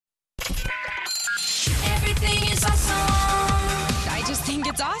Everything is awesome. I just think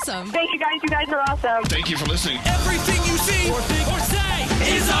it's awesome. Thank you guys. You guys are awesome. Thank you for listening. Everything you see or think or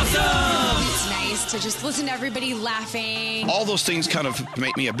say is awesome. It's nice to just listen to everybody laughing, All those things kind of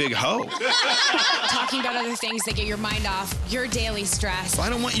make me a big hoe. talking about other things that get your mind off your daily stress. I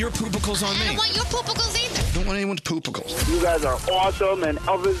don't want your poopicles on I me. don't want your poopicles either. I don't want anyone's poopicles. You guys are awesome, and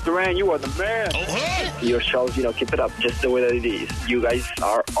Elvis Duran, you are the man. Oh, hey! Your shows, keep it up just the way that it is. You guys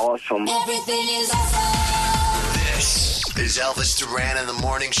are awesome. Everything is awesome. This is Elvis Duran in the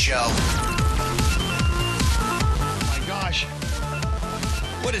Morning Show. Oh, my gosh.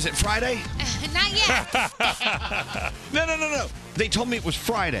 What is it, Friday? Not yet. No. They told me it was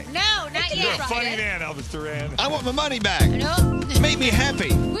Friday. No, not You're yet. a funny man, Elvis Duran. I want my money back. No. Make me happy.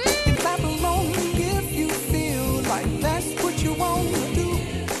 Clap along if you feel like that's what you want to do.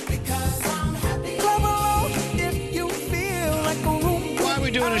 Because I'm happy. Clap along if you feel like a room. Why are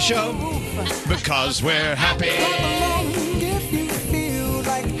we doing a show? Because we're happy. Clap along if you feel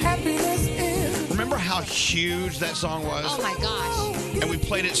like happiness is. Remember how huge that song was? Oh my gosh. And we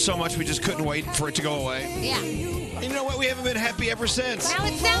played it so much we just couldn't wait for it to go away. Yeah. And you know what? We haven't been happy ever since. Now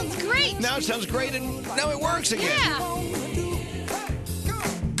it sounds great. Now it sounds great, and now it works again. Yeah.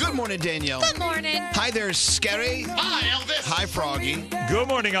 Good morning, Danielle. Good morning. Hi there, Scary. Hi, Elvis. Hi, Froggy. Good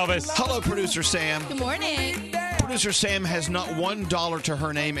morning, Elvis. Hello, Producer Sam. Good morning. Producer Sam has not $1 to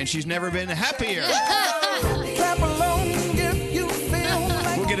her name, and she's never been happier. Clap along if you feel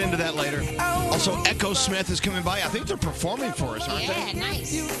like. We'll get into that later. Also, Echo Smith is coming by. I think they're performing for us, aren't Yeah,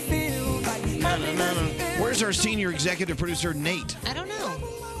 nice. You feel like they? Where's our senior executive producer, Nate? I don't know.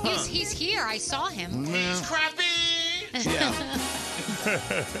 He's here. I saw him. Yeah. Crappy. Yeah.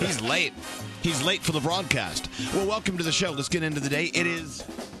 He's late. He's late for the broadcast. Well, welcome to the show. Let's get into the day. It is...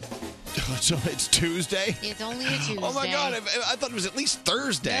 So it's Tuesday? It's only a Tuesday. Oh, my God. I thought it was at least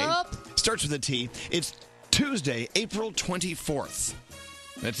Thursday. Nope. Starts with a T. It's Tuesday, April 24th.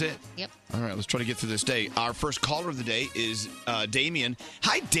 That's it. Yep. All right, let's try to get through this day. Our first caller of the day is Damien.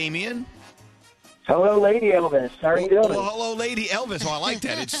 Hi, Damien. Hello, Lady Elvis. How are you doing? Well, hello, Lady Elvis. Oh, I like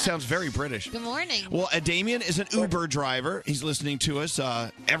that. It sounds very British. Good morning. Well, Damien is an Uber driver. He's listening to us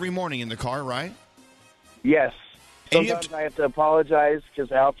every morning in the car, right? Yes. And you Sometimes I have to apologize because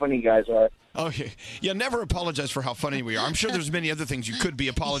how funny you guys are. Okay. Yeah, never apologize for how funny we are. I'm sure there's many other things you could be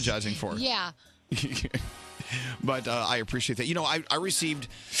apologizing for. Yeah. But I appreciate that. You know, I received,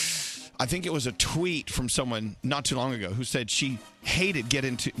 I think it was a tweet from someone not too long ago who said she hated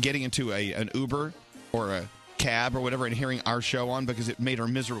getting into an Uber or a cab or whatever and hearing our show on because it made her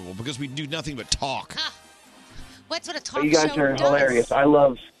miserable because we do nothing but talk. What's what a talk You guys show are does. hilarious. I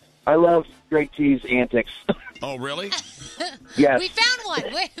love Great T's antics. Oh, really? Yes. We found one.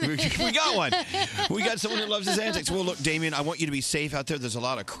 We got one. We got someone who loves his antics. Well, look, Damien, I want you to be safe out there. There's a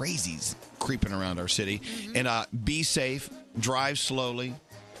lot of crazies creeping around our city. And be safe, drive slowly,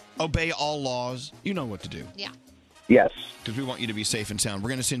 obey all laws. You know what to do. Yeah. Yes. Because we want you to be safe and sound. We're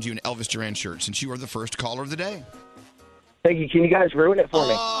going to send you an Elvis Duran shirt since you are the first caller of the day. Thank you. Can you guys ruin it for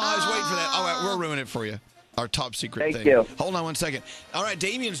me? Oh, I was waiting for that. All right, we'll ruin it for you. Our top secret Thank thing. you. Hold on one second. All right,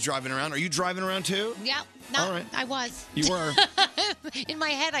 Damien's driving around. Are you driving around too? Yeah. No, All right. I was. You were. In my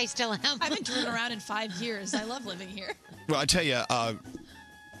head, I still am. I've been driven around in 5 years. I love living here. Well, I tell you,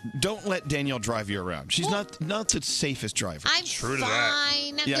 don't let Danielle drive you around. She's not the safest driver. I'm True to fine. that.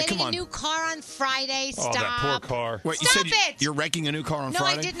 I'm Yeah, getting come a on. new car on Friday. Oh, Stop. that poor car. Wait, Stop you said it! you're wrecking a new car on No,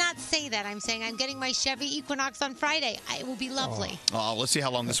 Friday? I did not say that. I'm saying I'm getting my Chevy Equinox on Friday. It will be lovely. Oh, let's see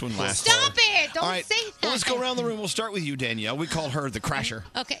how long this one lasts. Stop it! Don't All right, say that. well, let's go around the room. We'll start with you, Danielle. We call her the crasher.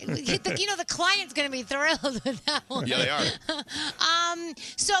 Okay, the client's going to be thrilled with that one. Yeah, they are.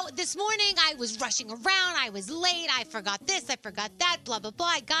 So this morning I was rushing around. I was late. I forgot this. I forgot that. Blah blah blah.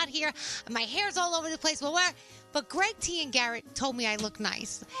 I got here. My hair's all over the place. But Greg T and Garrett told me I look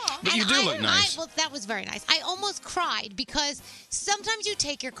nice. But you do look nice. Well, that was very nice. I almost cried because sometimes you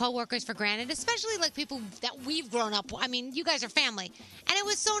take your coworkers for granted, especially like people that we've grown up with. I mean, you guys are family. And it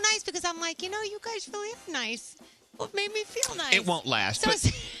was so nice because I'm like, you guys really are nice. What made me feel nice? It won't last, So- but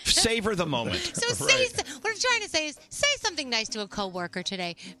savor the moment. So what I'm trying to say is say something nice to a coworker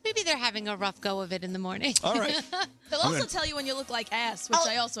today. Maybe they're having a rough go of it in the morning. All right. They'll also tell you when you look like ass, which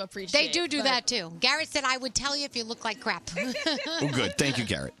I also appreciate. They do but- that too. Garrett said I would tell you if you look like crap. Oh, good. Thank you,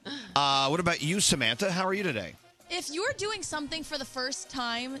 Garrett. What about you, Samantha? How are you today? If you're doing something for the first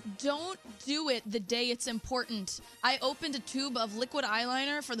time, don't do it the day it's important. I opened a tube of liquid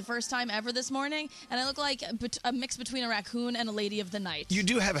eyeliner for the first time ever this morning, and I look like a mix between a raccoon and a lady of the night. You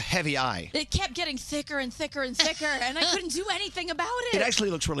do have a heavy eye. It kept getting thicker and thicker and thicker, and I couldn't do anything about it. It actually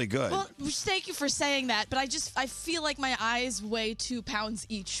looks really good. Well, thank you for saying that, but I feel like my eyes weigh 2 pounds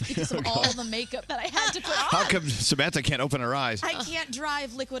each because of all the makeup that I had to put on. How come Samantha can't open her eyes? I can't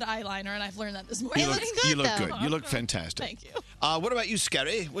drive liquid eyeliner, and I've learned that this morning. You look good. You look fantastic. Thank you. What about you,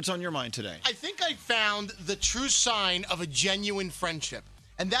 Scary? What's on your mind today? I think I found the true sign of a genuine friendship.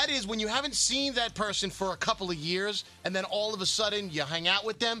 And that is when you haven't seen that person for a couple of years, and then all of a sudden you hang out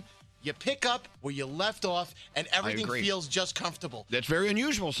with them, you pick up where you left off, and everything feels just comfortable. That's very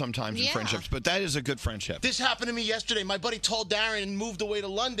unusual sometimes in Yeah. friendships, but that is a good friendship. This happened to me yesterday. My buddy told Darren and moved away to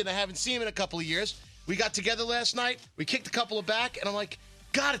London. I haven't seen him in a couple of years. We got together last night. We kicked a couple of back, and I'm like,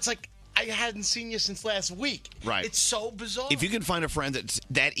 God, it's like I hadn't seen you since last week. Right. It's so bizarre. If you can find a friend that's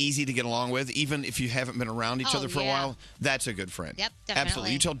that easy to get along with, even if you haven't been around each Oh, other for a yeah. while, that's a good friend. Yep, definitely.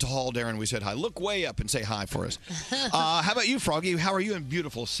 Absolutely. You told Tahal, Darren, we said hi. Look way up and say hi for us. How about you, Froggy? How are you in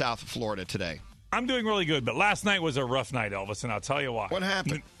beautiful South Florida today? I'm doing really good, but last night was a rough night, Elvis, and I'll tell you why. What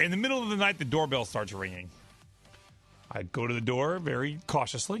happened? In the middle of the night, the doorbell starts ringing. I go to the door very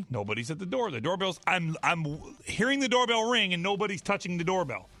cautiously. Nobody's at the door. The doorbell's. I'm hearing the doorbell ring, and nobody's touching the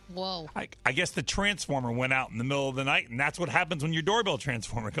doorbell. Whoa. I guess the transformer went out in the middle of the night, and that's what happens when your doorbell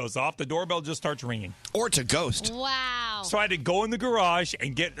transformer goes off. The doorbell just starts ringing. Or it's a ghost. Wow. So I had to go in the garage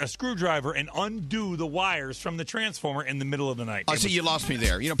and get a screwdriver and undo the wires from the transformer in the middle of the night. Oh, see, you lost me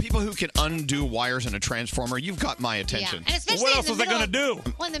there. You know, people who can undo wires in a transformer, you've got my attention. And especially what in else the was I middle going to of-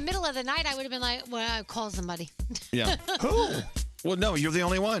 do? Well, in the middle of the night, I would have been like, well, I'll call somebody. Yeah. Who? Well, no, you're the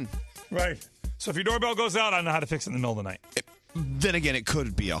only one. Right. So if your doorbell goes out, I know how to fix it in the middle of the night. Then again, it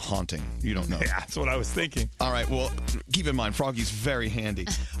could be a haunting. You don't know. Yeah, that's what I was thinking. All right, well, keep in mind, Froggy's very handy.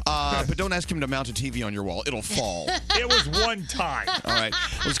 But don't ask him to mount a TV on your wall. It'll fall. It was one time. All right,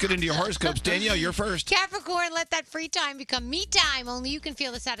 let's get into your horoscopes. Danielle, you're first. Capricorn, let that free time become me time. Only you can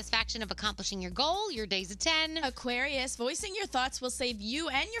feel the satisfaction of accomplishing your goal. Your day's a 10. Aquarius, voicing your thoughts will save you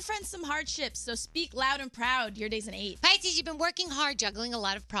and your friends some hardships, so speak loud and proud. Your day's an 8. Pisces, you've been working hard, juggling a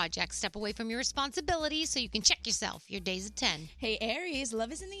lot of projects. Step away from your responsibilities so you can check yourself. Your day's a 10. Hey, Aries,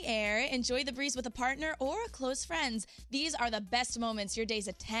 love is in the air. Enjoy the breeze with a partner or close friends. These are the best moments. Your day's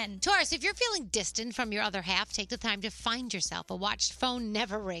a 10. Taurus, if you're feeling distant from your other half, take the time to find yourself. A watched phone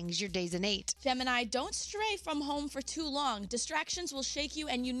never rings. Your day's an 8. Gemini, don't stray from home for too long. Distractions will shake you,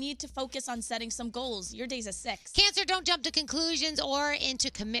 and you need to focus on setting some goals. Your day's a 6. Cancer, don't jump to conclusions or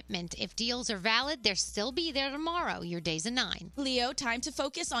into commitment. If deals are valid, they'll still be there tomorrow. Your day's a 9. Leo, time to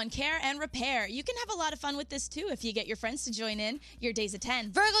focus on care and repair. You can have a lot of fun with this, too, if you get your friends to join in. Your day's a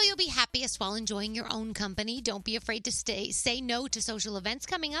 10. Virgo, you'll be happiest while enjoying your own company. Don't be afraid to say no to social events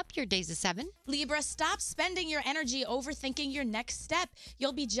coming up. Your day's a 7. Libra, stop spending your energy overthinking your next step.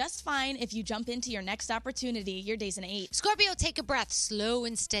 You'll be just fine if you jump into your next opportunity. Your day's an 8. Scorpio, take a breath. Slow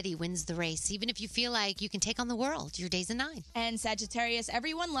and steady wins the race. Even if you feel like you can take on the world. Your day's a 9. And Sagittarius,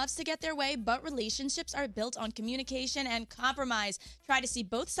 everyone loves to get their way, but relationships are built on communication and compromise. Try to see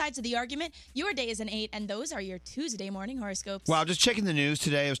both sides of the argument. Your day is an 8, and those are your Tuesday morning horoscopes. Wow, just checking the news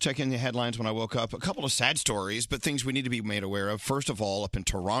today. I was checking the headlines when I woke up. A couple of sad stories, but things we need to be made aware of. First of all, up in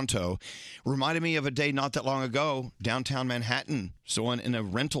Toronto, reminded me of a day not that long ago, downtown Manhattan. Someone in a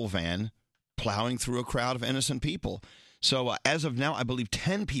rental van plowing through a crowd of innocent people. So as of now, I believe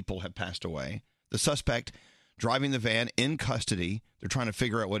 10 people have passed away. The suspect driving the van in custody. They're trying to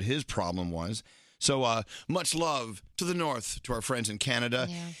figure out what his problem was. So much love to the north, to our friends in Canada.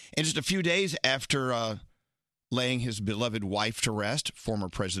 Yeah. And just a few days after laying his beloved wife to rest, former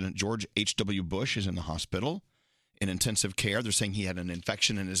President George H.W. Bush is in the hospital in intensive care. They're saying he had an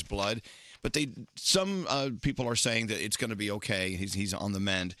infection in his blood. But some people are saying that it's going to be okay. He's on the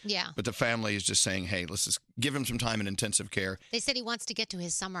mend. Yeah. But the family is just saying, hey, let's just give him some time in intensive care. They said he wants to get to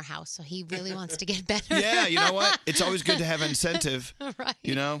his summer house, so he really wants to get better. Yeah, you know what? It's always good to have incentive. Right.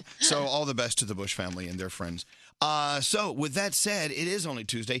 You know? So all the best to the Bush family and their friends. So with that said, it is only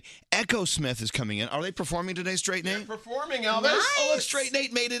Tuesday. Echo Smith is coming in. Are they performing today, Straight Nate? They're performing, Elvis. Nice. Oh, look, Straight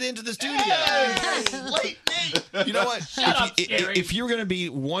Nate made it into the studio. Late Nate. You know what? If you're going to be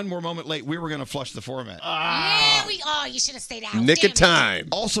one more moment late, we were going to flush the format. Yeah, you should have stayed out. Nick Damn of time.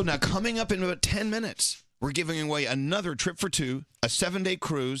 Also, now coming up in about 10 minutes, we're giving away another trip for two, a 7-day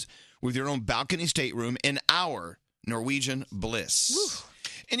cruise with your own balcony stateroom in our Norwegian Bliss. Woo.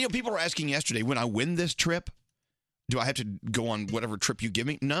 And, you know, people were asking yesterday, when I win this trip, do I have to go on whatever trip you give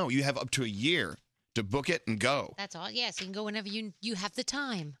me? No, you have up to a year to book it and go. That's all. Yes, you can go whenever you have the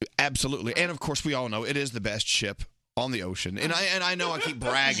time. Absolutely. And of course, we all know it is the best ship on the ocean. And I know I keep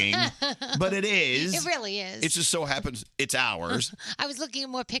bragging, but it is. It really is. It just so happens it's ours. I was looking at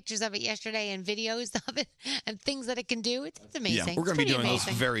more pictures of it yesterday and videos of it and things that it can do. It's amazing. Yeah, we're going to be doing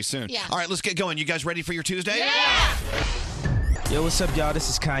amazing. those very soon. Yeah. All right, let's get going. You guys ready for your Tuesday? Yeah! Yo, what's up, y'all? This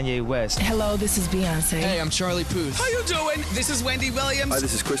is Kanye West. Hello, this is Beyonce. Hey, I'm Charlie Puth. How you doing? This is Wendy Williams. Hi,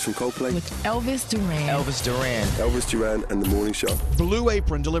 this is Chris from Coldplay. With Elvis Duran. Elvis Duran. Elvis Duran and the Morning Show. Blue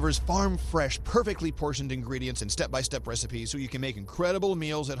Apron delivers farm-fresh, perfectly portioned ingredients and step-by-step recipes so you can make incredible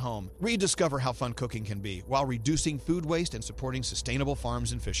meals at home. Rediscover how fun cooking can be while reducing food waste and supporting sustainable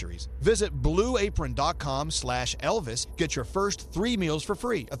farms and fisheries. Visit blueapron.com/Elvis. Get your first 3 meals for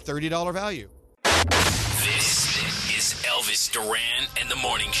free, a $30 value. This is Elvis Duran and the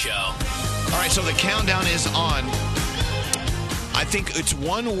Morning Show. All right, so the countdown is on. I think it's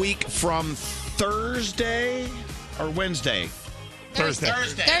 1 week from Thursday or Wednesday. Thursday.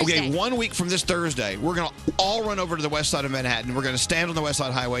 Okay, 1 week from this Thursday, we're going to all run over to the west side of Manhattan. We're going to stand on the West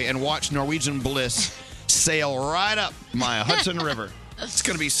Side Highway and watch Norwegian Bliss sail right up my Hudson River. It's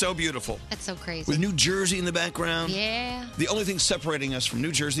going to be so beautiful. That's so crazy. With New Jersey in the background. Yeah. The only thing separating us from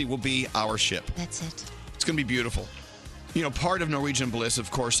New Jersey will be our ship. That's it. It's going to be beautiful. You know, part of Norwegian Bliss,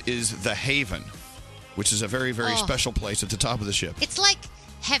 of course, is the Haven, which is a very, very special place at the top of the ship. It's like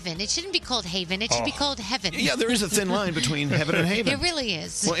heaven. It shouldn't be called haven. It should be called heaven. Yeah, there is a thin line between heaven and haven. It really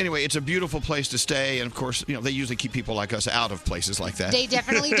is. Well, anyway, it's a beautiful place to stay, and of course, you know, they usually keep people like us out of places like that. They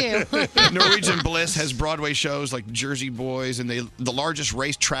definitely do. Norwegian Bliss has Broadway shows like Jersey Boys and the largest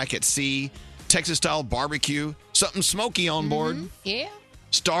racetrack at sea, Texas-style barbecue, something smoky on board. Yeah.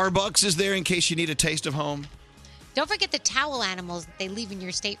 Starbucks is there in case you need a taste of home. Don't forget the towel animals that they leave in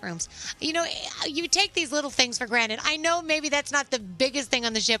your staterooms. You know, you take these little things for granted. I know maybe that's not the biggest thing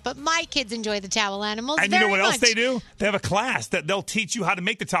on the ship, but my kids enjoy the towel animals And you know very what else much. they do? They have a class that they'll teach you how to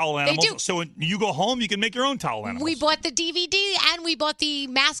make the towel animals. do. So when you go home, you can make your own towel animals. We bought the DVD and we bought the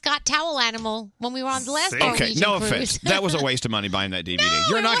mascot towel animal when we were on the last Okay, Norwegian no cruise. offense. That was a waste of money buying that DVD.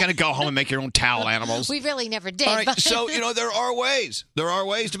 You're not going to go home and make your own towel animals. We really never did. All right, but- so, you know, there are ways. There are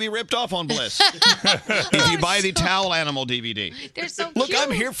ways to be ripped off on Bliss. If you buy the towel animal DVD. They're so Look, cute. I'm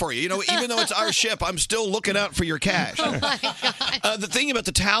here for you. You know, even though it's our ship, I'm still looking out for your cash. Oh my God. The thing about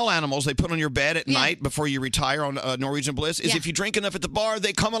the towel animals they put on your bed at night before you retire on Norwegian Bliss is if you drink enough at the bar,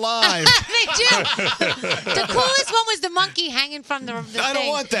 they come alive. They do. The coolest one was the monkey hanging from the I don't thing.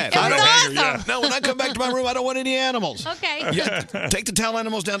 want that. It I was don't awesome. No, when I come back to my room, I don't want any animals. Okay. Yeah, take the towel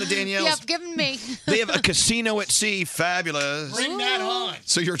animals down to Danielle's. Yep, give them me. They have a casino at sea. Fabulous. Bring that on.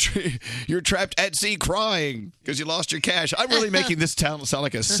 So you're trapped at sea crying because you lost your cash. I'm really making this town sound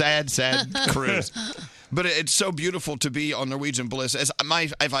like a sad cruise. But it's so beautiful to be on Norwegian Bliss. As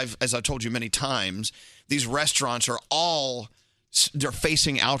I've told you many times, these restaurants are all they're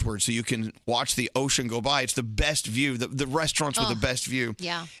facing outward, so you can watch the ocean go by. It's the best view. The restaurants with the best view.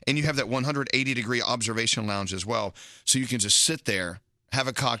 Yeah. And you have that 180-degree observation lounge as well, so you can just sit there, have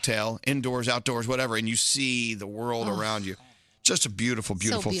a cocktail, indoors, outdoors, whatever, and you see the world around you. Just a beautiful,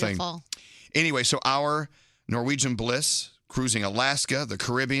 beautiful, So beautiful. thing. Anyway, so our Norwegian Bliss, cruising Alaska, the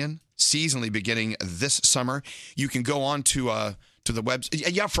Caribbean, seasonally beginning this summer. You can go on to the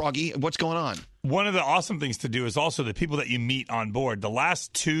website. Yeah, Froggy, what's going on? One of the awesome things to do is also the people that you meet on board. The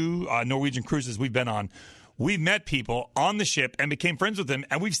last 2 Norwegian cruises we've been on, we met people on the ship and became friends with them,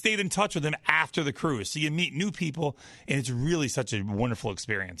 and we've stayed in touch with them after the cruise. So you meet new people, and it's really such a wonderful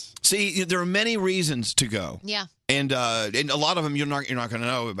experience. See, there are many reasons to go. Yeah. And a lot of them you're not going to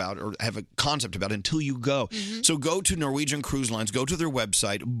know about or have a concept about until you go. Mm-hmm. So go to Norwegian Cruise Lines, go to their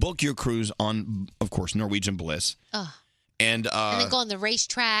website, book your cruise on, of course, Norwegian Bliss. Oh. And And then go on the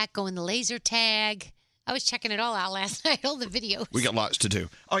racetrack, go in the laser tag. I was checking it all out last night, all the videos. we got lots to do.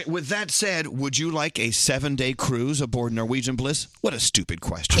 All right, with that said, would you like a 7-day cruise aboard Norwegian Bliss? What a stupid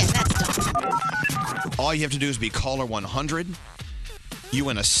question. Yeah, that's dumb. All you have to do is be caller 100. You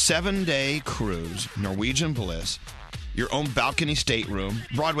win a 7-day cruise, Norwegian Bliss, your own balcony stateroom,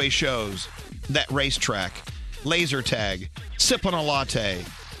 Broadway shows, that racetrack, laser tag, sip on a latte,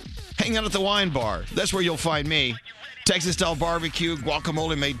 hang out at the wine bar. That's where you'll find me. Texas-style barbecue,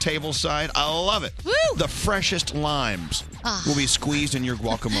 guacamole made tableside. I love it. Woo! The freshest limes will be squeezed in your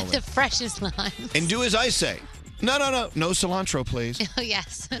guacamole. The freshest limes. And do as I say. No cilantro, please. Oh,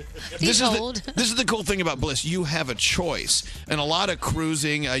 yes. This Behold. is the cool thing about Bliss. You have a choice. And a lot of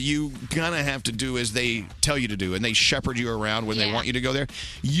cruising, you kind of have to do as they tell you to do, and they shepherd you around when they want you to go there.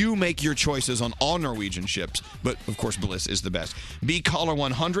 You make your choices on all Norwegian ships, but, of course, Bliss is the best. Be caller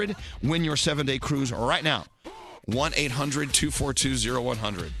 100. Win your 7-day cruise right now.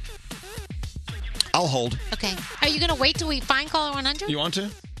 1-800-242-0100. I'll hold. Okay. Are you going to wait till we find caller 100? You want to?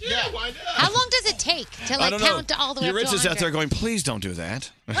 Yeah, why not? How long does it take to I don't know. count all the way up to Euritz is 100? out there going, please don't do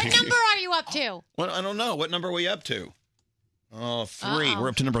that. What number are you up to? Well, I don't know. What number are we up to? Oh, 3. Uh-oh. We're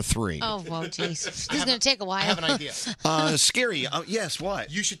up to number 3. Oh, whoa, jeez. This is going to take a while. I have an idea. Scary. Yes,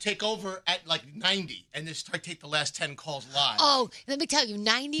 what? You should take over at like 90 and just take the last 10 calls live. Oh, let me tell you,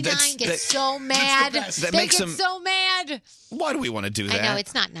 99 That's- gets that- so mad. That They makes get them- so mad. Why do we want to do that? I know,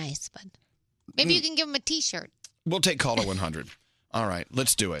 it's not nice, but maybe you can give them a T-shirt. We'll take caller 100. All right,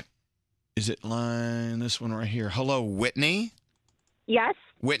 let's do it. Is it this one right here? Hello, Whitney? Yes.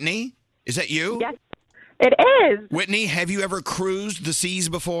 Whitney? Is that you? Yes, it is. Whitney, have you ever cruised the seas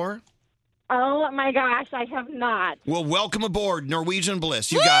before? Oh my gosh, I have not. Well, welcome aboard Norwegian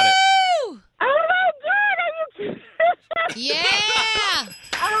Bliss. You got it. Oh my god, are you Yeah.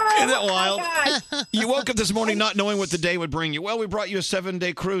 Isn't that wild? gosh. You woke up this morning not knowing what the day would bring you. Well, we brought you a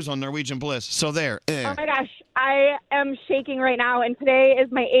 7-day cruise on Norwegian Bliss. So there. Oh my gosh, I am shaking right now, and today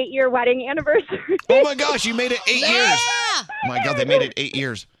is my 8-year wedding anniversary. Oh my gosh, you made it 8 years. My God, they made it 8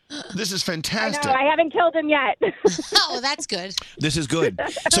 years. This is I fantastic. know, I haven't killed him yet. Oh, that's good. This is good.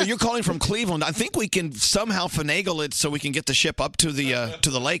 So you're calling from Cleveland. I think we can somehow finagle it so we can get the ship up to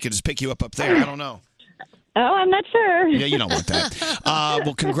the lake and just pick you up there. I don't know. Oh, I'm not sure. Yeah, you don't want that.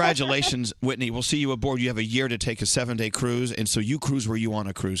 Well, congratulations, Whitney. We'll see you aboard. You have a year to take a 7-day cruise, and so you cruise where you want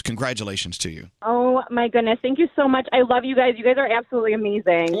to cruise. Congratulations to you. Oh my goodness, thank you so much. I love you guys. You guys are absolutely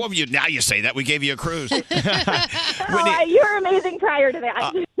amazing. Well, now you say that. We gave you a cruise. Oh, you were amazing prior to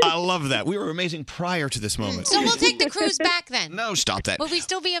that. I love that. We were amazing prior to this moment. So we'll take the cruise back then. No, stop that. Would we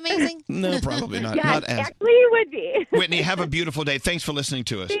still be amazing? No, probably not. Yes, Not as. actually, you would be. Whitney, have a beautiful day. Thanks for listening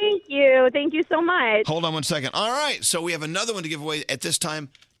to us. Thank you. Thank you so much. Hold on one second. All right, so we have another one to give away at this time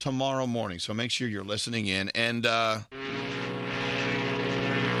tomorrow morning. So make sure you're listening in. And that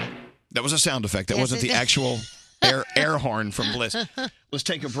was a sound effect. That wasn't the actual air horn from Bliss. Let's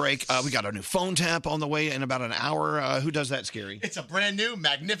take a break. We got our new phone tap on the way in about an hour. Who does that, Scary? It's a brand new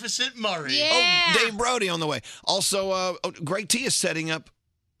Magnificent Murray. Oh, Dave Brody on the way. Also, Greg T is setting up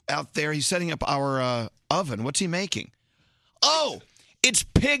out there. He's setting up our oven. What's he making? Oh, it's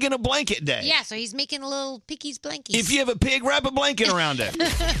Pig in a Blanket Day. Yeah, so he's making a little piggy's blankies. If you have a pig, wrap a blanket around it.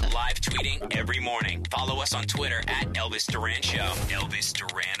 Live tweeting every morning. Follow us on Twitter at Elvis Duran Show. Elvis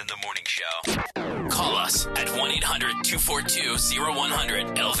Duran in the Morning Show. Call us at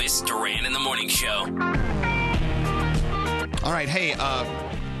 1-800-242-0100. Elvis Duran in the Morning Show. All right, hey,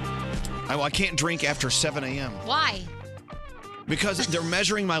 I can't drink after 7 a.m. Why? Because they're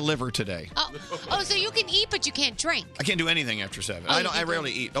measuring my liver today. Oh, so you can eat, but you can't drink. I can't do anything after 7. Oh, I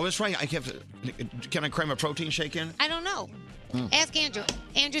rarely eat. Oh, that's right. Can I cram a protein shake in? I don't know. Ask Andrew.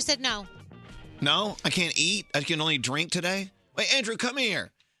 Andrew said no. No, I can't eat. I can only drink today. Wait, Andrew, come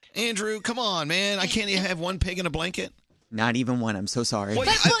here. Andrew, come on, man. I can't even have one pig in a blanket. Not even one. I'm so sorry. But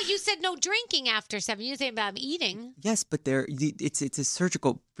you said no drinking after 7. You said about eating. Yes, but it's a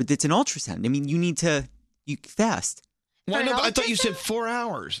surgical. It's an ultrasound. I mean, you fast. Well, no, but I thought you said 4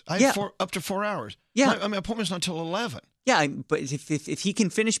 hours. I have up to 4 hours. Yeah. My appointment's not till 11. Yeah, but if he can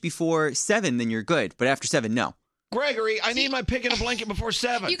finish before 7, then you're good. But after 7, no. Gregory, I need my pig in a blanket before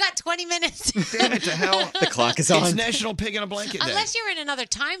 7. You got 20 minutes. Damn it to hell. The clock is on. It's National Pig in a Blanket Day. Unless you're in another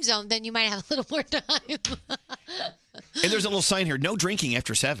time zone, then you might have a little more time. And there's a little sign here, no drinking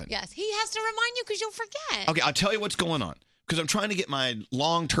after 7. Yes, he has to remind you because you'll forget. Okay, I'll tell you what's going on. Because I'm trying to get my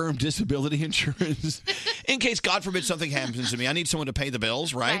long-term disability insurance in case, God forbid, something happens to me. I need someone to pay the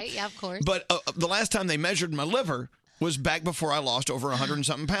bills, right? Right, yeah, of course. But the last time they measured my liver was back before I lost over 100 and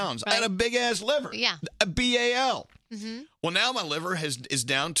something pounds. I had a big-ass liver. Yeah. A BAL. Mm-hmm. Well, now my liver is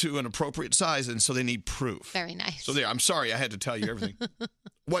down to an appropriate size, and so they need proof. Very nice. So there, I'm sorry I had to tell you everything.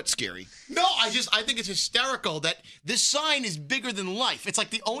 What's Scary? No, I think it's hysterical that this sign is bigger than life. It's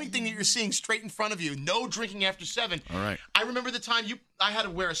like the only thing that you're seeing straight in front of you. No drinking after 7. All right. I remember the time I had to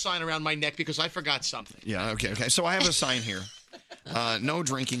wear a sign around my neck because I forgot something. Yeah, okay. So I have a sign here. No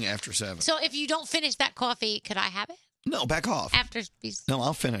drinking after 7. So if you don't finish that coffee, could I have it? No, back off. After No,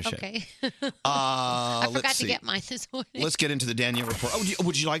 I'll finish it. Okay. I forgot to get mine this morning. Let's get into the Danielle report. Oh,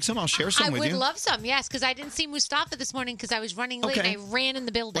 would you like some? I'll share some with you. I would love some, yes, because I didn't see Mustafa this morning because I was running late and I ran in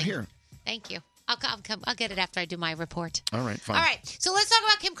the building. Well, here. Thank you. I'll get it after I do my report. All right, fine. All right, so let's talk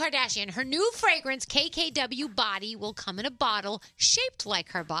about Kim Kardashian. Her new fragrance, KKW Body, will come in a bottle shaped like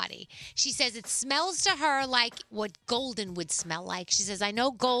her body. She says it smells to her like what golden would smell like. She says, I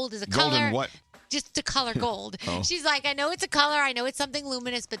know gold is a color. Golden what? Just the color gold. Oh. She's like, I know it's a color. I know it's something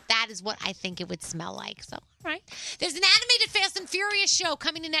luminous, but that is what I think it would smell like. So, all Right. There's an animated Fast and Furious show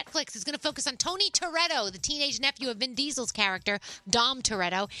coming to Netflix. It's going to focus on Tony Toretto, the teenage nephew of Vin Diesel's character, Dom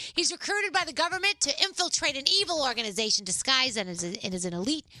Toretto. He's recruited by the government to infiltrate an evil organization disguised as an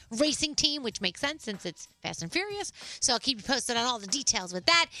elite racing team, which makes sense since it's Fast and Furious. So I'll keep you posted on all the details with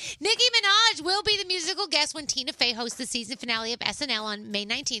that. Nicki Minaj will be the musical guest when Tina Fey hosts the season finale of SNL on May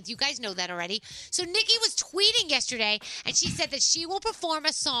 19th. You guys know that already. So Nicki was tweeting yesterday, and she said that she will perform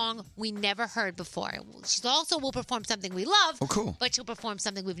a song we never heard before. She also will perform something we love. Oh, cool. But she'll perform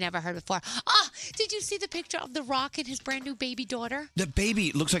something we've never heard before. Oh, did you see the picture of The Rock and his brand new baby daughter? The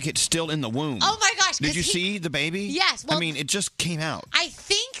baby looks like it's still in the womb. Oh, my gosh. Did you see the baby? Yes. Well, I mean, it just came out. I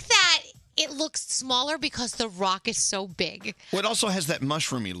think that it looks smaller because The Rock is so big. Well, it also has that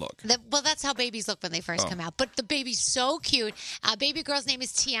mushroomy look. Well, that's how babies look when they first come out. But the baby's so cute. Baby girl's name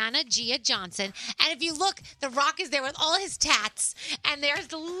is Tiana Gia Johnson. And if you look, The Rock is there with all his tats. And there's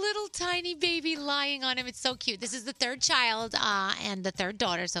the little tiny baby lying on him. It's so cute. This is the third child and the third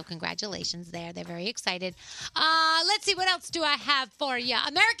daughter. So congratulations there. They're very excited. Let's see. What else do I have for you?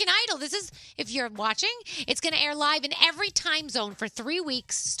 American Idol. This is, if you're watching, it's going to air live in every time zone for 3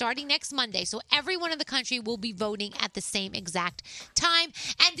 weeks starting next Monday. So everyone in the country will be voting at the same exact time.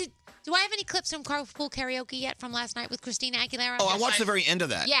 And do I have any clips from Carpool Karaoke yet from last night with Christina Aguilera? Oh, I watched the very end of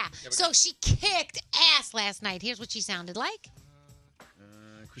that. Yeah. So she kicked ass last night. Here's what she sounded like.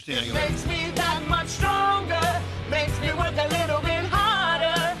 Christina It Aguilera. makes me that much stronger, makes me work a little bit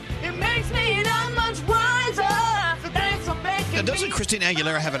harder. It makes me that much wiser. So thanks for making Now, doesn't Christina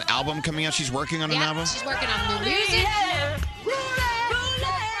Aguilera have an album coming out? She's working on an album? She's working on new music.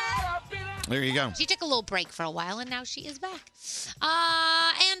 There you go. She took a little break for a while, and now she is back.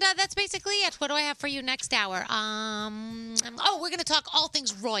 And that's basically it. What do I have for you next hour? We're going to talk all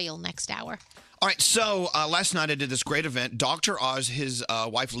things royal next hour. All right, so last night I did this great event. Dr. Oz, his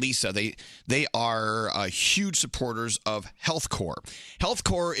wife Lisa, they are huge supporters of Health Corps. Health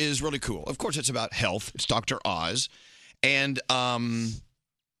Corps is really cool. Of course, it's about health. It's Dr. Oz. And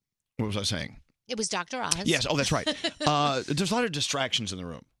what was I saying? It was Dr. Oz. Yes, oh, that's right. There's a lot of distractions in the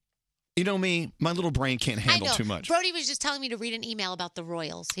room. You know me, my little brain can't handle too much. Brody was just telling me to read an email about the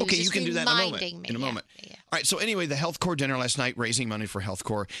Royals. He was Okay, you just can do that in a moment. reminding me. In a Yeah, moment. yeah. All right. So anyway, the Health Corps dinner last night, raising money for Health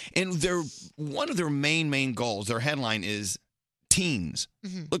Corps, and one of their main goals, their headline is teens.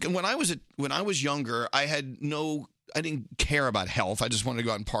 Mm-hmm. Look, and when I was younger, I didn't care about health. I just wanted to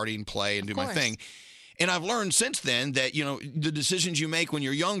go out and party and play and do my thing. And I've learned since then that the decisions you make when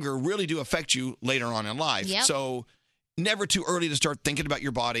you're younger really do affect you later on in life. Yep. So never too early to start thinking about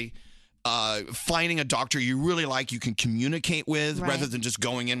your body. Finding a doctor you really like, you can communicate with, Right. rather than just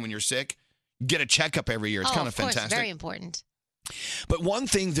going in when you're sick. Get a checkup every year. It's kind of course, fantastic. very important. But one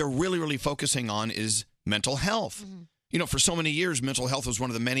thing they're really focusing on is mental health. Mm-hmm. For so many years, mental health was one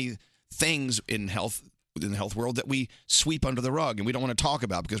of the many things in the health world that we sweep under the rug and we don't want to talk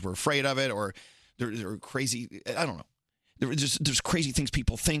about because we're afraid of it, or there are crazy, I don't know. There's crazy things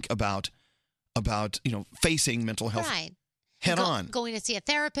people think about facing mental health. Right. Head on. Going to see a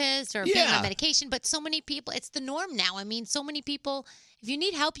therapist or being on medication. But so many people, it's the norm now. I mean, so many people, if you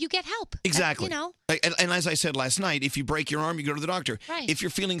need help, you get help. Exactly. And as I said last night, if you break your arm, you go to the doctor. Right. If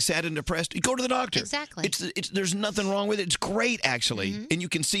you're feeling sad and depressed, you go to the doctor. Exactly. There's nothing wrong with it. It's great, actually. Mm-hmm. And you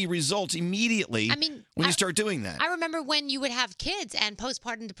can see results immediately when you start doing that. I remember when you would have kids and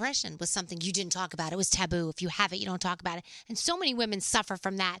postpartum depression was something you didn't talk about. It was taboo. If you have it, you don't talk about it. And so many women suffer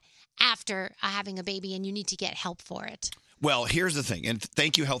from that after having a baby, and you need to get help for it. Well, here's the thing, and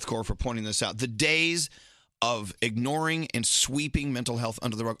thank you, Health Corps, for pointing this out. The days of ignoring and sweeping mental health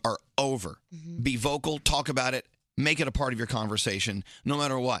under the rug are over. Mm-hmm. Be vocal, talk about it, make it a part of your conversation, no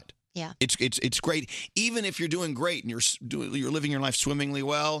matter what. Yeah. It's great. Even if you're doing great and you're living your life swimmingly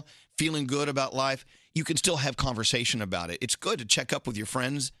well, feeling good about life, you can still have conversation about it. It's good to check up with your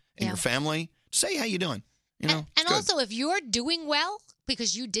friends and your family. Say how you doing. And also, if you're doing well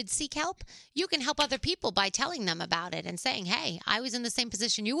because you did seek help, you can help other people by telling them about it and saying, hey, I was in the same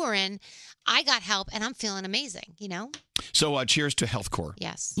position you were in. I got help and I'm feeling amazing, So cheers to Health Corps.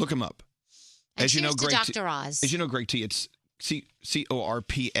 Yes. Look them up. And As you know, cheers to Greg Dr. Oz. As you know, Greg T, it's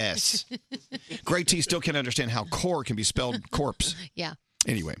CORPS. Greg T still can't understand how core can be spelled corpse. Yeah.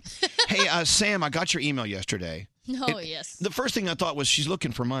 Anyway. Hey, Sam, I got your email yesterday. Oh, yes. The first thing I thought was she's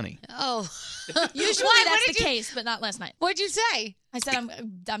looking for money. Oh. Usually Why? that's What the did you- case, but not last night. What'd you say? I said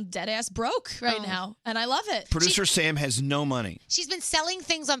I'm dead ass broke right now, and I love it. Producer Sam has no money. She's been selling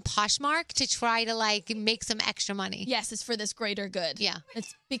things on Poshmark to try to make some extra money. Yes, it's for this greater good. Yeah.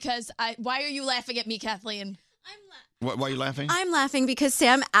 It's because why are you laughing at me, Kathleen? Why are you laughing? I'm laughing because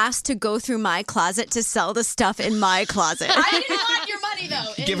Sam asked to go through my closet to sell the stuff in my closet. I didn't want your money. money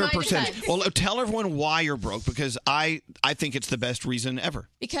though. Give her in a my percentage. defense. Well, tell everyone why you're broke because I think it's the best reason ever.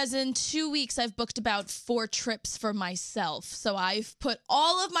 Because in 2 weeks, I've booked about 4 trips for myself. So I've put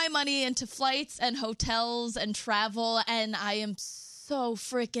all of my money into flights and hotels and travel, and I am so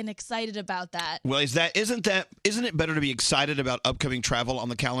freaking excited about that. Well, isn't it better to be excited about upcoming travel on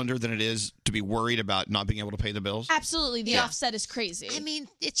the calendar than it is to be worried about not being able to pay the bills? Absolutely. The offset is crazy. I mean,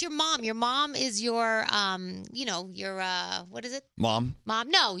 it's your mom. Your mom is your, what is it? Mom? Mom.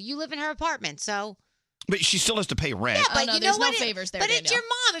 No, you live in her apartment, so. But she still has to pay rent. Yeah, but no, you know there's no what? favors there, But it's Danielle.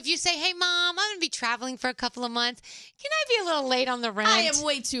 your mom. If you say, "Hey, mom, I'm going to be traveling for a couple of months. Can I be a little late on the rent?" I am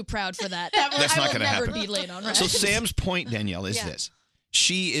way too proud for that. That's I not will going to never happen. be late on rent. So Sam's point, Danielle, is Yeah. this.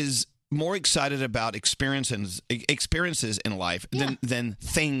 She is more excited about experiences in life than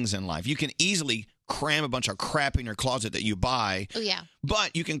things in life. You can easily cram a bunch of crap in your closet that you buy. Oh, yeah.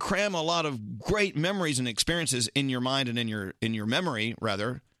 But you can cram a lot of great memories and experiences in your mind and in your memory,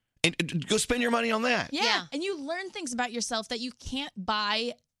 rather. And go spend your money on that. Yeah. And you learn things about yourself that you can't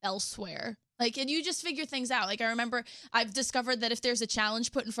buy elsewhere. Like, and you just figure things out. Like, I remember I've discovered that if there's a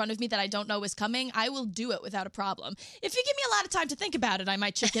challenge put in front of me that I don't know is coming, I will do it without a problem. If you give me a lot of time to think about it, I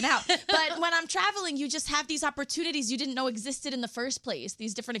might chicken out. But when I'm traveling, you just have these opportunities you didn't know existed in the first place,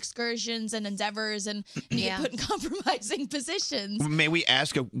 these different excursions and endeavors, and you get put in compromising positions. May we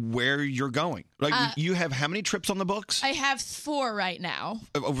ask where you're going? Like, you have how many trips on the books I have 4 right now.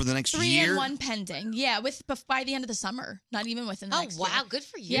 over the next 3 year? and 1 pending. Yeah, by the end of the summer. Not even within the next year. wow, good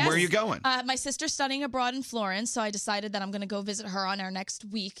for you. Where are you going? My sister's studying abroad in Florence, so I decided that I'm going to go visit her on our next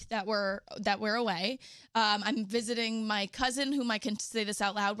week that we're away. I'm visiting my cousin, whom I can say this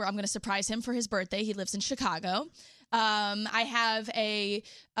out loud, where I'm going to surprise him for his birthday. He lives in Chicago. I have a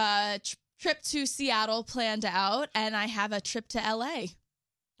trip to Seattle planned out, and I have a trip to LA.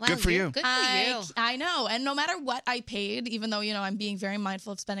 Wow, Good for you. Good for you. I know. And no matter what I paid, even though, I'm being very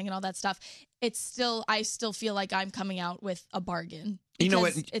mindful of spending and all that stuff, I still feel like I'm coming out with a bargain. You know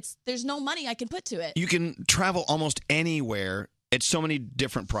what? There's no money I can put to it. You can travel almost anywhere at so many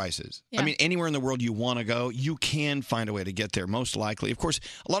different prices. Yeah. I mean, anywhere in the world you want to go, you can find a way to get there, most likely. Of course,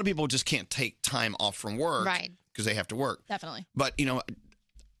 a lot of people just can't take time off from work because they have to work. Definitely. But,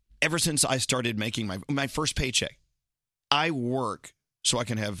 ever since I started making my first paycheck, I work so I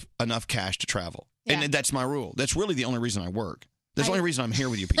can have enough cash to travel. Yeah. And that's my rule. That's really the only reason I work. That's the only reason I'm here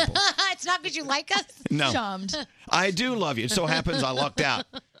with you people. It's not because you like us? No. Charmed. I do love you. It so happens I lucked out.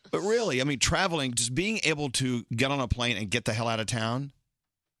 But really, I mean, traveling, just being able to get on a plane and get the hell out of town,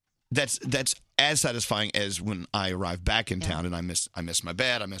 that's as satisfying as when I arrive back in town and I miss my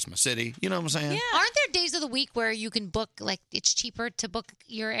bed, I miss my city. You know what I'm saying? Yeah. Aren't there days of the week where you can book, like, it's cheaper to book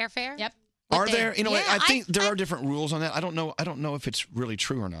your airfare? Yep. Are there? Yeah, I think there are different rules on that. I don't know if it's really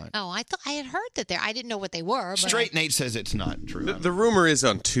true or not. Oh, I thought I had heard that I didn't know what they were. But Straight Nate says it's not true. The rumor is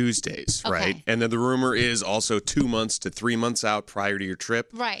on Tuesdays, Okay. right? And then the rumor is also 2 months to 3 months out prior to your trip.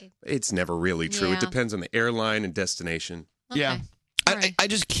 Right. It's never really true. Yeah. It depends on the airline and destination. Yeah. I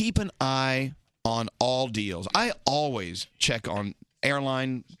just keep an eye on all deals. I always check on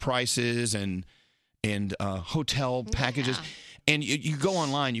airline prices and hotel packages. And you go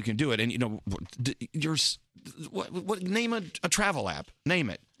online, you can do it. And, name a travel app.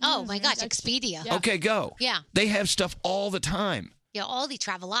 Name it. Oh, my gosh, Expedia. Okay, go. Yeah. They have stuff all the time. Yeah, all the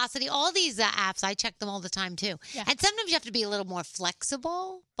Travelocity, all these apps, I check them all the time, too. Yeah. And sometimes you have to be a little more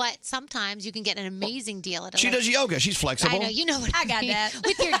flexible, but sometimes you can get an amazing deal at a She does yoga. She's flexible. I know, you know what I got that.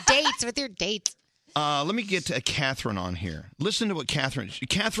 With your dates. Let me get to Catherine on here. Listen to what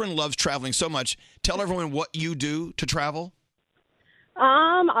Catherine loves traveling so much. Tell everyone what you do to travel.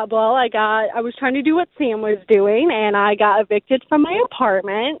 Well, I was trying to do what Sam was doing, and I got evicted from my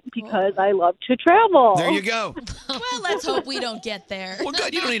apartment because I love to travel. There you go. Well, let's hope we don't get there. Well,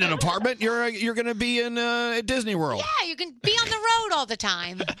 good. You don't need an apartment. You're going to be in at Disney World. Yeah, you can be on the road all the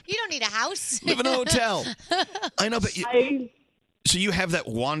time. You don't need a house. Live in a hotel. I know, but so you have that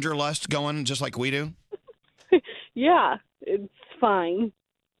wanderlust going just like we do? Yeah, it's fine.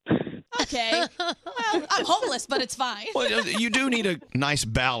 Okay. Well, I'm homeless, but it's fine. Well, you do need a nice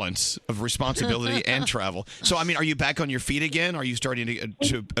balance of responsibility and travel. So, I mean, are you back on your feet again? Are you starting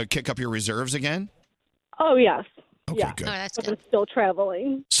to kick up your reserves again? Oh, yes. Okay, yeah. good. Oh, that's I'm still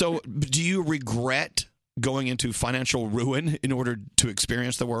traveling. So, do you regret going into financial ruin in order to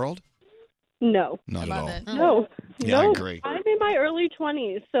experience the world? No. Not at all. No. Yeah, I no. agree. I'm in my early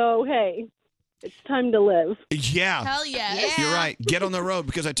 20s, so hey, it's time to live. Yeah. Hell yes. You're right. Get on the road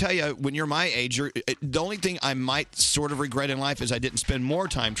because I tell you, when you're my age, the only thing I might sort of regret in life is I didn't spend more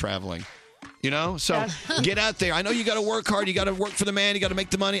time traveling. You know, so get out there. I know you got to work hard. You got to work for the man. You got to make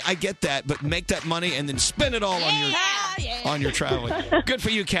the money. I get that, but make that money and then spend it all on your traveling. Good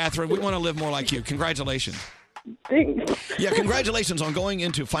for you, Catherine. We want to live more like you. Congratulations. Thanks. Yeah, congratulations on going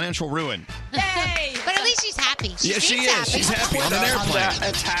into financial ruin. Hey! But at least she's happy. Yeah, she is. She's happy on an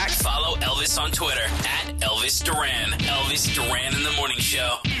airplane. Follow Elvis on Twitter at Elvis Duran. Elvis Duran in the Morning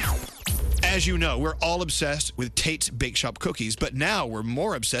Show. As you know, we're all obsessed with Tate's Bake Shop cookies, but now we're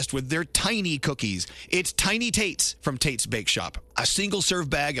more obsessed with their tiny cookies. It's Tiny Tate's from Tate's Bake Shop. A single-serve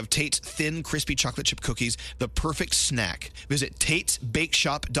bag of Tate's thin, crispy chocolate chip cookies, the perfect snack. Visit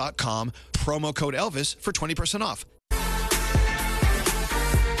Tate'sBakeShop.com, promo code Elvis for 20% off.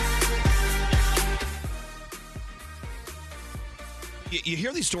 You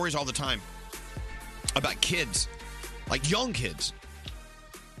hear these stories all the time about kids, like young kids.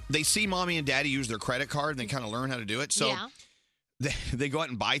 They see mommy and daddy use their credit card and they kind of learn how to do it. So they go out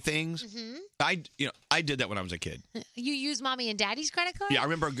and buy things. Mm-hmm. I did that when I was a kid. You use mommy and daddy's credit card? Yeah, I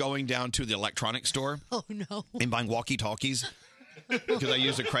remember going down to the electronics store. Oh, no. And buying walkie-talkies because I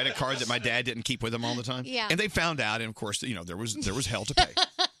used a credit card that my dad didn't keep with him all the time. Yeah. And they found out, and of course, there was hell to pay.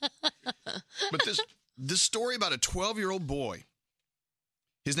 But this story about a 12-year-old boy.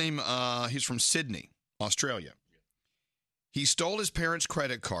 His name, he's from Sydney, Australia. He stole his parents'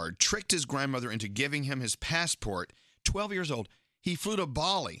 credit card, tricked his grandmother into giving him his passport. 12 years old. He flew to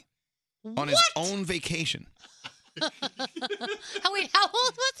Bali on his own vacation. Wait, how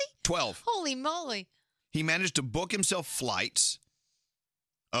old was he? 12. Holy moly. He managed to book himself flights,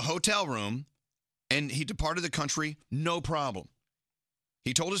 a hotel room, and he departed the country no problem.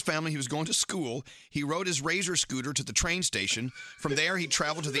 He told his family he was going to school. He rode his Razor scooter to the train station. From there, he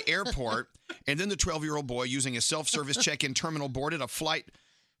traveled to the airport. And then the 12-year-old boy, using a self-service check-in terminal, boarded a flight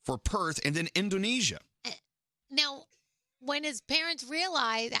for Perth and then Indonesia. Now, when his parents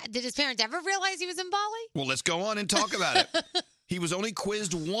realized, did his parents ever realize he was in Bali? Well, let's go on and talk about it. He was only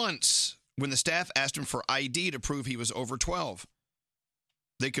quizzed once when the staff asked him for ID to prove he was over 12.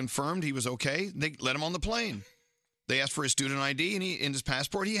 They confirmed he was okay. They let him on the plane. They asked for his student ID, and in his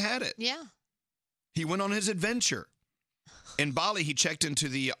passport, he had it. Yeah. He went on his adventure. In Bali, he checked into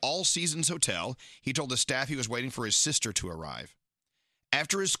the All Seasons Hotel. He told the staff he was waiting for his sister to arrive.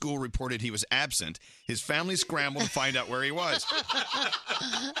 After his school reported he was absent, his family scrambled to find out where he was.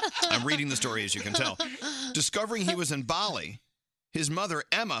 I'm reading the story, as you can tell. Discovering he was in Bali, his mother,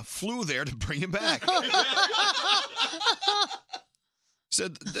 Emma, flew there to bring him back.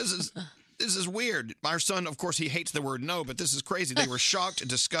 Said, this is weird. Our son, of course, he hates the word no, but this is crazy. They were shocked,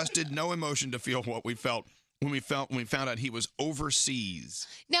 disgusted, no emotion to feel what we felt when we found out he was overseas.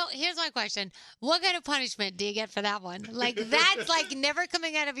 Now, here's my question. What kind of punishment do you get for that one? Like, that's like never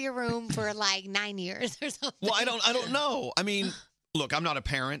coming out of your room for like 9 years or something. Well, I don't know. I mean, look, I'm not a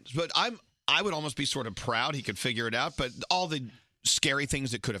parent, but I would almost be sort of proud he could figure it out, but all the scary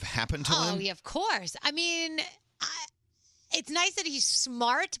things that could have happened to him. Oh, yeah, of course. I mean, it's nice that he's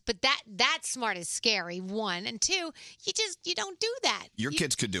smart, but that smart is scary, one. And two, you don't do that. Your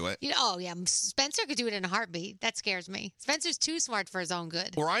kids could do it. Oh, yeah. Spencer could do it in a heartbeat. That scares me. Spencer's too smart for his own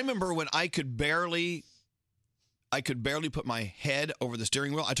good. Or I remember when I could barely put my head over the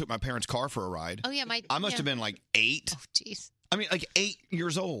steering wheel. I took my parents' car for a ride. Oh, yeah. I must have been like 8. Oh, jeez. I mean, like 8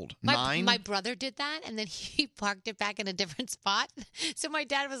 years old. 9. My brother did that, and then he parked it back in a different spot. So my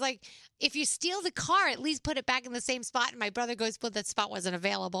dad was like, if you steal the car, at least put it back in the same spot. And my brother goes, well, that spot wasn't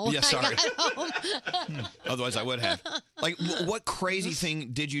available. Yeah, sorry. I got home. Otherwise, I would have. Like, what crazy thing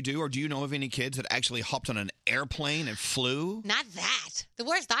did you do, or do you know of any kids that actually hopped on an airplane and flew? Not that. The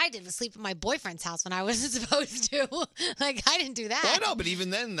worst I did was sleep at my boyfriend's house when I wasn't supposed to. Like, I didn't do that. Well, I know, but even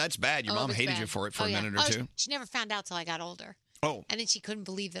then, that's bad. Your mom hated bad. you for it for a yeah. minute or two. She never found out till I got older. Oh. And then she couldn't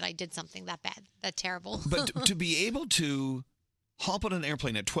believe that I did something that bad, that terrible. But to be able to hop on an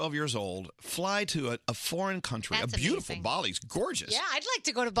airplane at 12 years old, fly to a foreign country, That's a beautiful amazing. Bali's gorgeous. Yeah, I'd like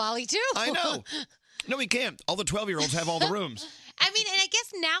to go to Bali, too. I know. No, we can't. All the 12-year-olds have all the rooms. I mean, and I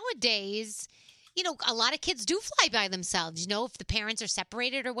guess nowadays, you know, a lot of kids do fly by themselves. You know, if the parents are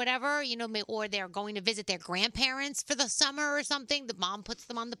separated or whatever, you know, or they're going to visit their grandparents for the summer or something, the mom puts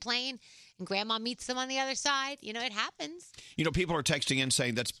them on the plane and grandma meets them on the other side. You know, it happens. You know, people are texting in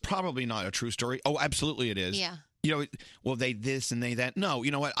saying that's probably not a true story. Oh, absolutely it is. Yeah. You know, well, they this and they that. No,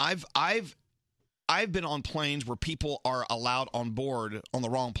 you know what? I've been on planes where people are allowed on board on the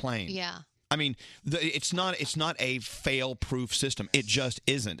wrong plane. Yeah. I mean, it's not a fail-proof system. It just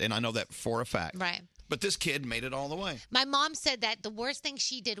isn't, and I know that for a fact. Right. But this kid made it all the way. My mom said that the worst thing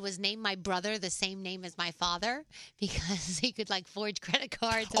she did was name my brother the same name as my father because he could like forge credit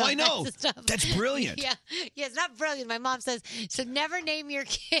cards. And Oh, all I know. kinds of stuff. That's brilliant. Yeah, it's not brilliant. My mom says so. Never name your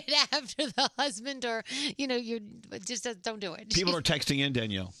kid after the husband, or you just don't do it. People are texting in,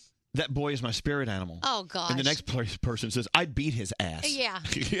 Danielle. That boy is my spirit animal. Oh gosh. And the next person says, I'd beat his ass. Yeah,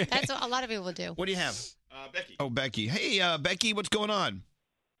 that's what a lot of people do. What do you have? Becky. Oh, Becky. Hey, Becky, what's going on?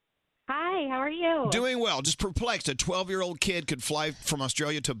 Hi, how are you? Doing well. Just perplexed. A 12-year-old kid could fly from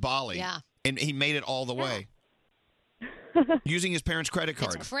Australia to Bali. Yeah. And he made it all the way. Using his parents' credit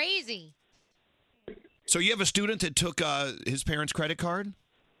card. It's crazy. So you have a student that took his parents' credit card?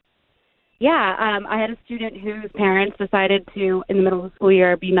 Yeah, I had a student whose parents decided to, in the middle of the school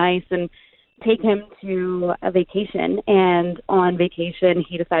year, be nice and take him to a vacation. And on vacation,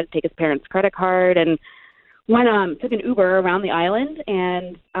 he decided to take his parents' credit card and took an Uber around the island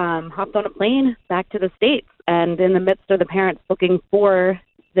and hopped on a plane back to the States. And in the midst of the parents looking for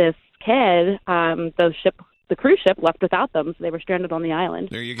this kid, the cruise ship left without them, so they were stranded on the island.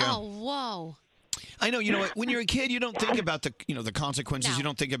 There you go. Oh, whoa. I know. You know what? When you're a kid, you don't think about the consequences. No. You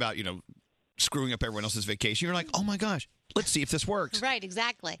don't think about screwing up everyone else's vacation. You're like, oh my gosh, let's see if this works. Right,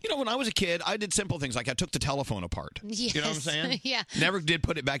 exactly. When I was a kid, I did simple things like I took the telephone apart. Yes. You know what I'm saying? Yeah. Never did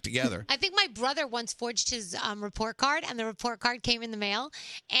put it back together. I think my brother once forged his report card, and the report card came in the mail,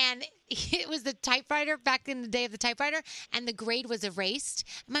 and it was the typewriter back in the day of the typewriter, and the grade was erased.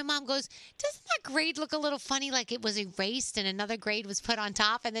 And my mom goes, doesn't that grade look a little funny, like it was erased and another grade was put on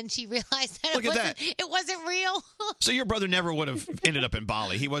top? And then she realized that Look at that. it wasn't real. So your brother never would have ended up in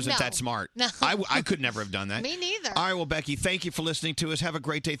Bali. He wasn't No. that smart. No. I could never have done that. Me neither. All right, well, Becky, thank you for listening to us. Have a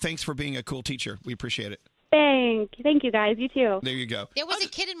great day. Thanks for being a cool teacher. We appreciate it. Thank you, guys. You too. There you go. There was a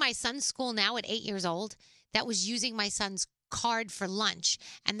kid in my son's school now at 8 years old that was using my son's card for lunch,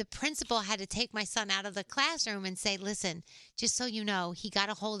 and the principal had to take my son out of the classroom and say, listen, just so you know, he got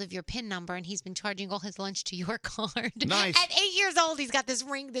a hold of your PIN number and he's been charging all his lunch to your card. Nice. At 8 years old, he's got this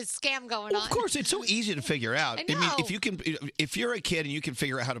scam going on. Of course, it's so easy to figure out. I know. mean, if you're a kid and you can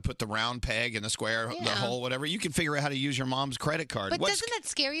figure out how to put the round peg in the square, the Yeah. hole, whatever, you can figure out how to use your mom's credit card. But doesn't that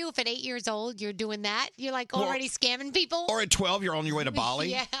scare you if at 8 years old you're doing that? You're like Well, already scamming people? Or at 12, you're on your way to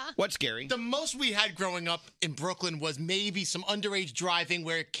Bali. Yeah. What's scary? The most we had growing up in Brooklyn was maybe some underage driving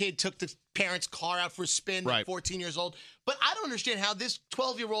where a kid took the parents' car out for a spin Right. at 14 years old. But I don't understand how this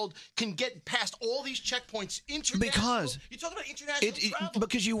 12-year-old can get past all these checkpoints international. Because you talk about international travel.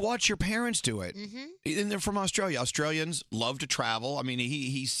 because you watch your parents do it, Mm-hmm. and they're from Australia. Australians love to travel. I mean,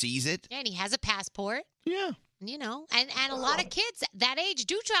 he sees it. Yeah, and he has a passport. Yeah. And a lot of kids that age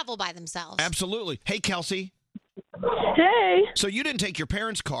do travel by themselves. Absolutely. Hey, Kelsey. Hey. So you didn't take your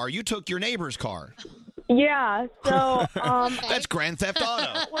parents' car; you took your neighbor's car. Yeah, so That's Grand Theft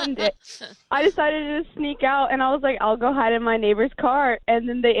Auto. one day I decided to sneak out, and I was like, I'll go hide in my neighbor's car, and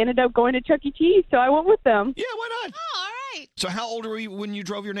then they ended up going to Chuck E. Cheese, so I went with them. Yeah, why not? Oh, all right. So how old were you when you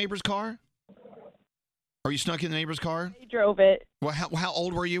drove your neighbor's car? Or you snuck in the neighbor's car? I drove it. Well, how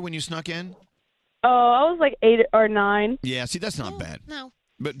old were you when you snuck in? Oh, I was like 8 or 9. Yeah, see, that's not bad. No.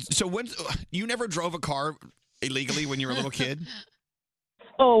 But so you never drove a car illegally when you were a little kid?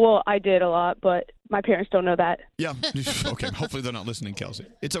 Oh, well, I did a lot, but my parents don't know that. Yeah. Okay. Hopefully they're not listening, Kelsey.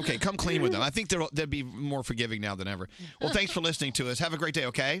 It's okay. Come clean with them. I think they'll be more forgiving now than ever. Well, thanks for listening to us. Have a great day,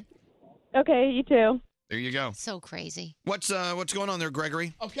 okay? Okay, you too. There you go. So crazy. What's going on there,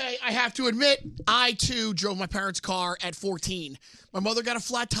 Gregory? Okay, I have to admit, I too drove my parents' car at 14. My mother got a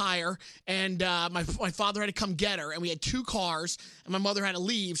flat tire, and my father had to come get her, and we had 2 cars, and my mother had to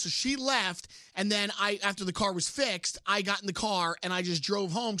leave, so she left, and then after the car was fixed, I got in the car, and I just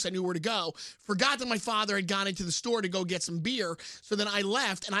drove home because I knew where to go. Forgot that my father had gone into the store to go get some beer, so then I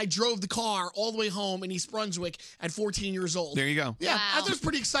left, and I drove the car all the way home in East Brunswick at 14 years old. There you go. Yeah, I thought it was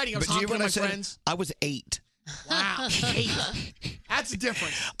pretty exciting. I was But do you honking at my realize friends. I was 8. Wow, 8. That's the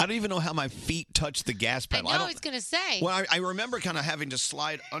difference. I don't even know how my feet touched the gas I pedal. know, I was going to say. Well, I remember kind of having to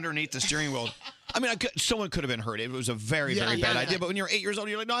slide underneath the steering wheel. I mean, someone could have been hurt. It was a very, very bad idea. But when you're 8 years old,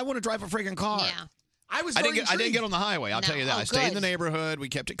 you're like, no, I want to drive a freaking car. Yeah. I was I very didn't get on the highway. I'll tell you that. Oh, I stayed in good. the neighborhood. We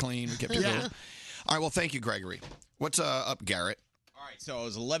kept it clean. We kept it Yeah. cool. All right. Well, thank you, Gregory. What's up, Garrett? All right, so I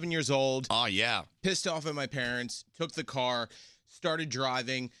was 11 years old. Oh, yeah. Pissed off at my parents, took the car, started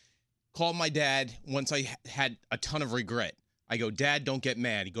driving, called my dad once I had a ton of regret. I go, Dad, don't get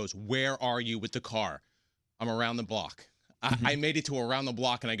mad. He goes, where are you with the car? I'm around the block. I made it to around the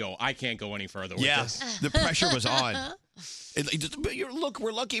block, and I go, I can't go any further with Yeah, this. the pressure was on. But look,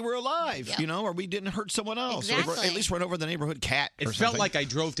 we're lucky we're alive, or we didn't hurt someone else. Or Exactly. at least run over the neighborhood cat It or felt something. like I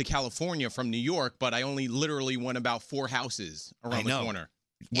drove to California from New York, but I only literally went about 4 houses around the corner.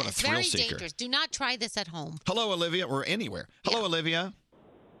 What a It's thrill very seeker. dangerous. Do not try this at home. Hello, Olivia, or anywhere. Hello, Olivia.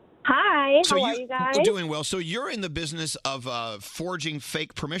 Hi, So how are you guys? Doing well. So you're in the business of forging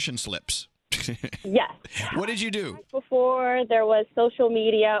fake permission slips. Yes. What did you do? Before there was social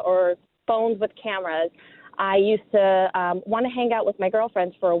media or phones with cameras, I used to want to hang out with my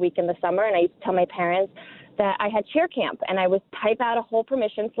girlfriends for a week in the summer, and I used to tell my parents that I had cheer camp, and I would type out a whole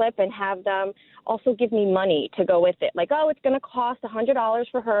permission slip and have them also give me money to go with it. Like, oh, it's going to cost $100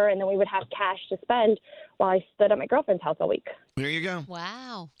 for her, and then we would have cash to spend while I stood at my girlfriend's house all week. There you go.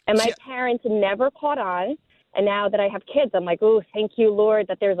 Wow. And my parents never caught on. And now that I have kids, I'm like, oh, thank you, Lord,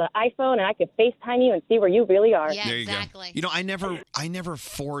 that there's an iPhone and I could FaceTime you and see where you really are. There you go. You know, I never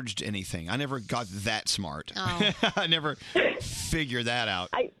forged anything. I never got that smart. Oh. I never figured that out.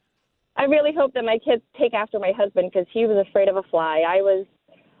 I really hope that my kids take after my husband because he was afraid of a fly. I was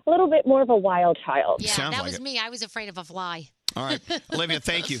a little bit more of a wild child. Yeah, Sounds that like was it. me. I was afraid of a fly. All right, Olivia,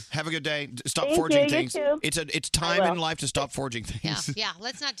 thank you. Have a good day. Stop Thank forging you, you things. too. It's time in life to stop forging things. Yeah,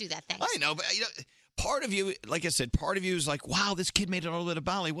 let's not do that. Thanks. I know, but part of you, like I said, part of you is like, wow, this kid made it all the way to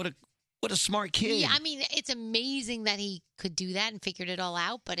Bali. What a smart kid. Yeah, I mean, it's amazing that he could do that and figured it all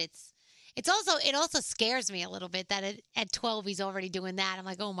out, but it also scares me a little bit that at 12 he's already doing that. I'm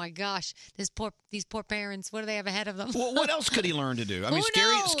like, oh my gosh, these poor parents. What do they have ahead of them? Well, what else could he learn to do? I mean, Who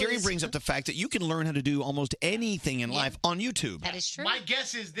Scary knows? brings up the fact that you can learn how to do almost anything in life on YouTube. That is true. My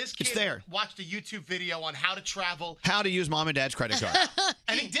guess is this kid It's there. watched a YouTube video on how to travel, How to use mom and dad's credit card.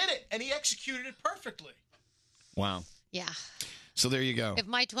 and he did it, and he executed it perfectly. Wow. Yeah. So there you go. If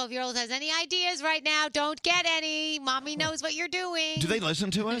my 12-year-old has any ideas right now, don't get any. Mommy knows what you're doing. Do they listen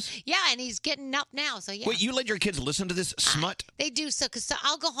to us? Yeah, and he's getting up now, so yeah. Wait, you let your kids listen to this smut? They do so because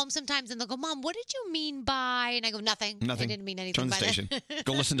I'll go home sometimes and they'll go, Mom, what did you mean by? And I go, nothing. Nothing. I didn't mean anything Turn the by station. that.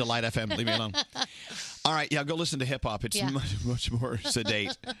 Go listen to Light FM. Leave me alone. All right, yeah, go listen to hip hop. It's Yeah. much more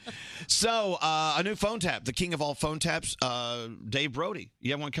sedate. So, a new phone tap, the king of all phone taps, Dave Brody.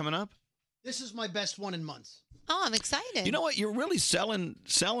 You have one coming up? This is my best one in months. Oh, I'm excited. You know what? You're really selling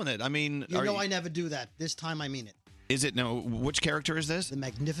it. I mean, I never do that. This time I mean it. Is it no? Which character is this? The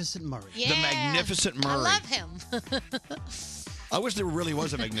Magnificent Murray. Yeah. The Magnificent Murray. I love him. I wish there really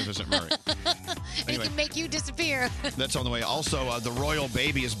was a Magnificent Murray. He Anyway. can make you disappear. That's on the way. Also, the royal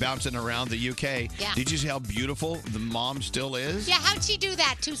baby is bouncing around the UK. Yeah. Did you see how beautiful the mom still is? Yeah, how'd she do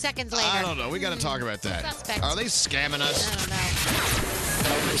that 2 seconds later? I don't know. We got to talk about that. Suspect. Are they scamming us? I don't know.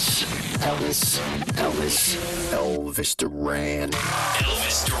 Elvis Duran.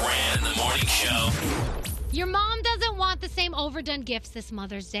 Elvis Duran in the morning show. Your mom doesn't want the same overdone gifts this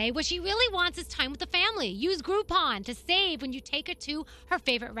Mother's Day. What she really wants is time with the family. Use Groupon to save when you take her to her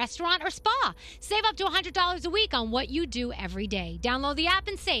favorite restaurant or spa. Save up to $100 a week on what you do every day. Download the app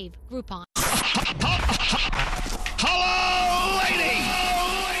and save. Groupon. Hello, lady!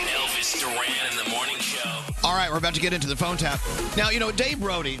 Elvis Duran in the morning show. All right, we're about to get into the phone tap. Now, Dave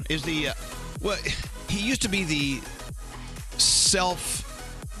Brody is he used to be the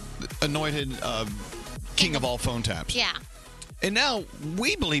self-anointed king of all phone taps. Yeah. And now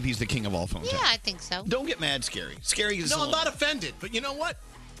we believe he's the king of all phone Yeah, taps. I think so. Don't get mad, Scary. Scary is No, I'm not offended, but you know what?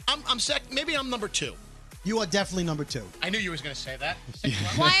 I'm maybe I'm number 2. You are definitely number 2. I knew you was going to say that.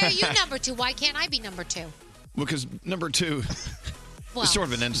 Why are you number 2? Why can't I be number 2? Because number 2 Well. is sort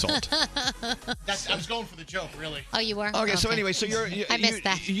of an insult. I was going for the joke, really. Oh, you were? Okay, so anyway, so I missed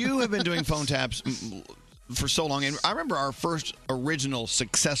that. you have been doing phone taps for so long, and I remember our first original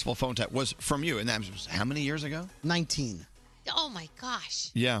successful phone tap was from you, and that was how many years ago? 19. Oh, my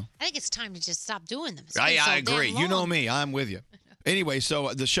gosh. Yeah. I think it's time to just stop doing them. It's I been so agree. damn You know long. me. I'm with you. Anyway,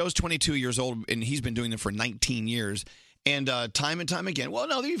 so the show's 22 years old, and he's been doing them for 19 years. And time and time again, well,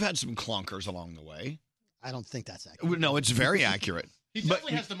 no, you've had some clunkers along the way. I don't think that's accurate. No, it's very accurate. He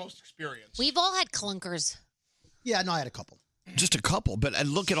definitely has the most experience. We've all had clunkers. Yeah, no, I had a couple. Just a couple. But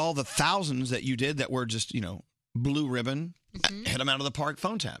look at all the thousands that you did that were just, blue ribbon, hit them out of the park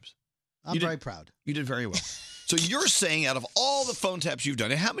phone taps. I'm very proud. You did very well. So you're saying out of all the phone taps you've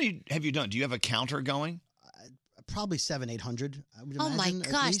done, and how many have you done? Do you have a counter going? Probably 700-800. I would Oh, my imagine,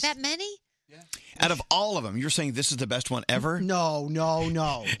 at gosh. least. That many? Out of all of them, you're saying this is the best one ever? No.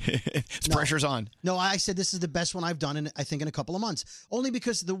 It's pressure's on. No, I said this is the best one I've done, I think, in a couple of months. Only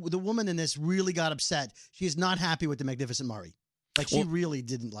because the woman in this really got upset. She is not happy with the Magnificent Murray. Like, she really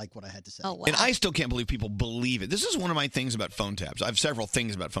didn't like what I had to say. Oh, wow. And I still can't believe people believe it. This is one of my things about phone taps. I have several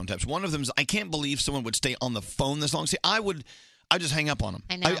things about phone taps. One of them is I can't believe someone would stay on the phone this long. See, I I just hang up on them.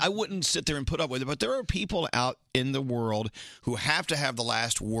 I know. I wouldn't sit there and put up with it. But there are people out in the world who have to have the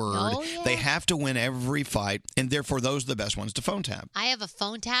last word. Oh, yeah. They have to win every fight, and therefore those are the best ones to phone tap. I have a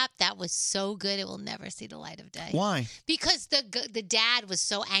phone tap that was so good it will never see the light of day. Why? Because the dad was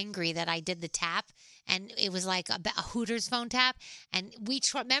so angry that I did the tap, and it was like a Hooters phone tap. And we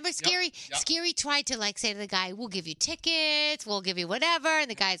remember Scary? Yep. Scary tried to say to the guy, "We'll give you tickets, we'll give you whatever," and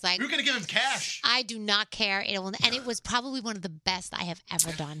the guy's like, You're going to give him cash. "I do not care." And it was probably one of the best I have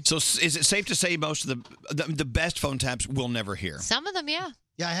ever done. So is it safe to say most of the best phone taps we'll never hear? Some of them, yeah.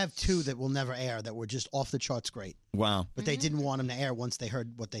 Yeah, I have two that will never air that were just off the charts great. Wow. But they didn't want them to air once they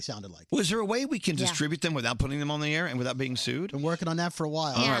heard what they sounded like. Was there a way we can Yeah. distribute them without putting them on the air and without being sued? Been working on that for a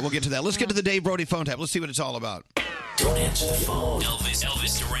while. All right, we'll get to that. Let's get to the Dave Brody phone tap. Let's see what it's all about. Don't answer the phone.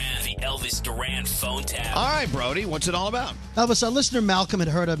 Elvis Duran, the Elvis Duran phone tap. All right, Brody, what's it all about? Elvis, our listener Malcolm had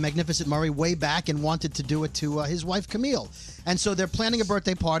heard of Magnificent Murray way back and wanted to do it to his wife Camille. And so they're planning a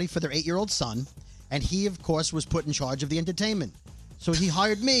birthday party for their 8-year-old son. And he, of course, was put in charge of the entertainment. So he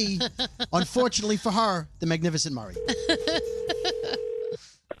hired me, unfortunately for her, the Magnificent Murray.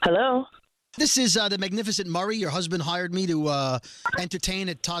 Hello. This is the Magnificent Murray. Your husband hired me to entertain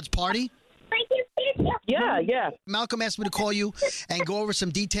at Todd's party. Yeah. Malcolm asked me to call you and go over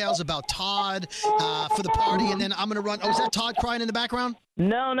some details about Todd for the party, and then I'm going to run. Oh, is that Todd crying in the background?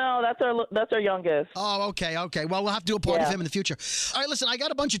 No, that's our youngest. Oh, okay. Well, we'll have to do a party Yeah. with him in the future. All right, listen, I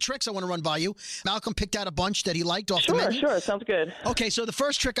got a bunch of tricks I want to run by you. Malcolm picked out a bunch that he liked off the menu. Sure, sounds good. Okay, so the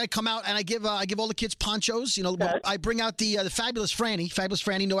first trick, I come out and I give all the kids ponchos. You know, I bring out the fabulous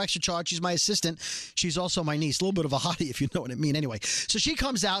Franny, no extra charge. She's my assistant. She's also my niece, a little bit of a hottie, if you know what I mean. Anyway, so she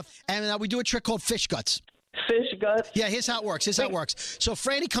comes out and we do a trick called fish guts. Fish guts? Yeah, here's how it works. So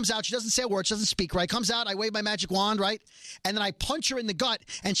Franny comes out. She doesn't say a word. She doesn't speak, right? Comes out. I wave my magic wand, right? And then I punch her in the gut,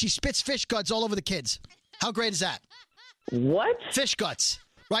 and she spits fish guts all over the kids. How great is that? What? Fish guts.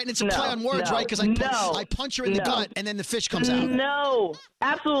 Right? And it's a No, play on words, no, right? Because I punch her in the no. gut, and then the fish comes out. No,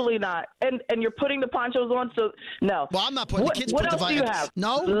 absolutely not. And you're putting the ponchos on, so no. Well, I'm not putting the kids. What put else the do you have?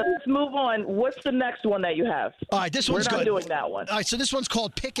 No. Let's move on. What's the next one that you have? All right, this one's We're not good. doing that one. All right, so this one's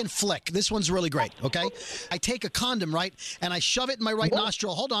called Pick and Flick. This one's really great. Okay, I take a condom, right, and I shove it in my right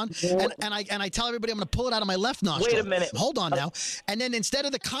nostril. Hold on, and I tell everybody I'm going to pull it out of my left nostril. Wait a minute. Hold on now, and then instead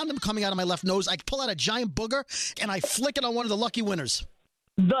of the condom coming out of my left nose, I pull out a giant booger and I flick it on one of the lucky winners.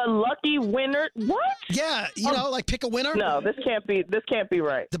 The lucky winner? What? Yeah, you know, like pick a winner. No, this can't be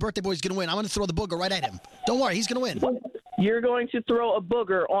right. The birthday boy's going to win. I'm going to throw the booger right at him. Don't worry, he's going to win. You're going to throw a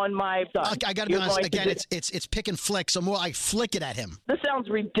booger on my son. I got to be honest. Again, it's pick and flick. So more, I flick it at him. This sounds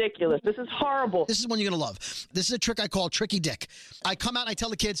ridiculous. This is horrible. This is one you're going to love. This is a trick I call Tricky Dick. I come out and I tell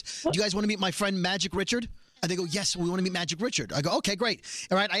the kids, do you guys want to meet my friend Magic Richard? And they go, yes, we want to meet Magic Richard. I go, okay, great.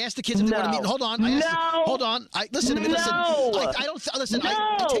 All right. I asked the kids if they want to meet. Hold on. Hold on. Listen to me. Listen. I don't. Listen.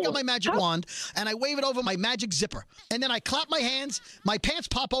 I take out my magic wand and I wave it over my magic zipper, and then I clap my hands. My pants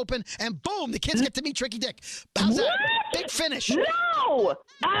pop open, and boom, the kids get to meet Tricky Dick. How's that? Big finish. No,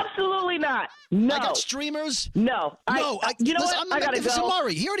 absolutely not. No. I got streamers. No. You know listen, what? I'm the I gotta Magnificent go.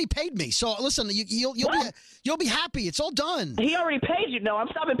 Murray. He already paid me. So listen, you'll be happy. It's all done. He already paid you. No, I'm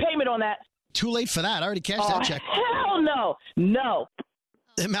stopping payment on that. Too late for that. I already cashed that check. Hell no. No.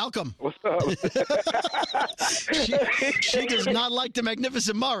 Hey, Malcolm. What's up? she does not like the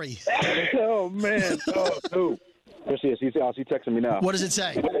Magnificent Murray. Oh, man. Oh, dude. There she is. She's texting me now. What does it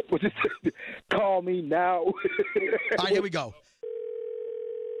say? Call me now. All right, here we go.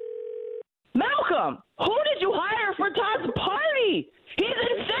 Malcolm, who did you hire for Todd's party? He's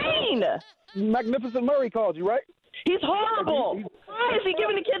insane. Magnificent Murray called you, right? He's horrible. Why is he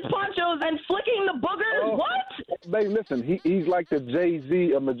giving the kids ponchos and flicking the boogers? What? Babe, listen, he's like the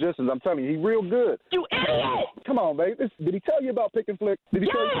Jay-Z of magicians. I'm telling you, he's real good. You idiot! Come on, babe. Did he tell you about Pick and Flick? Did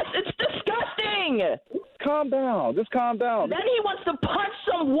he tell you? Yes, it's disgusting. Calm down. Just calm down. Then he wants to punch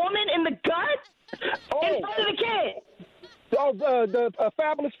some woman in the gut in front of the kid. Oh, the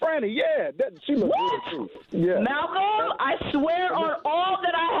fabulous Franny. Yeah, she looks good, too. Yeah. Malcolm, I swear on all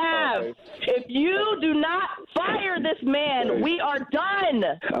that I have, if you do not fire this man, we are done.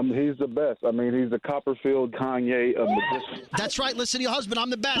 He's the best. I mean, he's the Copperfield Kanye of magicians. That's right. Listen to your husband. I'm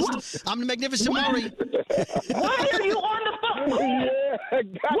the best. I'm the Magnificent Murray. Why are you on the phone? What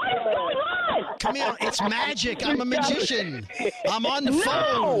is going on? Come here. It's magic. I'm a magician. I'm on the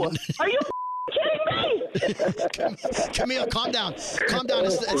phone. Are you kidding me? Camille, calm down. Calm down.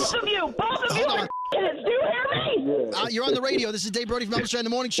 Both of you Hold on. kids, do you hear me? You're on the radio. This is Dave Brody from Elvis Duran in the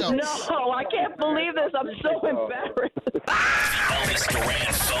Morning Show. No, I can't believe this. I'm so embarrassed. Elvis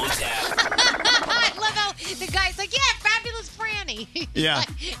Duran phone tap. I love how the guy's like, yeah, fabulous Franny. Yeah.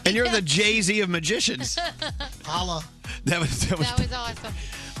 And you're the Jay-Z of magicians. Holla. That was awesome.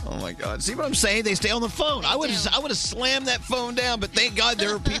 Oh my God! See what I'm saying? They stay on the phone. I would have slammed that phone down, but thank God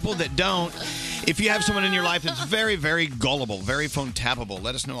there are people that don't. If you have someone in your life that's very, very gullible, very phone tappable,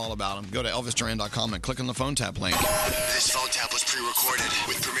 let us know all about them. Go to ElvisDuran.com and click on the phone tap link. This phone tap was pre-recorded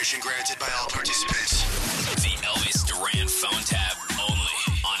with permission granted by all participants. The Elvis Duran phone tap only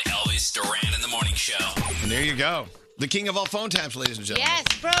on Elvis Duran in the Morning Show. And there you go. The king of all phone taps, ladies and gentlemen. Yes,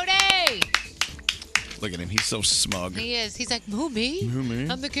 Brody. Look at him. He's so smug. He is. He's like, who, me? Who, me?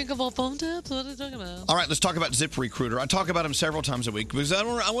 I'm the king of all phone taps. What are you talking about? All right, let's talk about ZipRecruiter. I talk about him several times a week because I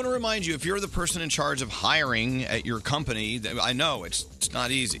want to remind you, if you're the person in charge of hiring at your company, I know it's not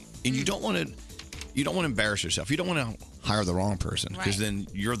easy, and you don't want to embarrass yourself. You don't want to hire the wrong person because then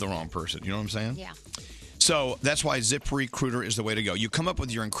you're the wrong person. You know what I'm saying? Yeah. So that's why ZipRecruiter is the way to go. You come up with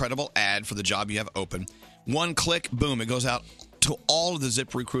your incredible ad for the job you have open. One click, boom, it goes out to all of the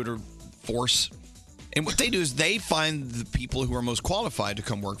ZipRecruiter force. And what they do is they find the people who are most qualified to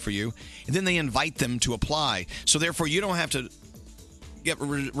come work for you, and then they invite them to apply. So therefore, you don't have to get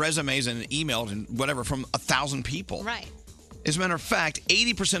resumes and emails and whatever from 1,000 people. Right. As a matter of fact,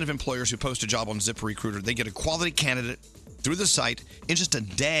 80% of employers who post a job on ZipRecruiter, they get a quality candidate through the site in just a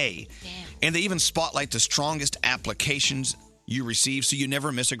day. Damn. And they even spotlight the strongest applications you receive, so you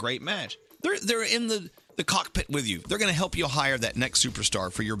never miss a great match. They're in the cockpit with you. They're going to help you hire that next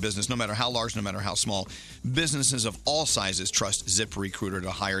superstar for your business, no matter how large, no matter how small. Businesses of all sizes trust ZipRecruiter to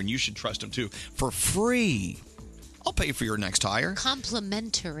hire, and you should trust them too. For free. I'll pay for your next hire.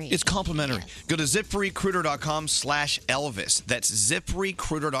 Complimentary. It's complimentary. Yes. Go to ZipRecruiter.com/Elvis. That's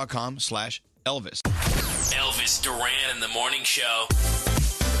ZipRecruiter.com/Elvis. Elvis Duran in the Morning Show.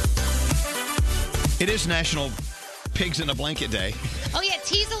 It is National Pigs in a Blanket Day. Oh, yeah.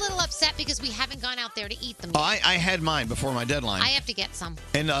 T's a little upset because we haven't gone out there to eat them yet. I had mine before my deadline. I have to get some.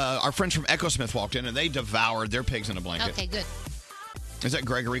 And our friends from EchoSmith walked in, and they devoured their pigs in a blanket. Okay, good. Is that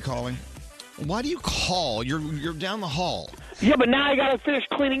Gregory calling? Why do you call? You're down the hall. Yeah, but now I got to finish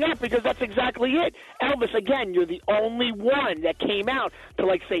cleaning up because that's exactly it. Elvis, again, you're the only one that came out to,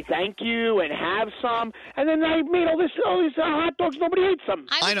 like, say thank you and have some. And then I made all these hot dogs. Nobody ate some.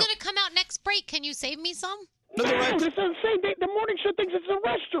 I was going to come out next break. Can you save me some? No, this is insane. The morning show thinks it's a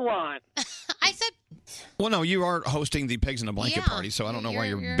restaurant. I said... Well, no, you are hosting the Pigs in a Blanket party, so I don't know why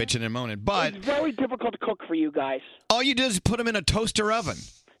you're bitching and moaning. But it's very difficult to cook for you guys. All you do is put them in a toaster oven.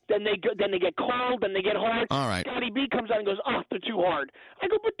 Then they get cold, then they get hard. All right. Scotty B comes out and goes, oh, they're too hard. I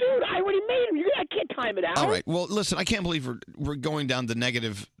go, but dude, I already made them. I can't time it out. All right. Well, listen, I can't believe we're going down the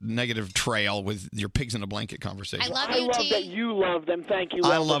negative trail with your Pigs in a Blanket conversation. I love that you love them. Thank you.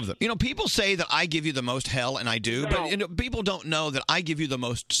 I love them. You know, people say that I give you the most hell, and I do, but people don't know that I give you the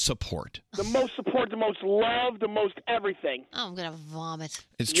most support. The most support, the most love, the most everything. Oh, I'm going to vomit.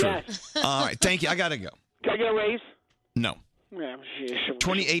 It's true. Yes. All right. Thank you. I got to go. Can I get a raise? No. Yeah,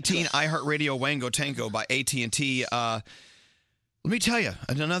 2018 iHeartRadio Wango Tango by AT&T. Let me tell you,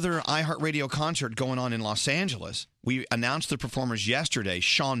 another iHeartRadio concert going on in Los Angeles. We announced the performers yesterday.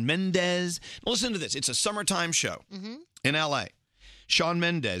 Shawn Mendes. Listen to this. It's a summertime show in L.A. Shawn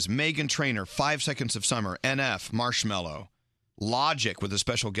Mendes, Meghan Trainor, 5 Seconds of Summer, NF, Marshmello, Logic with a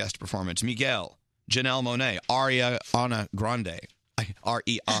special guest performance, Miguel, Janelle Monáe, Ariana Grande.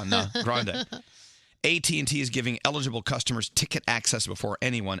 AT&T is giving eligible customers ticket access before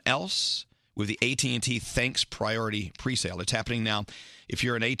anyone else with the AT&T Thanks Priority Presale. It's happening now. If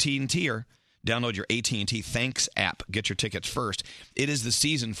you're an AT&Ter, download your AT&T Thanks app. Get your tickets first. It is the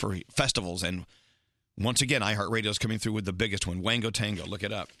season for festivals, and once again, iHeartRadio is coming through with the biggest one, Wango Tango. Look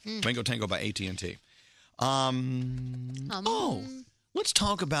it up. Wango Tango by AT&T. Let's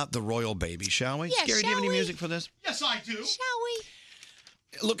talk about the royal baby, shall we? Yeah, Gary, do you have any music for this? Yes, I do. Shall we?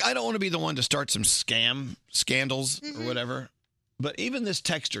 Look, I don't want to be the one to start some scandals or whatever, but even this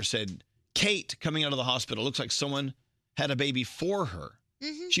texter said, Kate coming out of the hospital looks like someone had a baby for her.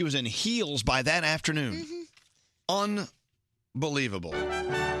 She was in heels by that afternoon. Unbelievable.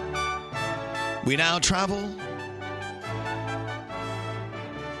 We now travel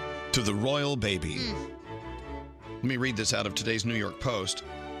to the royal baby. Let me read this out of today's New York Post.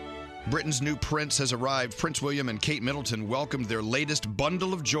 Britain's new prince has arrived. Prince William and Kate Middleton welcomed their latest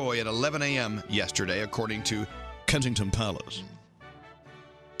bundle of joy at 11 a.m. yesterday, according to Kensington Palace.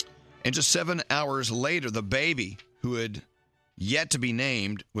 And just 7 hours later, the baby, who had yet to be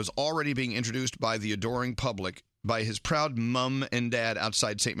named, was already being introduced by the adoring public by his proud mum and dad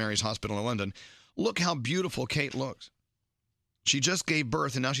outside St. Mary's Hospital in London. Look how beautiful Kate looks. She just gave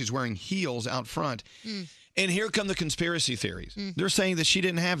birth, and now she's wearing heels out front. And here come the conspiracy theories. They're saying that she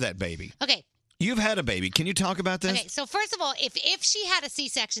didn't have that baby. Okay. You've had a baby. Can you talk about this? Okay, so first of all, if she had a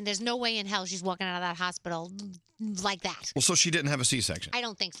C-section, there's no way in hell she's walking out of that hospital like that. Well, so she didn't have a C-section. I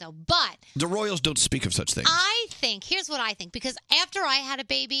don't think so. But The royals don't speak of such things. here's what I think, because after I had a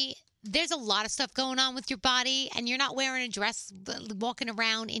baby, there's a lot of stuff going on with your body, and you're not wearing a dress, walking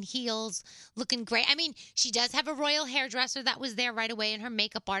around in heels, looking great. I mean, she does have a royal hairdresser that was there right away, and her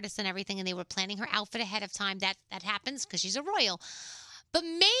makeup artist and everything, and they were planning her outfit ahead of time. That happens because she's a royal. But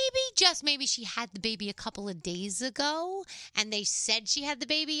just maybe she had the baby a couple of days ago, and they said she had the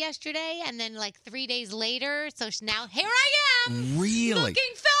baby yesterday, and then like 3 days later, so now here I am. Really?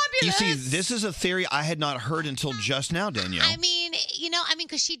 Looking fabulous. You see, this is a theory I had not heard until just now, Danielle. I mean,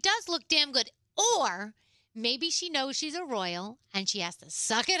 because she does look damn good. Or maybe she knows she's a royal, and she has to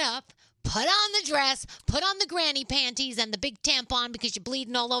suck it up, put on the dress, put on the granny panties and the big tampon because you're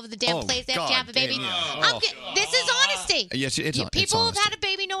bleeding all over the damn place after you have a baby. This is honesty. Yes, it's People honesty. who've had a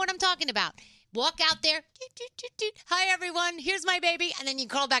baby know what I'm talking about. Walk out there. Hi, everyone. Here's my baby. And then you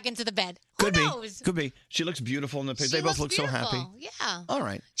crawl back into the bed. Could be. She looks beautiful in the picture. They both look so happy. Yeah. All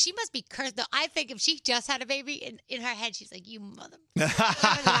right. She must be cursed, though. I think if she just had a baby, in her head, she's like, you mother.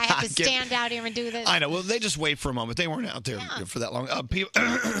 I have to stand out here and do this. I know. Well, they just wait for a moment. They weren't out there for that long.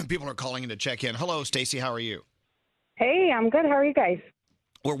 People are calling in to check in. Hello, Stacy. How are you? Hey, I'm good. How are you guys?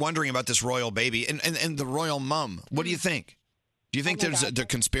 We're wondering about this royal baby and the royal mum. What do you think? Do you think there's the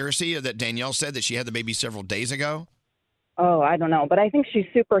conspiracy that Danielle said that she had the baby several days ago? Oh, I don't know. But I think she's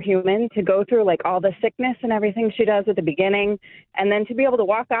superhuman to go through like all the sickness and everything she does at the beginning. And then to be able to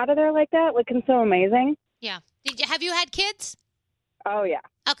walk out of there like that, looking so amazing. Yeah. Have you had kids? Oh, yeah.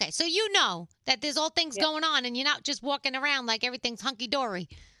 Okay, so you know that there's all things going on and you're not just walking around like everything's hunky-dory.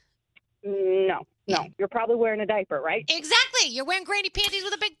 No. You're probably wearing a diaper, right? Exactly. You're wearing granny panties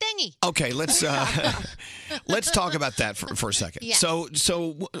with a big thingy. Okay, let's talk about that for a second. Yes.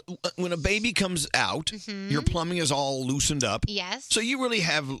 So when a baby comes out, your plumbing is all loosened up. Yes. So you really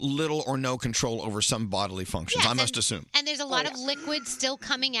have little or no control over some bodily functions, I must assume. And there's a lot of liquid still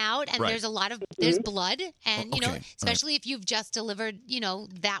coming out, and Right. there's a lot of there's blood, and Okay. especially if you've just delivered,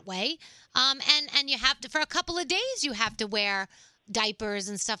 that way. And you have to, for a couple of days, you have to wear diapers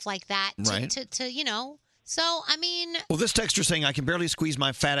and stuff like that. Right. To So I mean, Well, this texter saying I can barely squeeze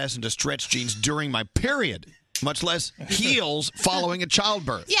my fat ass into stretch jeans during my period, much less heels following a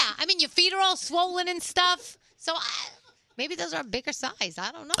childbirth. yeah, I mean your feet are all swollen and stuff. So maybe those are a bigger size.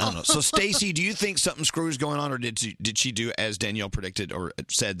 I don't know. I don't know. So, Stacy, do you think something screwy is going on, or did she do as Danielle predicted or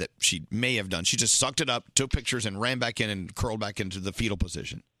said that she may have done? She just sucked it up, took pictures, and ran back in and curled back into the fetal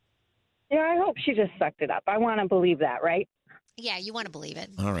position. Yeah, I hope she just sucked it up. I want to believe that, right? Yeah, you want to believe it.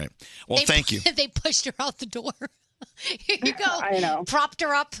 All right. Well, thank you. They pushed her out the door. Here you go. I know. Propped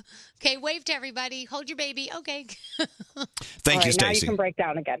her up. Okay, wave to everybody. Hold your baby. Okay. Thank you, Now you Stacy. can break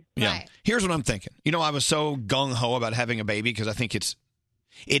down again. Yeah. Here's what I'm thinking. I was so gung-ho about having a baby because I think it's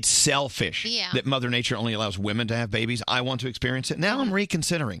selfish that Mother Nature only allows women to have babies. I want to experience it. Now I'm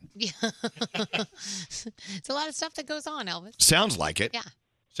reconsidering. Yeah. It's a lot of stuff that goes on, Elvis. Sounds like it. Yeah.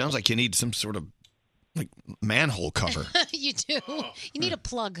 Sounds like you need some sort of manhole cover. You do. You need a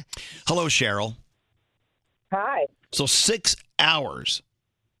plug. Hello, Cheryl. Hi. So 6 hours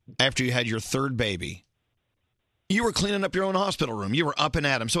after you had your third baby, you were cleaning up your own hospital room. You were up and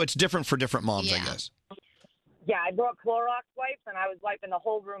at 'em. So it's different for different moms, I guess. Yeah, I brought Clorox wipes, and I was wiping the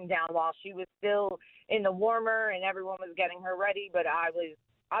whole room down while she was still in the warmer, and everyone was getting her ready. But I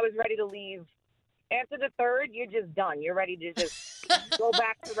was ready to leave. After the third, you're just done. You're ready to just go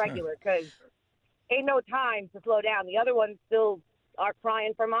back to regular because ain't no time to slow down. The other ones still are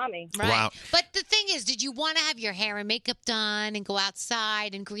crying for mommy. Right. Wow. But the thing is, did you want to have your hair and makeup done and go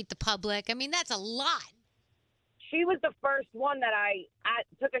outside and greet the public? I mean, that's a lot. She was the first one that I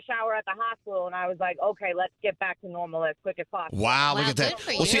took a shower at the hospital, and I was like, okay, let's get back to normal as quick as possible. Wow, look at that.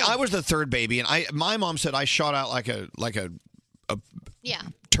 Well, see, I was the third baby, and my mom said I shot out like a Yeah.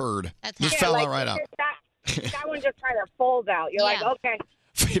 turd. Just fell out right out. That one just kind of falls out. You're like, okay.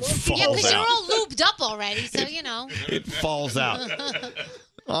 It falls Yeah, because you're out. all lubed up already, so you know. It falls out.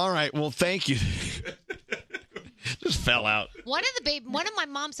 All right. Well, thank you. Just fell out. One of my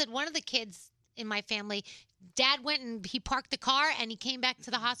mom said one of the kids in my family, Dad went and he parked the car and he came back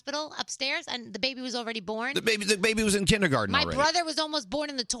to the hospital upstairs and the baby was already born. The baby was in kindergarten My already. brother was almost born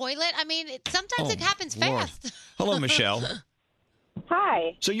in the toilet. I mean, sometimes it happens Lord. fast. Hello, Michelle.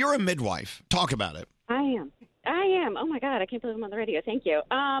 Hi. So you're a midwife. Talk about it. I am. Oh my God, I can't believe I'm on the radio. Thank you.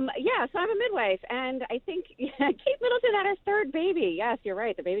 So I'm a midwife, and I think Kate Middleton had her third baby. Yes, you're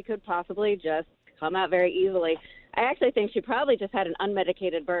right. The baby could possibly just come out very easily. I actually think she probably just had an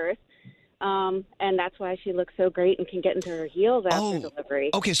unmedicated birth. and that's why she looks so great and can get into her heels after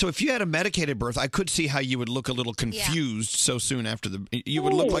delivery. Okay, so if you had a medicated birth, I could see how you would look a little confused so soon after you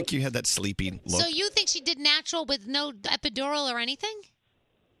would look like you had that sleepy look. So you think she did natural with no epidural or anything?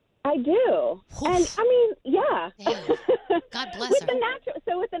 I do, and I mean, yeah. God bless with her. The natural,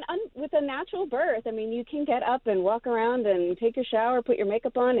 so with a natural birth, I mean, you can get up and walk around and take your shower, put your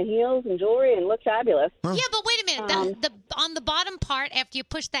makeup on and heels and jewelry, and look fabulous. Yeah, but wait a minute. The on the bottom part, after you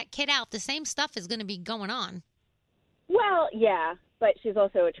push that kid out, the same stuff is going to be going on. Well, yeah, but she's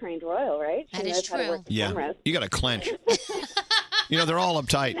also a trained royal, right? She That is knows how to true. work the Yeah, cameras. you got to clench. They're all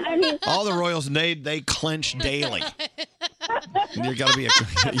uptight. I mean- all the royals, they clench daily. You got to be you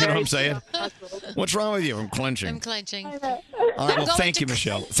know what I'm saying? What's wrong with you? I'm clenching. I'm clenching. All right, well, thank you,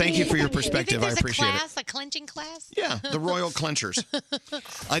 Michelle. Thank you for your perspective. I appreciate it. A clenching class? Yeah, the royal clenchers.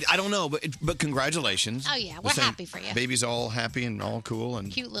 I don't know, but congratulations. Oh, yeah, we're saying happy for you. Baby's all happy and all cool. And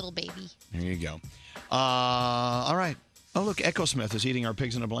Cute little baby. there you go. All right. Oh, look, Echo Smith is eating our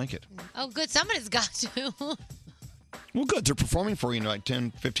pigs in a blanket. Oh, good. Somebody's got to. Well, good. They're performing for you in like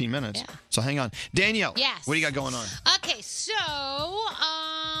 10, 15 minutes. So hang on. Danielle, Yes. what do you got going on? Okay, so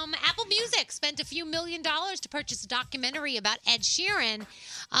Apple Music spent a few $1 million to purchase a documentary about Ed Sheeran,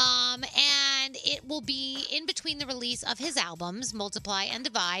 and it will be in between the release of his albums, Multiply and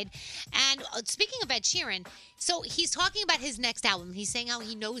Divide. And speaking of Ed Sheeran, so he's talking about his next album. He's saying how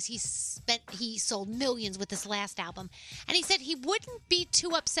he knows he sold millions with his last album. And he said he wouldn't be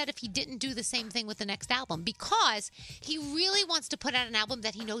too upset if he didn't do the same thing with the next album because he really wants to put out an album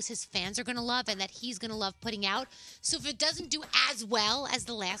that he knows his fans are going to love and that he's going to love putting out. So if it doesn't do as well as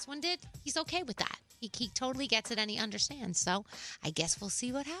the last one did, he's okay with that. He totally gets it and he understands. So I guess we'll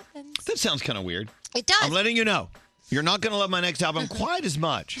see what happens. That sounds kind of weird. It does. I'm letting you know. You're not going to love my next album quite as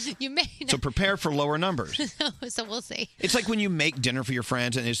much. You may So prepare for lower numbers. So we'll see. It's like when you make dinner for your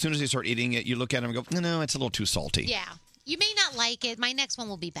friends, and as soon as they start eating it, you look at them and go, no, it's a little too salty. Yeah. You may not like it. My next one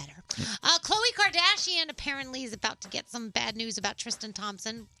will be better. Khloe Kardashian apparently is about to get some bad news about Tristan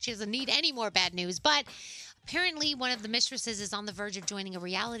Thompson. She doesn't need any more bad news, but apparently one of the mistresses is on the verge of joining a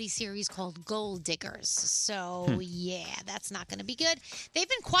reality series called Gold Diggers. So, yeah, that's not going to be good. They've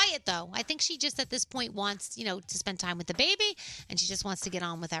been quiet, though. I think she just at this point wants, to spend time with the baby, and she just wants to get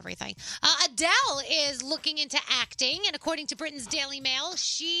on with everything. Adele is looking into acting, and according to Britain's Daily Mail,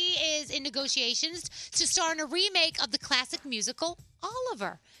 she is in negotiations to star in a remake of the classic musical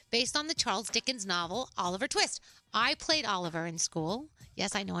Oliver, based on the Charles Dickens novel Oliver Twist. I played Oliver in school.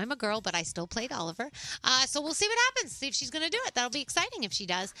 Yes, I know I'm a girl, but I still played Oliver. So we'll see what happens. See if she's going to do it. That'll be exciting if she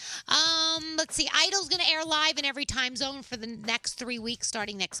does. Let's see. Idol's going to air live in every time zone for the next 3 weeks,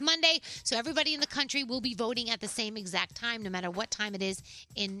 starting next Monday. So everybody in the country will be voting at the same exact time, no matter what time it is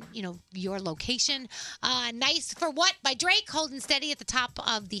in, your location. Nice for What by Drake, holding steady at the top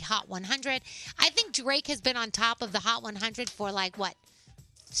of the Hot 100. I think Drake has been on top of the Hot 100 for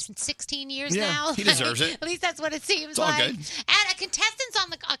 16 years now. He deserves it. At least that's what it seems It's all like. good. And a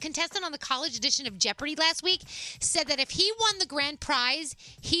contestant on the college edition of Jeopardy last week said that if he won the grand prize,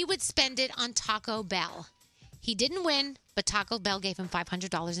 he would spend it on Taco Bell. He didn't win, but Taco Bell gave him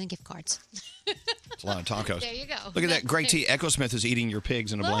 $500 in gift cards. It's a lot of tacos. There you go. Look at that. Greg T. Echo Smith is eating your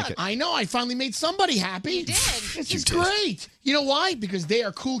pigs in a blanket. I know. I finally made somebody happy. You did. This is great. You know why? Because they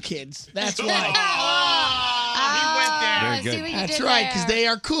are cool kids. That's why. Very good. That's right, because they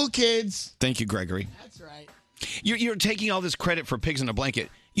are cool kids. Thank you, Gregory. That's right. You're taking all this credit for pigs in a blanket.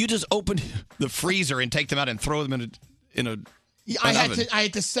 You just open the freezer and take them out and throw them in a I oven.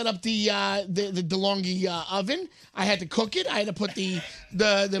 had to set up the DeLonghi oven. I had to cook it. I had to put the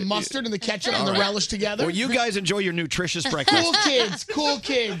mustard and the ketchup and the All right. relish together. Well, you guys enjoy your nutritious breakfast. Cool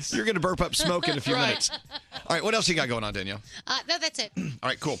kids. You're going to burp up smoke in a few Right. minutes. All right, what else you got going on, Danielle? No, that's it. All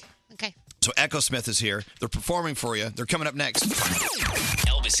right, cool. Okay. So Echo Smith is here. They're performing for you. They're coming up next.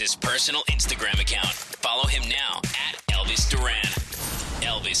 Elvis's personal Instagram account. Follow him now at Elvis Duran.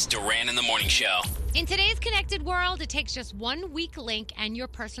 Elvis Duran in the Morning Show. In today's connected world, it takes just one weak link and your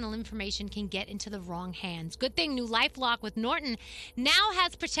personal information can get into the wrong hands. Good thing new LifeLock with Norton now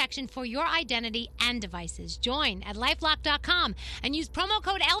has protection for your identity and devices. Join at LifeLock.com and use promo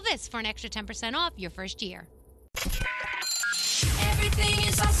code Elvis for an extra 10% off your first year. Everything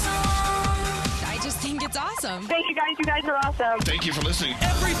is awesome. I just think it's awesome. Thank you guys. You guys are awesome. Thank you for listening.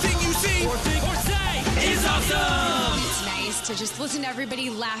 Everything you see or think or say is awesome. It's nice to just listen to everybody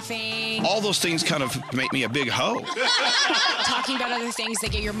laughing. All those things kind of make me a big hoe. Talking about other things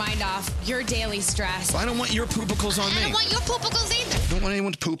that get your mind off your daily stress. I don't want your poopicles on me. I don't want your poopicles either. I don't want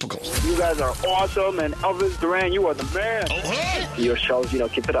anyone's poopicles. You guys are awesome, and Elvis Duran, you are the man. Oh, hey. Your shows,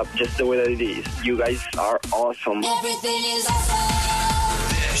 keep it up just the way that it is. You guys are awesome. Everything is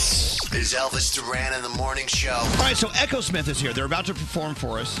awesome. This is Elvis Duran in the Morning Show. All right, so Echo Smith is here. They're about to perform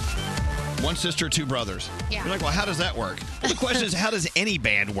for us. One sister, two brothers. Yeah. You're like, well, how does that work? Well, the question is, how does any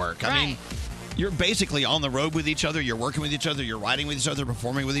band work? I mean, you're basically on the road with each other. You're working with each other. You're riding with each other,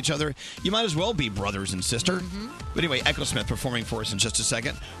 performing with each other. You might as well be brothers and sister. But anyway, Echo Smith performing for us in just a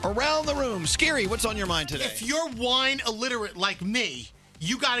second. Around the room. Scary, what's on your mind today? If you're wine illiterate like me,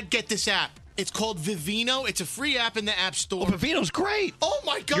 you got to get this app. It's called Vivino. It's a free app in the App Store. Oh, Vivino's great. Oh,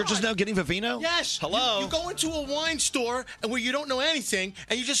 my God. You're just now getting Vivino? Yes. Hello? You go into a wine store and where you don't know anything,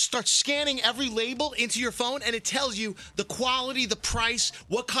 and you just start scanning every label into your phone, and it tells you the quality, the price,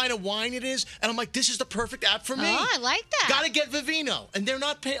 what kind of wine it is. And I'm like, this is the perfect app for me. Oh, I like that. Got to get Vivino. And they're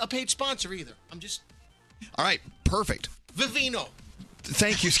not a paid sponsor either. I'm just... All right, perfect. Vivino.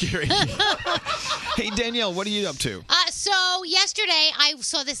 Thank you, Scary. Hey, Danielle, what are you up to? So yesterday I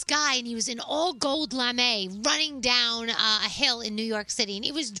saw this guy, and he was in all gold lame running down a hill in New York City, and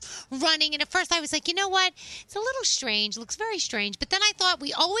he was running. And at first I was like, you know what? It's a little strange. It looks very strange. But then I thought,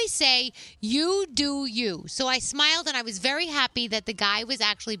 we always say, you do you. So I smiled, and I was very happy that the guy was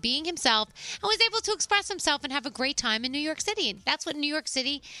actually being himself and was able to express himself and have a great time in New York City. And that's what New York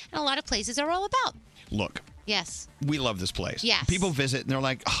City and a lot of places are all about. Look. Yes. We love this place. Yes. People visit, and they're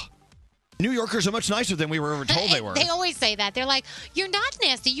like, oh, New Yorkers are much nicer than we were ever told they were. They always say that. They're like, you're not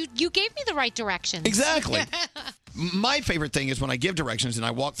nasty. You gave me the right directions. Exactly. My favorite thing is when I give directions and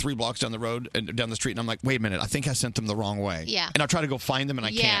I walk 3 blocks down the road and down the street, and I'm like, wait a minute, I think I sent them the wrong way. Yeah. And I try to go find them, and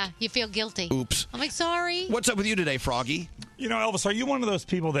I Yeah, can't. you feel guilty. Oops. I'm like, sorry. What's up with you today, Froggy? You know, Elvis, are you one of those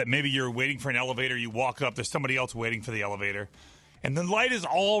people that maybe you're waiting for an elevator, you walk up, there's somebody else waiting for the elevator, and the light is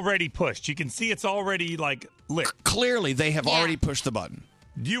already pushed. You can see it's already, like, lit. Clearly, they have already pushed the button.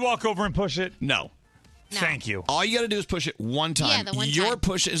 Do you walk over and push it? No. Thank you. All you got to do is push it one time. Yeah, the one Your time.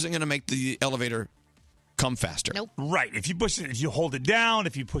 push isn't going to make the elevator come faster. Nope. Right. If you push it, if you hold it down,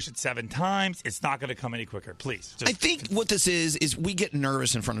 if you push it 7 times, it's not going to come any quicker. Please. I think what this is we get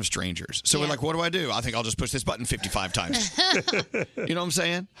nervous in front of strangers. So we're like, what do? I think I'll just push this button 55 times. You know what I'm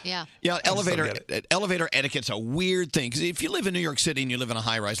saying? Yeah. Yeah, elevator etiquette's a weird thing. Because if you live in New York City and you live in a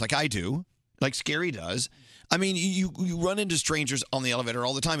high-rise like I do, like Scary does, I mean, you run into strangers on the elevator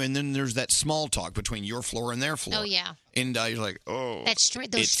all the time, and then there's that small talk between your floor and their floor. Oh, yeah. And you're like, oh.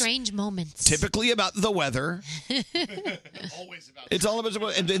 Those strange moments. Typically about the weather. It's all about the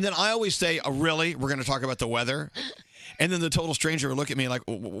weather. And then I always say, oh, really? We're going to talk about the weather? And then the total stranger will look at me like,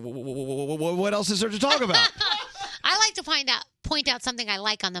 what else is there to talk about? I like to point out something I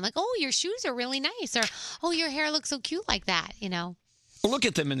like on them. Like, oh, your shoes are really nice. Or, oh, your hair looks so cute like that, you know. Look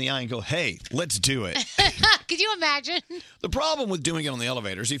at them in the eye and go, hey, let's do it. Could you imagine? The problem with doing it on the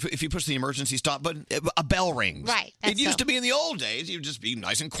elevators, if you push the emergency stop button, a bell rings. Right. It used to be in the old days, you'd just be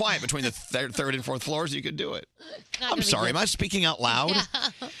nice and quiet between the third and fourth floors, you could do it. I'm sorry, am I speaking out loud? Yeah.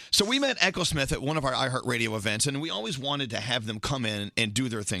 So we met Echo Smith at one of our iHeartRadio events, and we always wanted to have them come in and do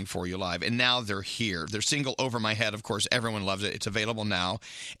their thing for you live, and now they're here. Their single, Over My Head, of course, everyone loves it. It's available now.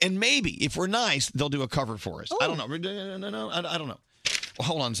 And maybe, if we're nice, they'll do a cover for us. I don't know. I don't know. Well,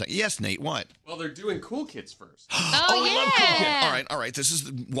 hold on a second. Yes, Nate, what? Well, they're doing Cool Kids first. Oh, I yeah. love Cool Kids. All right. This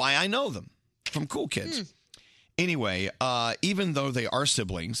is why I know them, from Cool Kids. Anyway, even though they are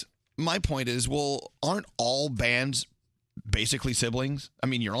siblings, my point is, well, aren't all bands basically siblings? I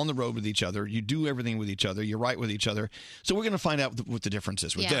mean, you're on the road with each other. You do everything with each other. You write with each other. So we're going to find out what the difference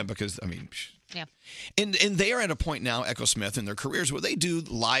is with them because, I mean... Yeah. And they are at a point now, Echo Smith, in their careers where they do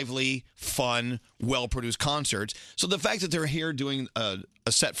lively, fun, well-produced concerts. So the fact that they're here doing a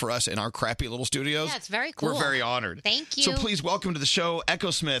set for us in our crappy little studios, yeah, it's very cool. We're very honored. Thank you. So please welcome to the show,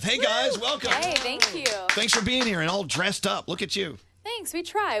 Echo Smith. Hey, guys, welcome. Hey, thank you. Thanks for being here and all dressed up. Look at you. Thanks. We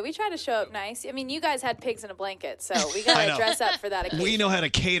try to show up nice. I mean, you guys had pigs in a blanket, so we got to dress up for that occasion. We know how to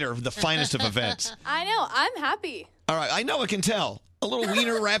cater the finest of events. I know. I'm happy. All right. I know I can tell. A little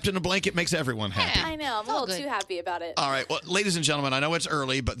wiener wrapped in a blanket makes everyone happy. I know. I'm a little too happy about it. All right. Well, ladies and gentlemen, I know it's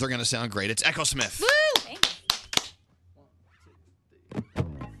early, but they're going to sound great. It's Echo Smith. Woo! Thanks.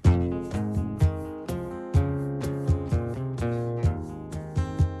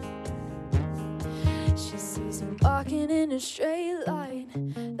 She sees him walking in a straight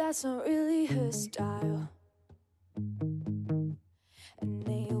line. That's not really her style. And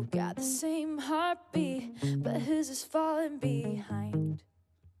they all got the same heartbeat, but his is falling behind.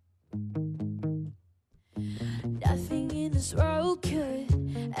 Nothing in this world could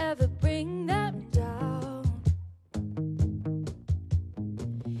ever bring them down.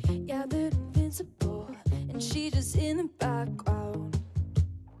 Yeah, they're invincible, and she just in the background.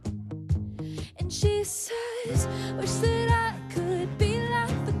 And she says, wish that I could be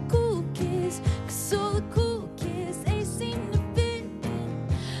like the cool kids, 'cause all the cool kids, they seem to fit in.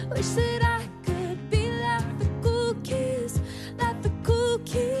 Wish that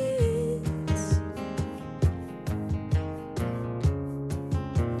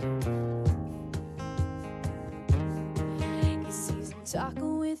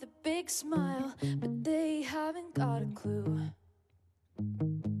talking with a big smile, but they haven't got a clue.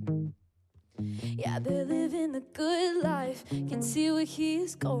 Yeah, they're living the good life, can see what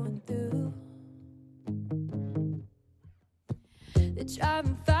he's going through. They're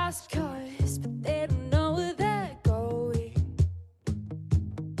driving fast cars, but they don't know where they're going.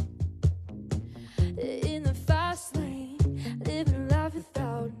 They're in the fast lane, living life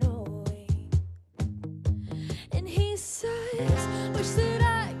without knowing. And he says, wish that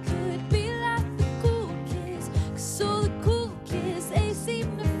I could be like the cool kids, 'cause all the cool kids, they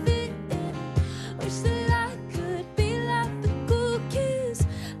seem to fit in. Wish that I could be like the cool kids,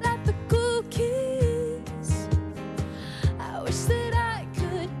 like the cool kids. I wish that I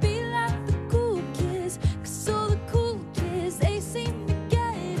could be like the cool kids, 'cause all the cool kids, they seem to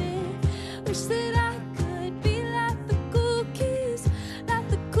get it. Wish that I could be like the cool kids, like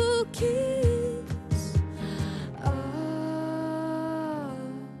the cool kids.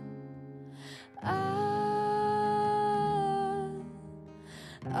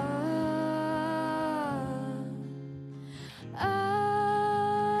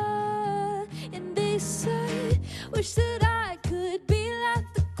 And they say, wish that I could be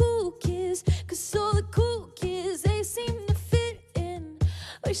like the cool kids, 'cause all the cool kids, they seem to fit in.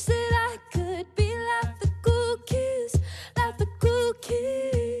 Wish that I could be like the cool kids, like the cool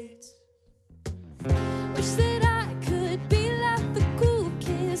kids. Wish that I could be like the cool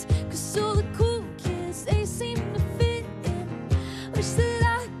kids, 'cause all the cool kids, they seem to fit in. Wish that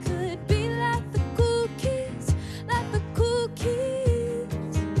I could be like the cool kids, like the cool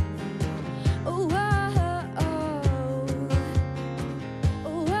kids. Oh,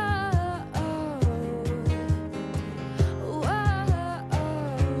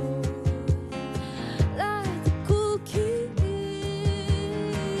 like the cool kids.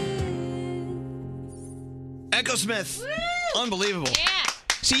 Echo Smith. Unbelievable. Yeah.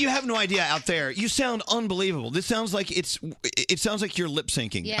 See, you have no idea out there. You sound unbelievable. This sounds like it sounds like you're lip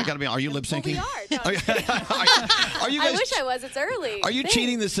syncing. Yeah. I gotta be. Are you lip syncing? No, Are you I guys? wish I was. It's early. Are you Thanks.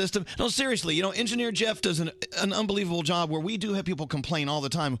 cheating the system? No, seriously. You know, Engineer Jeff does an unbelievable job where we do have people complain all the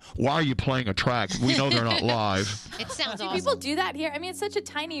time. Why are you playing a track? We know they're not live. It sounds awesome. People do that here. I mean, it's such a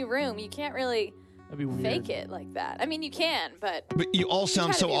tiny room. You can't really fake it like that. I mean, you can, but But you all sound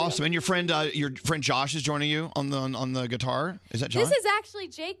try to so be real. awesome. And your friend Josh is joining you on the guitar. Is that Josh? This is actually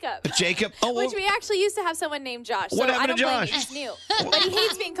Jacob. Jacob? Oh, Which we actually used to have someone named Josh. What so happened I to don't blame Josh? you. He's new. But he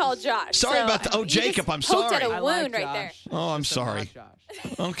hates being called Josh. Sorry so about that. Oh, you just Jacob, I'm poked sorry. at a I wound right there. Oh, I'm sorry.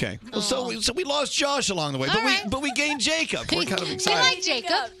 Okay. Well, so we lost Josh along the way, but we gained Jacob. We're kind of excited. We like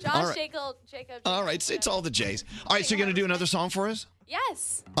Jacob. Josh, All right. Jacob. All right, it's all the J's. All right, so you're going to do another song for us?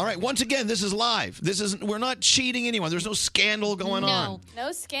 Yes. All right, once again, this is live. We're not cheating anyone. There's no scandal going on.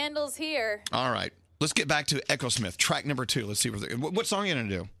 No scandals here. All right. Let's get back to Echo Smith, track number 2. Let's see what song are you going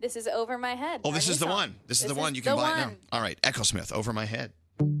to do? This is Over My Head. Oh, this our is new the song. one. This is the one. You can buy it now. All right, Echo Smith, Over My Head.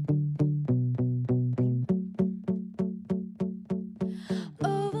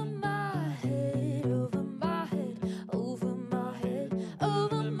 Over my head, over my head, over my head,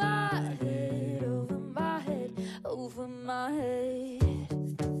 over my head, over my head, over my head.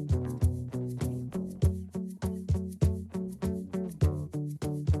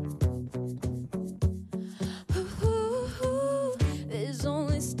 Ooh, there's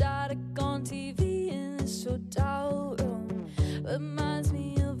only static on TV in this hotel room. Reminds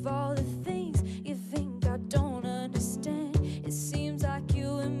me of all the things you think I don't understand. It seems like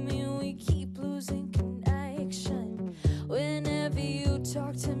you and me, we keep losing connection. Whenever you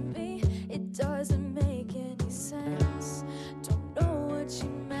talk to me, it doesn't make any sense. Don't know what you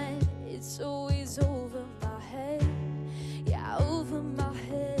meant, it's always over my head. Yeah, over my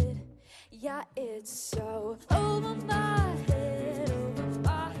head. Yeah, it's so over my head, over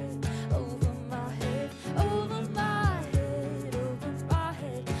my head, over my head, over my head, over my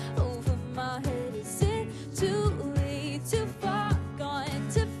head, over my head. Is it too late, too far gone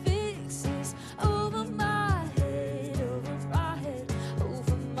to fix this? Over my head, over my head,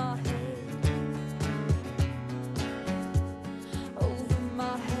 over my head, over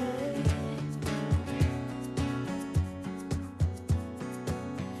my head.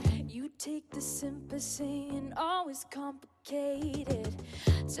 You take the simple saying always complicated.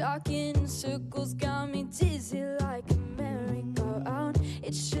 Talking in circles got me dizzy like a merry-go-round.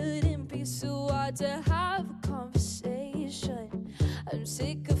 It shouldn't be so hard to have a conversation. I'm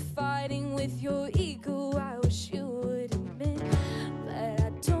sick of fighting with your ego, I wish you would admit. But I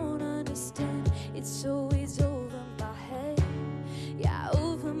don't understand, it's always over my head. Yeah,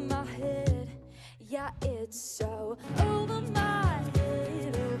 over my head. Yeah, it's so over my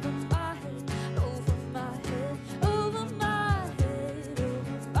head, over my head, over my head, over my head,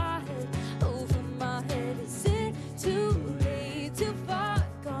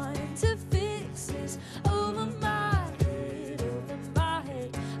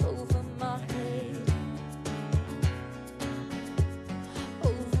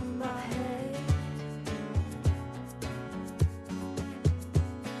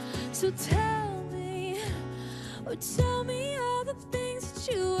 So tell me all the things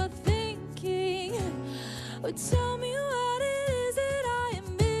that you are thinking. Tell me what it is that I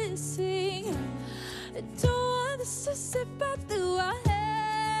am missing. I don't want this to slip out through our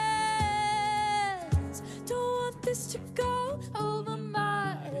hands. Don't want this to go over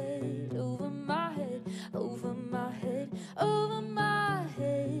my head, over my head, over my head, over my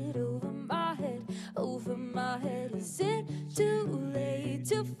head, over my head, over my head. Is it too late,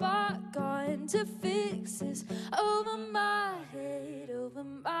 too far gone to fix this? Over my head, over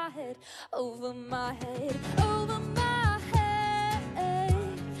my head, over my head, over my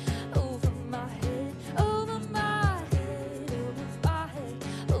head, over my head, over my head, over my head,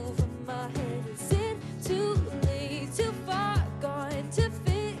 over my head. Is it too late, too far gone to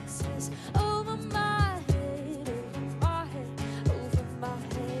fix this? Over my head, over my head, over my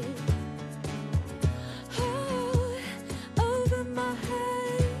head. Oh, over my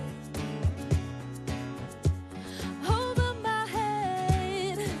head, over my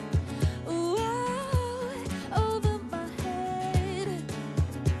head. Whoa, over my head.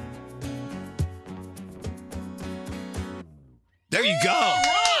 There you go.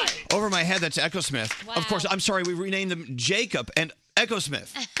 Over my head, that's Echo Smith. Of course, I'm sorry, we renamed them Jacob and Echo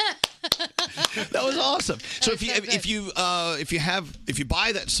Smith. That was awesome. So if you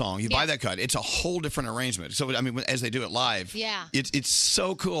buy that song, you buy that cut, it's a whole different arrangement. So I mean, as they do it live, Yeah. it's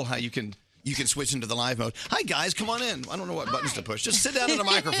so cool how you can switch into the live mode. Hi guys, come on in. I don't know what buttons to push. Just sit down at a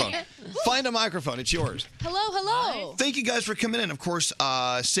microphone. Find a microphone. It's yours. Hello, hello. Thank you guys for coming in. Of course,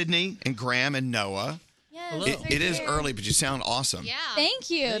 Sydney and Graham and Noah. Yes. It is early, but you sound awesome. Yeah. Thank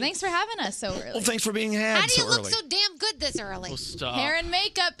you. Thanks for having us so early. Well, thanks for being had How do you so look early. so damn good this early? Hair and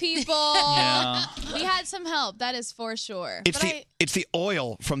makeup, people. Yeah. We had some help, that is for sure. It's But it's the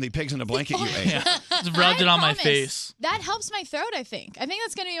oil from the pigs in a blanket you ate. Just rubbed it on my promise, face. That helps my throat, I think. I think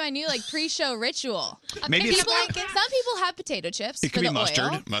that's going to be my new pre-show ritual. Maybe it's- Some people have potato chips It for could be the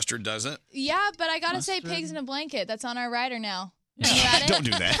mustard. oil. Mustard doesn't. Yeah, but I got to say pigs in a blanket. That's on our rider now. You got it? Don't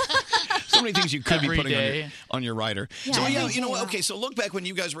do that. So many things you could Every be putting day. on your rider. Yeah, so, every you know day, what? Okay, so look back when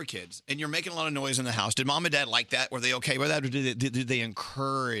you guys were kids and you're making a lot of noise in the house. Did mom and dad like that? Were they okay with that? Or did they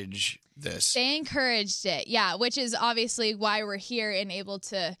encourage this? They encouraged it, yeah, which is obviously why we're here and able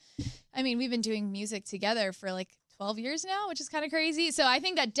to. I mean, we've been doing music together for 12 years now, which is kind of crazy. So I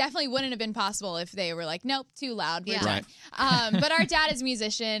think that definitely wouldn't have been possible if they were like, nope, too loud. We're done. But our dad is a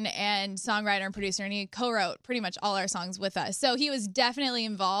musician and songwriter and producer, and he co-wrote pretty much all our songs with us. So he was definitely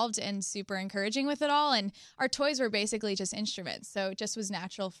involved and super encouraging with it all. And our toys were basically just instruments. So it just was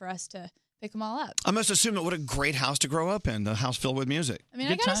natural for us to pick them all up. I must assume that what a great house to grow up in, the house filled with music. I mean,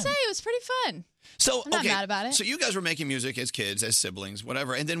 I gotta say, it was pretty fun. So, I'm not mad about it. So you guys were making music as kids, as siblings,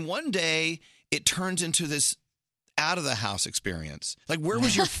 whatever. And then one day it turns into this out of the house experience. Like where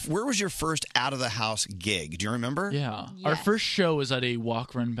was your first out of the house gig? Do you remember? Yeah. Our first show was at a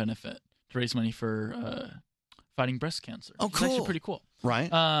walk run benefit to raise money for fighting breast cancer. Oh, It's cool. actually pretty cool. Right.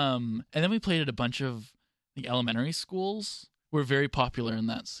 And then we played at a bunch of the elementary schools. We're very popular in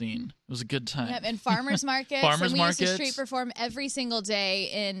that scene. It was a good time. Yep, and farmers markets. Farmers and we used to markets. street perform every single day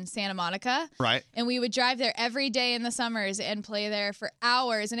in Santa Monica. Right. And we would drive there every day in the summers and play there for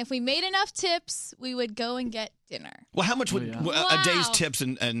hours. And if we made enough tips, we would go and get dinner. Well, how much would a day's tips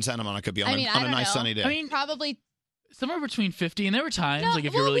in Santa Monica be on, I mean, a I don't nice know. sunny day? I mean, probably somewhere between 50, and there were times No, like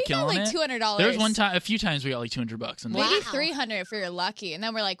if well, you're really we got, killing like, it. $200. There was a few times we got like $200. And maybe 300 if we were lucky. And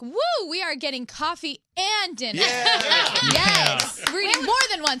then we're like, woo, we are getting coffee and dinner. Yes. We're eating more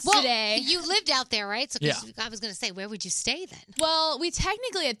than once today. You lived out there, right? So 'cause Yeah. I was going to say, where would you stay then? Well, we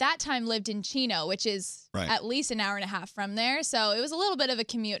technically at that time lived in Chino, which is Right. at least an hour and a half from there. So it was a little bit of a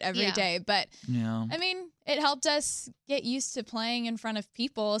commute every day. Yeah. But Yeah. I mean, it helped us get used to playing in front of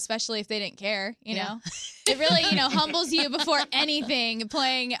people, especially if they didn't care, you Yeah. know? It really, humbles you before anything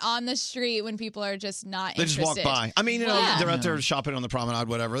playing on the street when people are just not They just interested. walk by. I mean, Yeah. they're out there shopping on the promenade,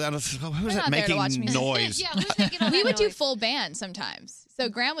 whatever. Who's We're that not there to watch making music. noise? We would do full band sometimes. So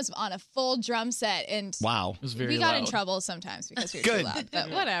Graham was on a full drum set, and Wow. It was we got in trouble sometimes because we were Good. too loud. But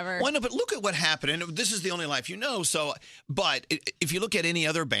whatever. Well, no, but look at what happened, and this is the only life you know. So, but if you look at any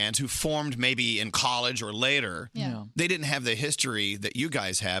other bands who formed maybe in college or later, Yeah. they didn't have the history that you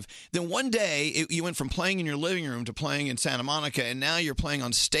guys have. Then one day you went from playing in your living room to playing in Santa Monica, and now you're playing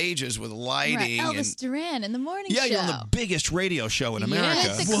on stages with Right, lighting. Elvis and, Duran in the morning yeah, show. you're on the biggest radio show in America.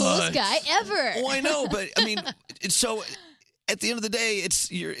 Yeah, it's the coolest guy ever. Oh, I know, but I mean, it's so. At the end of the day, this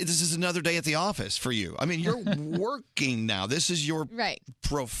is another day at the office for you. I mean, you're working now. This is your Right.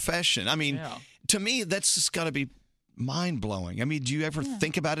 profession. I mean, to me, that's just got to be mind-blowing. I mean, do you ever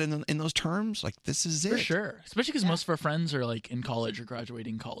think about it in those terms? Like, this is it. For sure. Especially because most of our friends are like in college or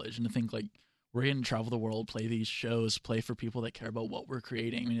graduating college. And to think like we're going to travel the world, play these shows, play for people that care about what we're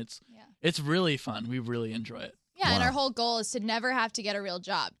creating. I mean, it's really fun. We really enjoy it. Yeah, and our whole goal is to never have to get a real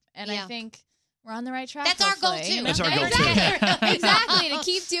job. And I think we're on the right track. That's our goal, hopefully. too. That's our goal, too. Exactly, to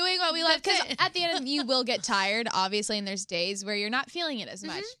keep doing what we love. Because at the end, you will get tired, obviously, and there's days where you're not feeling it as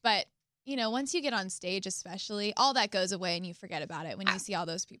much. But you know, once you get on stage, especially, all that goes away and you forget about it when you see all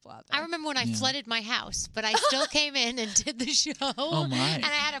those people out there. I remember when I flooded my house, but I still came in and did the show. Oh, my. And I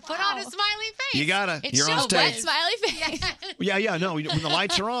had to put on a smiley face. You gotta. It You're on showed stage. it. Smiley face. Yeah, no. When the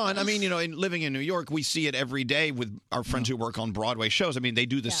lights are on, I mean, living in New York, we see it every day with our friends who work on Broadway shows. I mean, they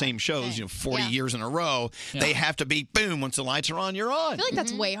do the same shows, 40 years in a row. Yeah. They have to be, boom, once the lights are on, you're on. I feel like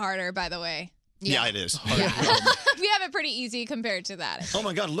that's way harder, by the way. Yeah, it is. We have it pretty easy compared to that. Oh,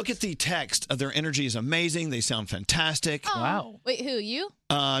 my God. Look at the text. Their energy is amazing. They sound fantastic. Wow. Wait, who? You?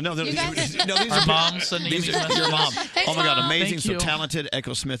 No, You guys? no, these Our are moms sending these me are your mom. messages. Oh my God, Mom. amazing! Thank So you. talented.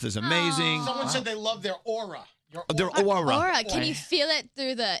 Echo Smith is amazing. Someone said they love their aura. Their aura. Aura. Can you feel it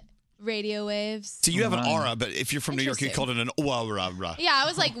through the radio waves? So you have an aura, but if you're from New York, you call it an aura. Yeah, I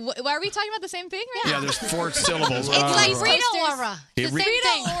was like, are we talking about the same thing right now? Yeah, there's 4 syllables. It's like Rita Ora. It The re- same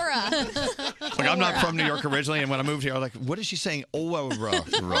thing. Aura. Like, I'm not from New York originally, and when I moved here, I was like, what is she saying? Aura.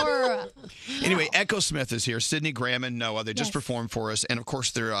 Aura. Anyway, Echo Smith is here. Sydney Graham and Noah. They just performed for us. And, of course,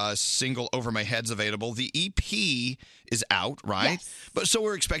 their single Over My Head's available. The EP is out, right? Yes. But so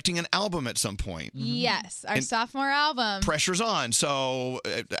we're expecting an album at some point. Yes, our And sophomore album. Pressure's on. So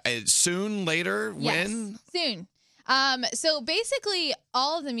soon, later, when? Yes, soon. So basically,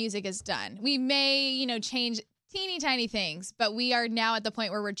 all of the music is done. We may, change teeny tiny things, but we are now at the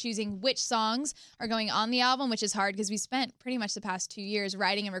point where we're choosing which songs are going on the album, which is hard because we spent pretty much the past 2 years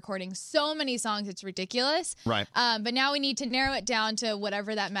writing and recording so many songs, it's ridiculous. Right. But now we need to narrow it down to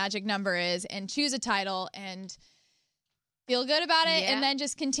whatever that magic number is and choose a title and feel good about it and then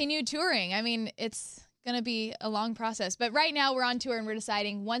just continue touring. I mean, it's going to be a long process. But right now we're on tour and we're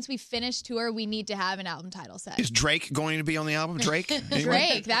deciding once we finish tour, we need to have an album title set. Is Drake going to be on the album? Drake? Anyone?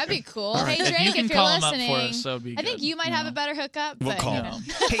 Drake, that'd be cool. All right. Hey, If Drake, you if can you're call him up listening, for us, that would be I think good. you might have a better hookup. We'll but, call you him.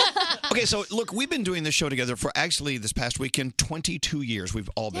 know. Okay, so look, we've been doing this show together for actually this past weekend, 22 years. We've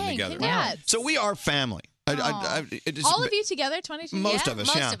all been Dang, together. congrats. So we are family. All of you together, 22 years? Most of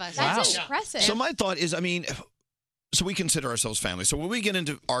us, yeah. That's impressive. So my thought is, so we consider ourselves family. So when we get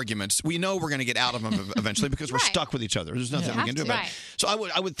into arguments, we know we're going to get out of them eventually because we're stuck with each other. There's nothing we can do about it. So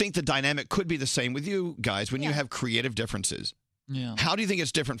I would think the dynamic could be the same with you guys when you have creative differences. Yeah. How do you think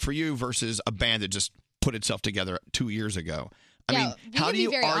it's different for you versus a band that just put itself together 2 years ago? I mean, we how can do be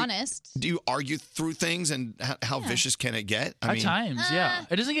you very honest. Do you argue through things, and how vicious can it get? At times, yeah.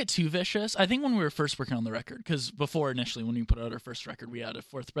 It doesn't get too vicious. I think when we were first working on the record, because before initially when we put out our first record, we had a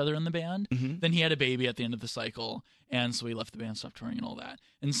fourth brother in the band. Mm-hmm. Then he had a baby at the end of the cycle, and so we left the band, stopped touring and all that.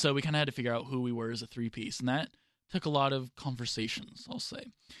 And so we kind of had to figure out who we were as a three-piece, and that took a lot of conversations, I'll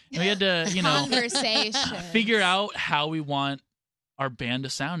say. And we had to, Conversation. figure out how we want our band to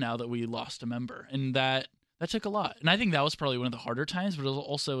sound now that we lost a member, and that took a lot. And I think that was probably one of the harder times, but it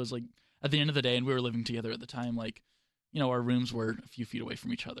also was like at the end of the day, and we were living together at the time, like, our rooms were a few feet away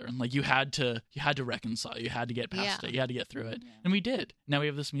from each other, and like you had to reconcile, you had to get past it, you had to get through it, and we did. Now we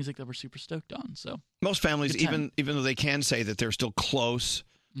have this music that we're super stoked on. So most families, even though they can say that they're still close,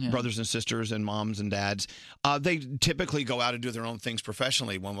 brothers and sisters and moms and dads, they typically go out and do their own things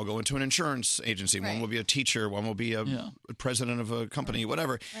professionally. One will go into an insurance agency, one will be a teacher, one will be a president of a company,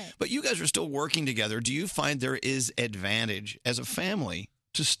 whatever. Right. But you guys are still working together. Do you find there is advantage as a family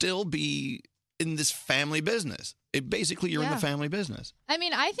to still be in this family business? Basically, you're in the family business. I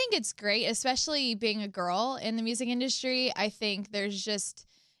mean, I think it's great, especially being a girl in the music industry. I think there's just...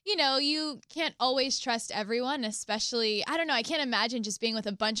 you can't always trust everyone, especially, I don't know, I can't imagine just being with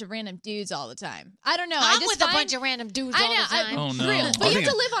a bunch of random dudes all the time. I don't know. I'm with a bunch of random dudes all the time. Oh, no. True. But you have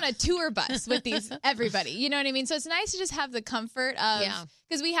to live on a tour bus with everybody. You know what I mean? So it's nice to just have the comfort of,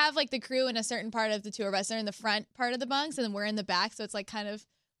 because we have like the crew in a certain part of the tour bus. They're in the front part of the bunks and then we're in the back. So it's like kind of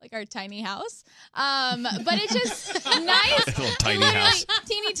like our tiny house. But it's just nice. Little tiny house.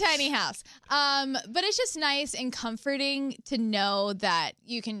 Teeny tiny house. But it's just nice and comforting to know that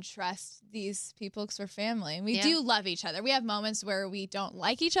you can trust these people because we're family. And we do love each other. We have moments where we don't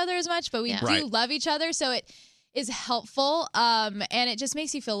like each other as much, but we do love each other. So it is helpful. And it just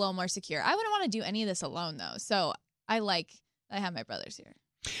makes you feel a little more secure. I wouldn't want to do any of this alone, though. So I have my brothers here.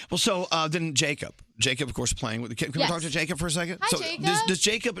 Well, so then Jacob, of course, playing with. Can we talk to Jacob for a second? Hi, so Jacob. Does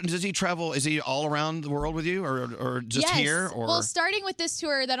Jacob? Does he travel? Is he all around the world with you, or just here? Or Well, starting with this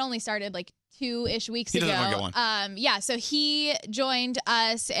tour that only started like 2-ish weeks He ago. doesn't wanna go on. Yeah, so he joined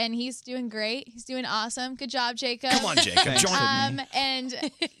us, and he's doing great. He's doing awesome. Good job, Jacob. Come on, Jacob. Join me.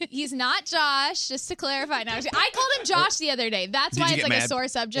 And he's not Josh, just to clarify. Now, I called him Josh the other day. That's Did why you it's get like a mad? sore It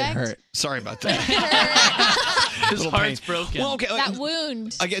subject. hurt. Sorry about that. His Little heart's pain. broken. Well, okay. That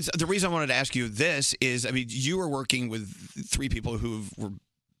wound. I guess the reason I wanted to ask you this is, I mean, you were working with 3 people who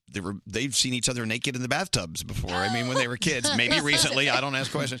they've seen each other naked in the bathtubs before. I mean, when they were kids, maybe recently. I don't ask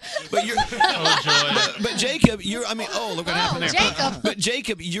questions. But you're, but Jacob, look what happened there. Jacob. But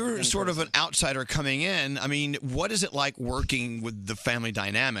Jacob, you're sort of an outsider coming in. I mean, what is it like working with the family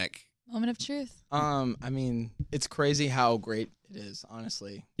dynamic? Moment of truth. I mean, it's crazy how great it is,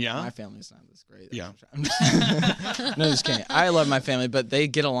 honestly. Yeah? My family's not this great. Yeah. No, just kidding. I love my family, but they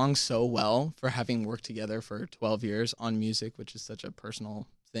get along so well for having worked together for 12 years on music, which is such a personal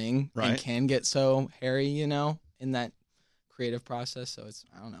thing. Right. And can get so hairy, in that creative process. So it's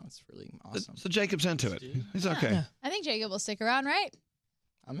really awesome. So Jacob's into it. He's okay. Yeah. I think Jacob will stick around, right?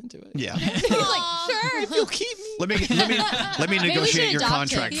 I'm into it. Yeah. He's like, sure, if you'll keep me. Let me Maybe we negotiate should your adopt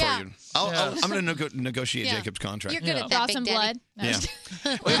contract him. for Yeah. you. I'm going to negotiate Yeah. Jacob's contract. You're good at that, Draw Big some Daddy. blood. No, Yeah.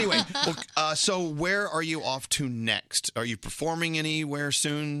 just- Well, anyway, so where are you off to next? Are you performing anywhere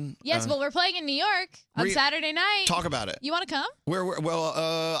soon? Yes, well, we're playing in New York where on you- Saturday night. Talk about it. You want to come?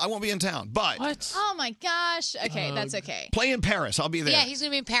 I won't be in town, but Oh my gosh. Okay, that's okay. play in Paris. I'll be there. Yeah, he's going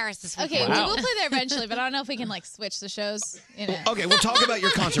to be in Paris this week. Okay, we'll play there eventually, but I don't know if we can switch the shows. Okay, we'll talk about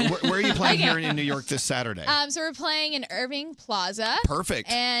your concert. Where are you playing Okay. here in New York this Saturday? So we're playing in Irving Plaza. Perfect.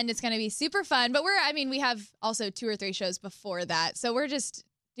 And it's going to be super fun. But we have also 2 or 3 shows before that. So we're just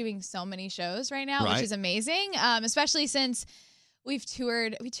doing so many shows right now, Right. which is amazing. Especially since we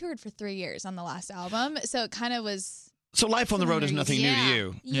toured for 3 years on the last album. So it kind of was. So life on the road is nothing new to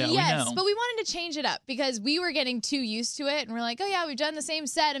you. Yes, but we wanted to change it up because we were getting too used to it. And we're like, oh, yeah, we've done the same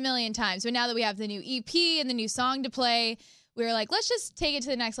set a million times. But now that we have the new EP and the new song to play, we were like, let's just take it to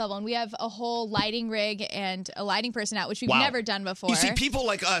the next level. And we have a whole lighting rig and a lighting person out, which we've Wow. never done before. You see, people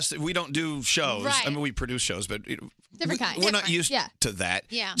like us, we don't do shows. Right. I mean, we produce shows, but Different kind. we're not Different. used Yeah. to that.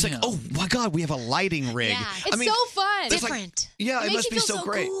 Yeah. It's like, oh my God, we have a lighting rig. Yeah. It's I mean, so fun. it's like- yeah, it makes must you be feel so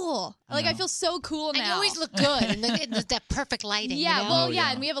great. Cool. Like I feel so cool And now. you always look good in that perfect lighting. Yeah, you know? well,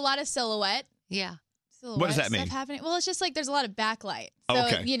 yeah, and we have a lot of silhouette. Yeah. What does that Stuff mean? happening. Well, it's just like there's a lot of backlight. So,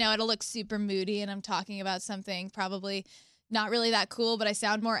 Okay. it'll look super moody and I'm talking about something probably not really that cool, but I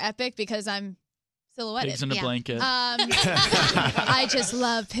sound more epic because I'm silhouetted. Pigs in a blanket. I just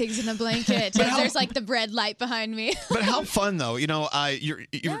love pigs in a blanket. But how- There's like the red light behind me. But how fun though,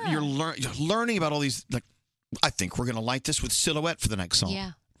 you're learning about all these. Like, I think we're gonna light this with silhouette for the next song.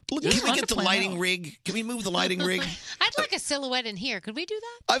 Yeah. Look, It's can we fun get to the plan lighting out. rig? Can we move the lighting rig? I'd like a silhouette in here. Could we do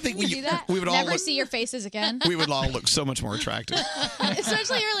that? I think We do that. we would all Never look, see your faces again. we would all look so much more attractive.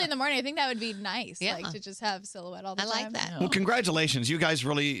 Especially early in the morning. I think that would be nice. Like to just have silhouette all the time. I like that. Well, congratulations, you guys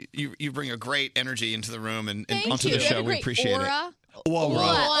really you bring a great energy into the room and Thank onto you. the You have show. a We great appreciate aura. it.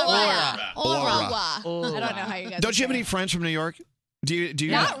 Aura. Aura. I don't know how you guys. Don't you have say any friends from New York? Do you?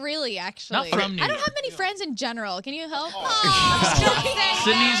 Not really, actually. Not from New I don't York. have many friends in general. Can you help?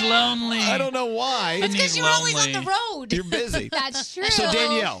 Sydney's lonely. I don't know why. It's 'cause you're always on the road. You're busy. That's true. So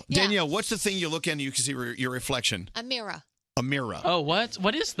Danielle, Yeah. Danielle, what's the thing you look in and you can see your reflection? A mirror. A mirror. Oh, what?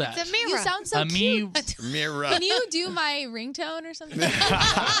 What is that? It's a mirror. You sound so A cute. Mirror. Can you do my ringtone or something? mirror,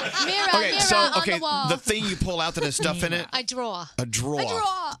 Okay, mirror so on okay, the wall. the thing you pull out that has stuff in it. I draw. A drawer.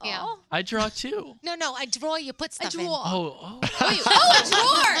 Yeah. I draw too. No, I draw. You put stuff in. Oh, Wait, a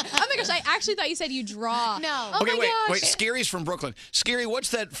drawer! Oh my gosh, I actually thought you said you draw. No. Oh Okay, my wait, gosh. wait. Scary's from Brooklyn. Scary, what's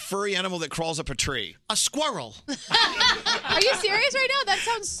that furry animal that crawls up a tree? A squirrel. Are you serious right now? That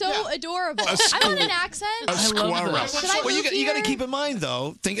sounds so adorable. I want an accent. A squirrel. Should I Well, you move got to here? keep in mind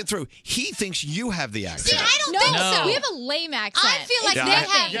though. Think it through. He thinks you have the accent. See, I don't No, think so. we have a lame accent. I feel like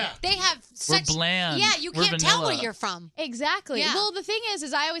Yeah. they have such. bland. Yeah, you We're can't tell where vanilla. you're from. Exactly. Yeah. Well, the thing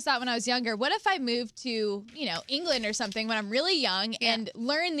is I always thought when I was younger, what if I moved to, England or something when I'm really young and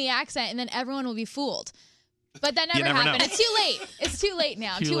learn the accent and then everyone will be fooled. But that You never never happened. know. It's too late. It's too late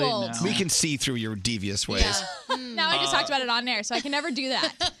now. I'm Too too late old. now. We can see through your devious ways. Now I just talked about it on air, so I can never do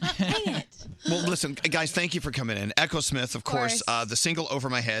that. Dang it. Well, listen, guys, thank you for coming in. Echo Smith, of course, the single Over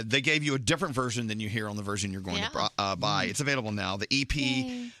My Head. They gave you a different version than you hear on the version you're going to buy. It's available now. The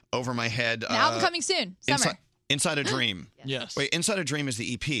EP, Over My Head. The album coming soon. Summer. Inside a Dream. Yes. Wait, Inside a Dream is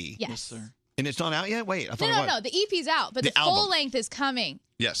the EP. Yes. sir. And it's not out yet? Wait, I thought it was. No. The EP's out, but The the full album. length is coming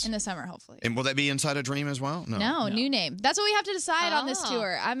Yes. in the summer, hopefully. And will that be Inside a Dream as well? No, new name. That's what we have to decide on this Oh.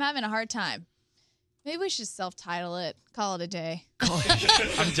 tour. I'm having a hard time. Maybe we should self-title it. Call it a day.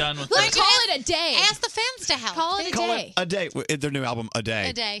 I'm done with Let's that. call it a day. Ask the fans to help. Call it a Call day. it a day. Their new album, A Day.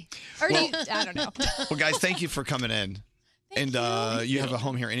 A day. Or Well- I don't know. Well, guys, thank you for coming in. And you have a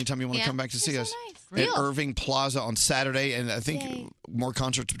home here anytime you want to Yeah. come back to see us. Real. At Irving Plaza on Saturday, and I think more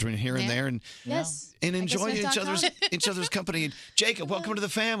concerts between here and there, and Yes. and enjoy Ecosmith.com. each other's company. And Jacob, welcome to the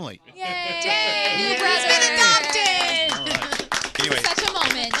family. Yay! New brother. Anyway, Such a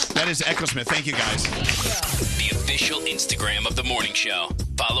moment. that is Ecosmith. Thank you, guys. The official Instagram of the morning show.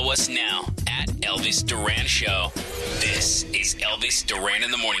 Follow us now at Elvis Duran Show. This is Elvis Duran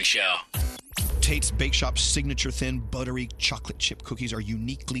in the Morning Show. Tate's Bake Shop's signature thin, buttery chocolate chip cookies are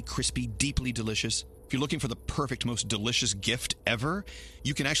uniquely crispy, deeply delicious. If you're looking for the perfect, most delicious gift ever,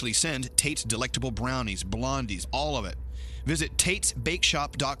 you can actually send Tate's Delectable Brownies, Blondies, all of it. Visit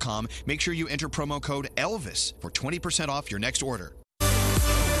Tate'sBakeShop.com. Make sure you enter promo code ELVIS for 20% off your next order.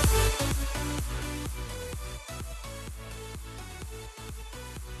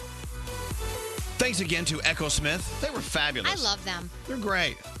 Thanks again to Ecosmith. They were fabulous. I love them. They're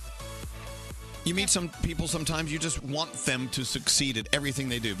great. You meet some people sometimes, you just want them to succeed at everything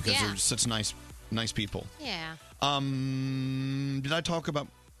they do because Yeah. they're such nice people. Yeah. Did I talk about...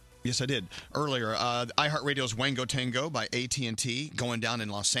 Yes, I did. Earlier, iHeartRadio's Wango Tango by AT&T going down in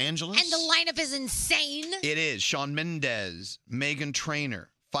Los Angeles. And the lineup is insane. It is Shawn Mendes, Meghan Trainor,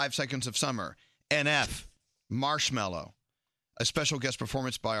 5 Seconds of Summer, NF, Marshmello, a special guest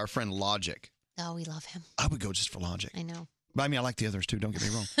performance by our friend Logic. Oh, we love him. I would go just for Logic. I know. But I mean, I like the others too, don't get me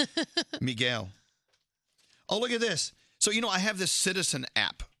wrong. Miguel. Oh, look at this. So, I have this Citizen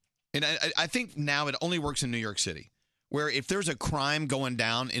app. And I think now it only works in New York City, where if there's a crime going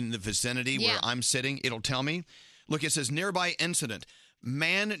down in the vicinity where I'm sitting, it'll tell me. Look, it says nearby incident.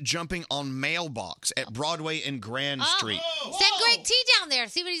 Man jumping on mailbox at Broadway and Grand Street. Send Greg T down there.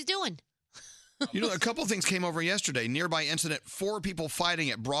 See what he's doing. A couple things came over yesterday. Nearby incident, 4 people fighting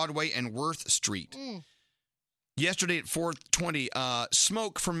at Broadway and Worth Street. Yesterday at 4:20,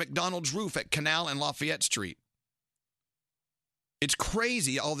 smoke from McDonald's roof at Canal and Lafayette Street. It's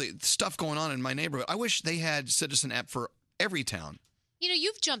crazy, all the stuff going on in my neighborhood. I wish they had Citizen app for every town.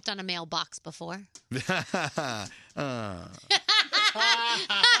 You've jumped on a mailbox before.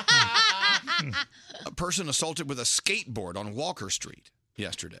 A person assaulted with a skateboard on Walker Street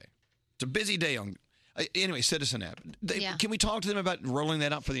yesterday. It's a busy day on... Anyway, Citizen app. Can we talk to them about rolling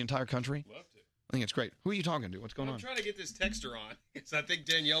that out for the entire country? Love to. I think it's great. Who are you talking to? What's going on? I'm trying to get this texter on, because I think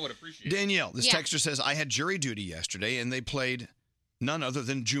Danielle would appreciate it. Danielle, this texter says, I had jury duty yesterday, and they played none other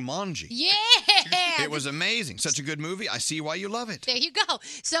than Jumanji. Yeah. It was amazing. Such a good movie. I see why you love it. There you go.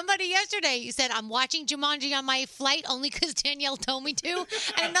 Somebody yesterday said, I'm watching Jumanji on my flight only because Danielle told me to.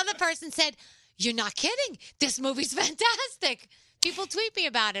 And another person said, you're not kidding. This movie's fantastic. People tweet me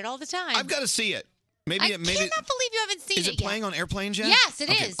about it all the time. I've got to see it. I cannot believe you haven't seen it Is it playing on airplanes yet? Yes, it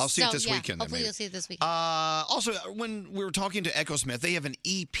Okay, is. I'll see it So, this weekend. then, Hopefully maybe. you'll see it this weekend. Also, when we were talking to Ecosmith, they have an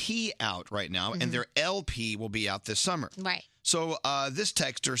EP out right now, and their LP will be out this summer. Right. So this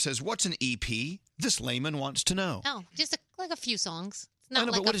texter says, what's an EP? This layman wants to know. Oh, just like a few songs. It's I not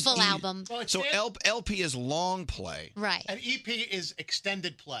know, but like what a is full E- album. So LP is long play. Right. An EP is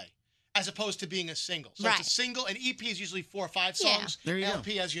extended play, as opposed to being a single. So Right. it's a single. An EP is usually 4 or 5 Yeah. songs. There you go.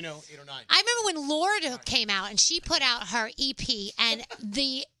 LP, as you know, 8 or 9. I remember when Lorde came out and she put out her EP, and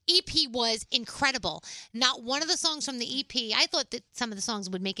the EP was incredible. Not one of the songs from the EP. I thought that some of the songs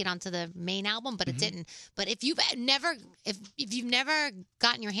would make it onto the main album, but it didn't. But if you've never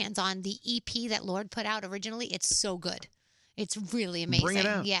gotten your hands on the EP that Lorde put out originally, it's so good. It's really amazing. Bring it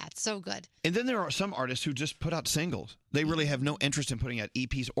out. Yeah, it's so good. And then there are some artists who just put out singles. They really have no interest in putting out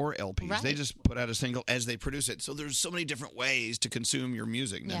EPs or LPs. Right. They just put out a single as they produce it. So there's so many different ways to consume your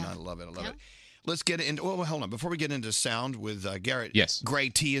music. And I love it. I love it. Let's get into... Well, hold on. Before we get into sound with Garrett. Yes.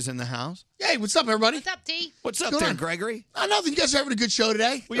 Greg T is in the house. Hey, what's up, everybody? What's up, T? What's up going there, on? Gregory? Nothing. You guys are having a good show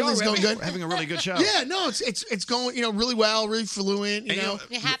today. We are. Everything's We're going good. having a really good show. Yeah, no, it's going really well, really fluent. You know,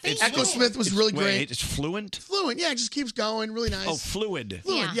 You happy? Echo Smith was really great. Wait, it's fluent? Fluent, yeah, it just keeps going, really nice. Oh, fluid.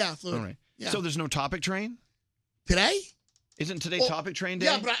 Fluid, yeah, fluid. All right. Yeah. So there's no topic train? Today? Isn't today Well, topic train day?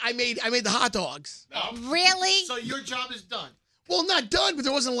 Yeah, but I made the hot dogs. Really? So your job is done. Well, not done, but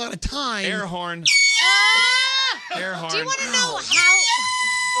there wasn't a lot of time. Air horn. Air horn. Do you want to know how?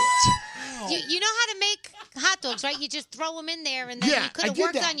 You know how to make hot dogs, right? You just throw them in there, and then Yeah, you could I have did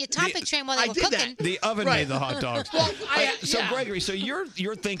worked that. on your topic train while they I were did cooking. that. The oven Right. made the hot dogs. Well, So yeah. Gregory, so your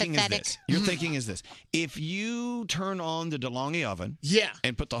thinking is Pathetic. this. Your thinking is this. If you turn on the DeLonghi oven,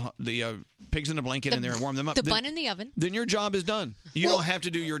 and put the pigs in a blanket in there and warm them up, The then, bun in the oven. then your job is done. You don't have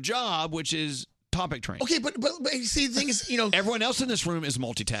to do your job, which is topic train. Okay, but see, the thing is, everyone else in this room is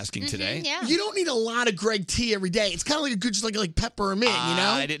multitasking today. You don't need a lot of Greg T every day. It's kind of like a good, just like pepper him in,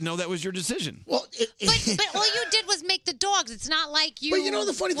 I didn't know that was your decision. Well, But all you did was make the dogs. It's not like you. But you know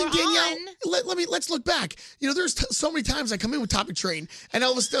the funny thing, were Danielle. on. Let's look back. There's so many times I come in with topic train and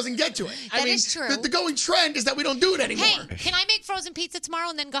Elvis doesn't get to it. That is true. The going trend is that we don't do it anymore. Hey, can I make frozen pizza tomorrow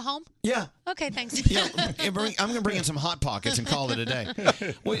and then go home? Yeah. Okay, thanks. Yeah, I'm going to bring in some Hot Pockets and call it a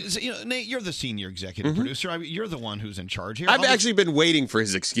day. Well, Nate, you're the senior executive producer. You're the one who's in charge here. I've actually been waiting for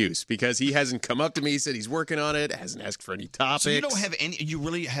his excuse because he hasn't come up to me. He said he's working on it. Hasn't asked for any topics. So you don't have any. You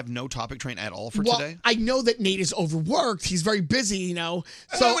really have no topic train at all for Well, today. I know that Nate is overworked. He's very busy, So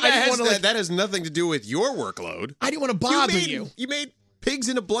that has nothing to do with your workload. I didn't want to bother you. You made pigs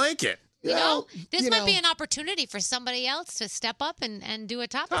in a blanket. You know, this might be an opportunity for somebody else to step up and do a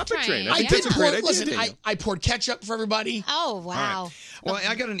topic train. I did pour, listen, I poured ketchup for everybody. Oh, wow. Well,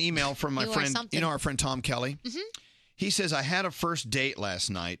 I got an email from my You are friend, something. our friend Tom Kelly. Mm-hmm. He says, I had a first date last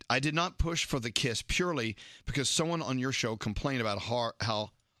night. I did not push for the kiss purely because someone on your show complained about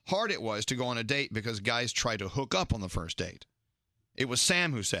how hard it was to go on a date because guys try to hook up on the first date. It was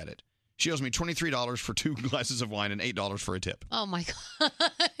Sam who said it. She owes me $23 for 2 glasses of wine and $8 for a tip. Oh, my God.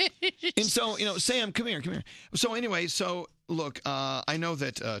 And so, Sam, come here. So anyway, look, I know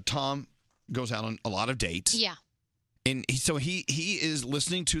that Tom goes out on a lot of dates. Yeah. And he is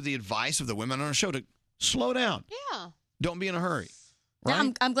listening to the advice of the women on our show to slow down. Yeah. Don't be in a hurry.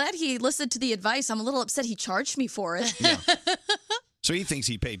 Yeah, I'm glad he listened to the advice. I'm a little upset he charged me for it. So he thinks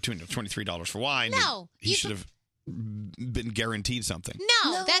he paid $23 for wine. No, He should have been guaranteed something.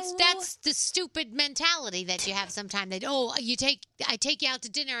 No, that's the stupid mentality that you have sometimes. That I take you out to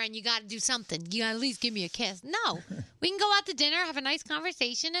dinner and you got to do something. You gotta at least give me a kiss. No, we can go out to dinner, have a nice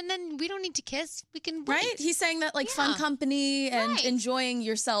conversation, and then we don't need to kiss. We can Right? He's saying that fun company and enjoying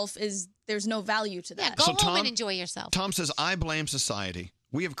yourself there's no value to that. Yeah, go home and enjoy yourself. Tom says, I blame society.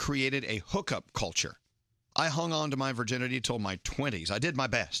 We have created a hookup culture. I hung on to my virginity till my 20s. I did my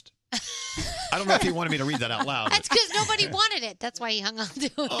best. I don't know if he wanted me to read that out loud. That's because nobody wanted it. That's why he hung on to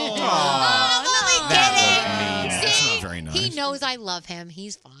it. Oh, I'm only kidding. That's not very nice. He knows I love him.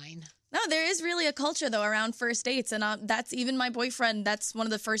 He's fine. No, there is really a culture, though, around first dates. And that's even my boyfriend. That's one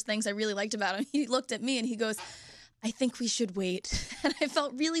of the first things I really liked about him. He looked at me and he goes, I think we should wait. And I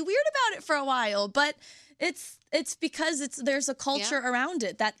felt really weird about it for a while. But it's because there's a culture around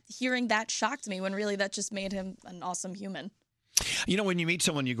it. That hearing that shocked me when really that just made him an awesome human. When you meet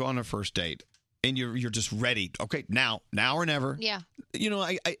someone, you go on a first date, and you're just ready. Okay, now or never. Yeah.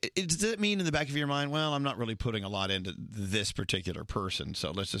 Does that mean in the back of your mind, well, I'm not really putting a lot into this particular person,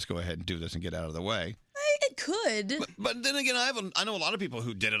 so let's just go ahead and do this and get out of the way? It could. But then again, I know a lot of people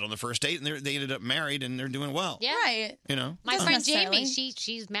who did it on the first date, and they ended up married, and they're doing well. Yeah. Right. My friend Jamie,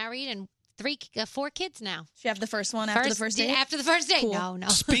 she's married and 4 kids now. She have the first one after the first date? After the first date. Cool. No.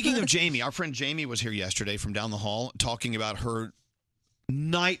 Speaking of Jamie, our friend Jamie was here yesterday from down the hall talking about her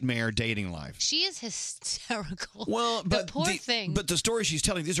nightmare dating life. She is hysterical. Well, but the poor thing. But the stories she's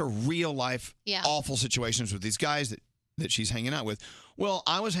telling, these are real life awful situations with these guys that she's hanging out with. Well,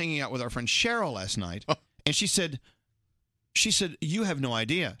 I was hanging out with our friend Cheryl last night, and she said, you have no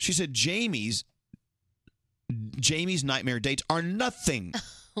idea. She said Jamie's nightmare dates are nothing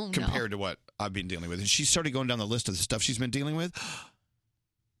compared to what I've been dealing with. And she started going down the list of the stuff she's been dealing with.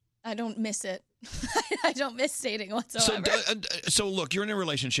 I don't miss it. I don't miss dating whatsoever. So look, you're in a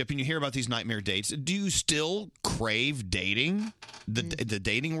relationship and you hear about these nightmare dates. Do you still crave dating? The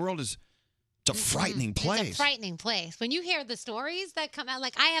dating world is a frightening place. It's a frightening place. When you hear the stories that come out,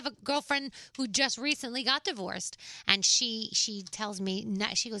 like I have a girlfriend who just recently got divorced, and she tells me,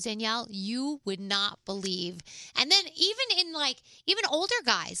 she goes, Danielle, you would not believe. And then even older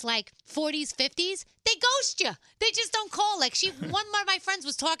guys, like 40s, 50s, they ghost you. They just don't call. Like one of my friends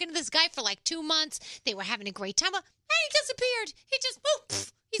was talking to this guy for like 2 months. They were having a great time, and he disappeared. He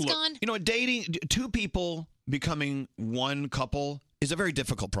just, he's gone. Dating, two people becoming one couple is a very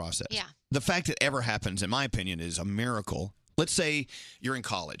difficult process. Yeah. The fact that it ever happens, in my opinion, is a miracle. Let's say you're in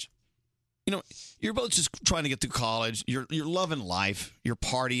college. You're both just trying to get through college. You're loving life. You're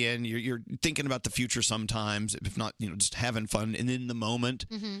partying. You're thinking about the future sometimes, if not, just having fun and in the moment.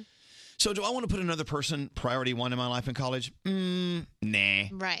 Mm-hmm. So do I want to put another person priority one in my life in college? Nah.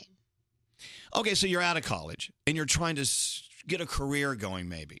 Right. Okay, so you're out of college and you're trying to get a career going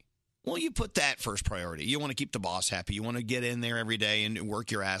maybe. Well, you put that first priority. You want to keep the boss happy. You want to get in there every day and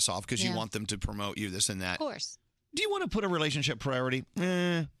work your ass off because you want them to promote you, this and that. Of course. Do you want to put a relationship priority?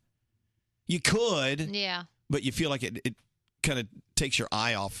 You could. Yeah. But you feel like it kind of takes your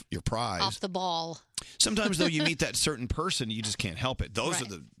eye off your prize. Off the ball. Sometimes though, you meet that certain person, you just can't help it. Those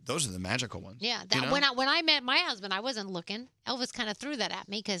Right. are the magical ones. Yeah, you know? when I met my husband, I wasn't looking. Elvis kind of threw that at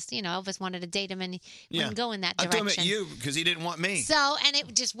me because Elvis wanted to date him and he wouldn't go in that I direction. threw him at you because he didn't want me. So, and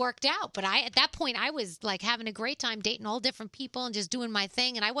it just worked out. But at that point, I was like having a great time dating all different people and just doing my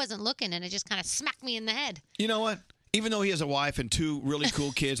thing, and I wasn't looking, and it just kind of smacked me in the head. You know what? Even though he has a wife and 2 really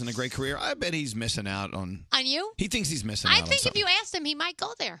cool kids and a great career, I bet he's missing out on. On you? He thinks he's missing out I on think if something. you asked him, he might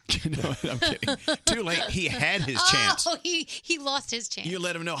go there. No, I'm kidding. Too late. He had his chance. Oh, he lost his chance. You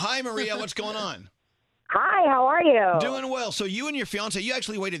let him know. Hi, Maria. What's going on? Hi, how are you? Doing well. So you and your fiance, you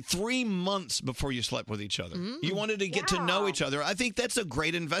actually waited 3 months before you slept with each other. You wanted to get to know each other. I think that's a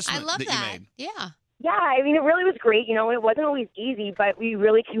great investment I love that that. you made. Yeah. Yeah, I mean, it really was great. It wasn't always easy, but we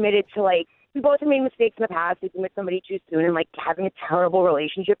really committed to, we both have made mistakes in the past. We met somebody too soon and, having a terrible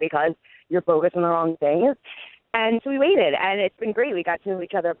relationship because you're focused on the wrong things. And so we waited, and it's been great. We got to know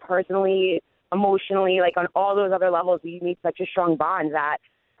each other personally, emotionally, on all those other levels. We made such a strong bond that,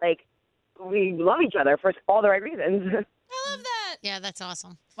 we love each other for all the right reasons. I love that. Yeah, that's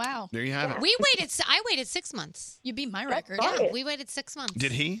awesome. Wow. There you have it. I waited 6 months. You beat my record. Yeah, we waited 6 months.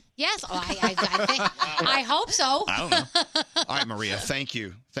 Did he? Yes. Oh, I think. I hope so. I don't know. All right, Maria, thank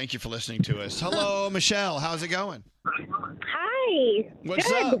you. Thank you for listening to us. Hello, Michelle. How's it going? Hi. What's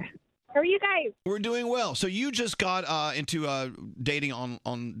Good. up? How are you guys? We're doing well. So you just got into dating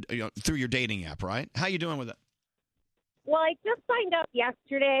on through your dating app, right? How you doing with it? Well, I just signed up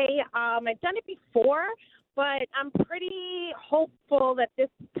yesterday. I've done it before, but I'm pretty hopeful that this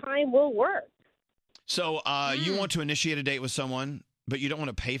time will work. So you want to initiate a date with someone, but you don't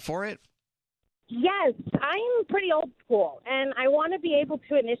want to pay for it? Yes, I'm pretty old school, and I want to be able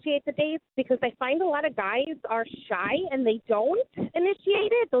to initiate the dates because I find a lot of guys are shy and they don't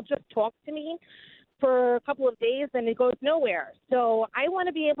initiate it. They'll just talk to me for a couple of days and it goes nowhere. So I want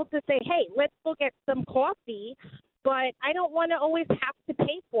to be able to say, hey, let's go get some coffee, but I don't want to always have to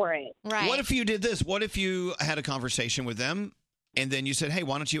pay for it. Right. What if you did this? What if you had a conversation with them and then you said, hey,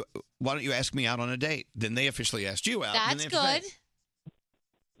 why don't you ask me out on a date? Then they officially asked you out. and That's they have to good. pay.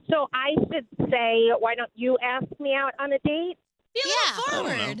 So I should say, why don't you ask me out on a date? Be a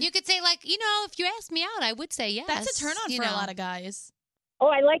little forward. You could say, if you asked me out, I would say yes. That's a turn on for a lot of guys. Oh,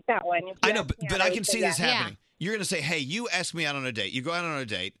 I like that one. If I you know, ask me but out, I would can say see this yes. happening. You're going to say, hey, you asked me out on a date. You go out on a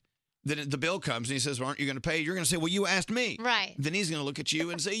date. Then the bill comes and he says, well, aren't you going to pay? You're going to say, well, you asked me. Right. Then he's going to look at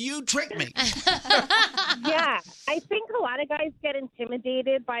you and say, you tricked me. Yeah, I think a lot of guys get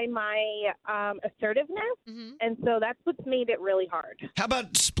intimidated by my assertiveness, and so that's what's made it really hard. How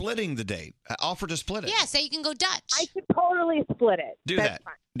about splitting the date? Offer to split it. Yeah, say you can go Dutch. I could totally split it. Do That's that.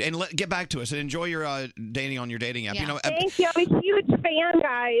 fine. And get back to us and enjoy your dating on your dating app. Yeah. You know, Thank you. I'm a huge fan,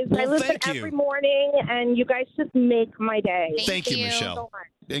 guys. I Well, listen thank you. every morning, and you guys just make my day. Thank you, so Michelle. much.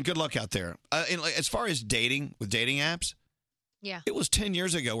 And good luck out there. And as far as dating with dating apps, Yeah. it was 10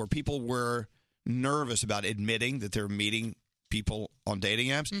 years ago where people were nervous about admitting that they're meeting people on dating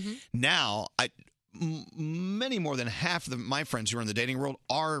apps. Now, many more than half of my friends who are in the dating world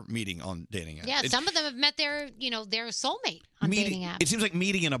are meeting on dating apps. Yeah, some of them have met their soulmate on dating apps. It seems like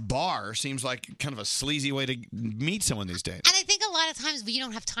meeting in a bar seems like kind of a sleazy way to meet someone these days. And I think a lot of times you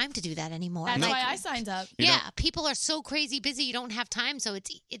don't have time to do that anymore. That's why I signed up. Yeah, people are so crazy busy, you don't have time. So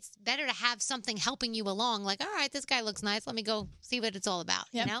it's better to have something helping you along. Like, all right, this guy looks nice. Let me go see what it's all about.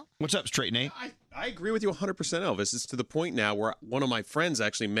 You know? What's up, Straight Nate? I agree with you 100%, Elvis. It's to the point now where one of my friends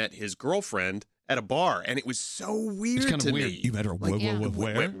actually met his girlfriend at a bar, and it was so weird It's kind to of weird. me. You met her where?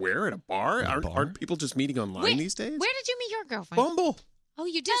 Where? At a bar? Aren't people just meeting online these days? Where did you meet your girlfriend? Bumble. Oh,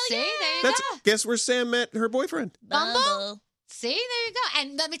 you did? See? There you go. Guess where Sam met her boyfriend? Bumble? See, there you go.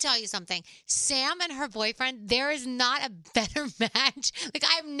 And let me tell you something. Sam and her boyfriend, there is not a better match. Like,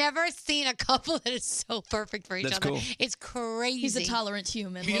 I've never seen a couple that is so perfect for each That's other. cool. It's crazy. He's a tolerant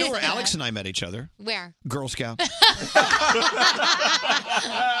human. You know where Alex and I met each other? Where? Girl Scout.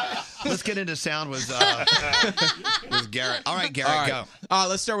 Let's get into sound with Garrett. All right, Garrett, go.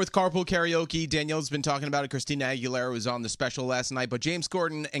 Let's start with Carpool Karaoke. Danielle's been talking about it. Christina Aguilera was on the special last night, but James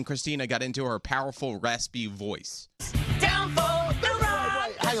Corden and Christina got into her powerful, raspy voice. Down for the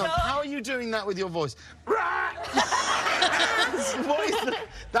ride. Hang on, how are you doing that with your voice? What is that?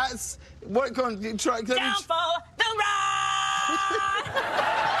 That's what? Go on, try. Down for the ride.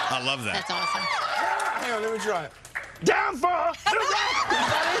 I love that. That's awesome. Hang on, let me try it. Down for the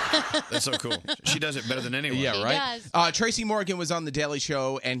ride. That's so cool. She does it better than anyone. Yeah, right? Tracy Morgan was on The Daily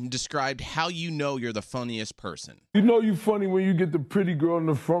Show and described how you know you're the funniest person. You know you funny when you get the pretty girl in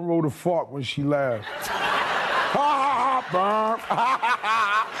the front row to fart when she laughs. Ha ha ha, burp. Ha ha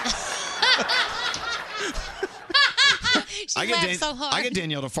ha. She I get laughed so hard. I get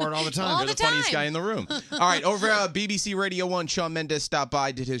Danielle to fart all the time. All You're the the funniest time. guy in the room. All right, over at BBC Radio 1, Shawn Mendes stopped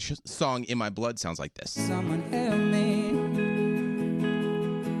by, did his song In My Blood. Sounds like this. Someone help me.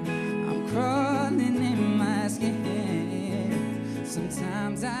 I'm crawling in my skin.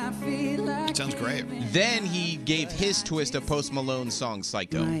 Sometimes I feel like Sounds great. Then he gave his twist of Post Malone's song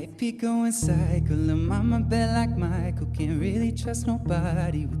Psycho. might be going cycle. I'm on my bed like Michael. Can't really trust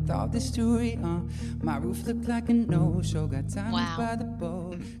nobody with all this jewelry on. My roof look like a no-show. Got time by the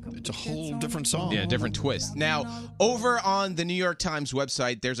boat. It's a whole different song. Yeah, different twist. Now, over on the New York Times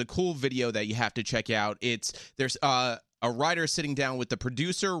website, there's a cool video that you have to check out. There's a writer sitting down with the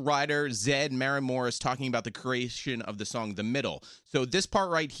producer, writer, Zed Maren Morris, talking about the creation of the song The Middle. So this part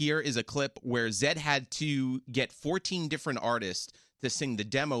right here is a clip where Zed had to get 14 different artists to sing the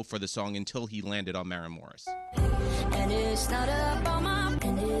demo for the song until he landed on Maren Morris. And it's not about my,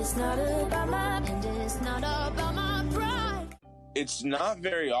 and it's not about my, and it's not about my pride. It's not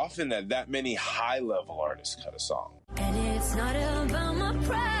very often that many high-level artists cut a song. And it's not about my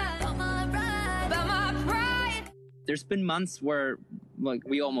pride, about my pride, about my pride. There's been months where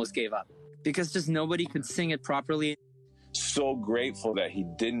we almost gave up because just nobody could sing it properly. So grateful that he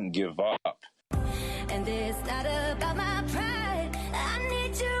didn't give up. And it's not about my pride. I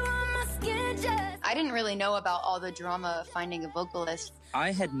need you on my skin just. I didn't really know about all the drama of finding a vocalist.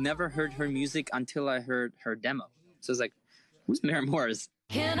 I had never heard her music until I heard her demo. So I was like, who's Maren Morris?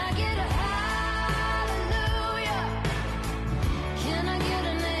 Can I get a hallelujah? Can I get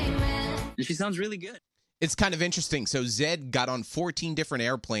an amen? And she sounds really good. It's kind of interesting. So Zed got on 14 different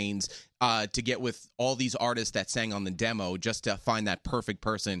airplanes to get with all these artists that sang on the demo just to find that perfect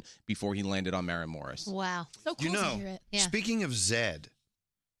person before he landed on Maren Morris. Wow. So cool You know, to hear it. Yeah. speaking of Zed,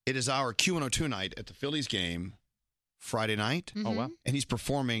 it is our Q102 night at the Phillies game Friday night. Mhm. Oh, wow. And he's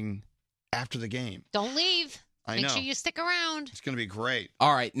performing after the game. Don't leave. I Make know. sure you stick around. It's going to be great.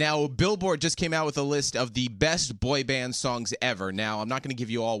 All right. Now, Billboard just came out with a list of the best boy band songs ever. Now, I'm not going to give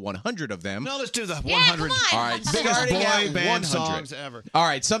you all 100 of them. No, let's do the 100. All right. Biggest Starting boy at band 100. songs ever. All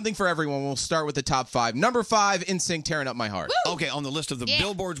right. Something for everyone. We'll start with the top 5. Number 5, NSYNC, Tearing Up My Heart. Okay, on the list of the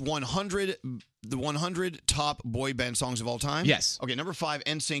Billboard's 100, the 100 top boy band songs of all time? Yes. Okay, number 5,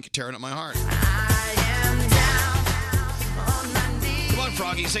 NSYNC, Tearing Up My Heart. Come on,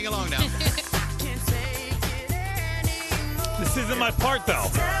 Froggy, sing along now. This isn't my part, though.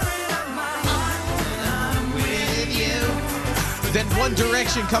 Then One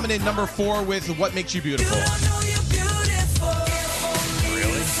Direction coming in number 4 with What Makes You Beautiful.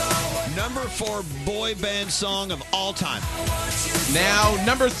 Really? Number 4 boy band song of all time. Now,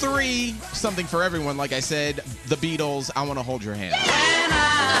 number 3, something for everyone, like I said, The Beatles, I Want to Hold Your Hand.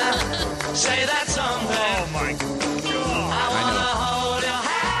 Say that something. Oh my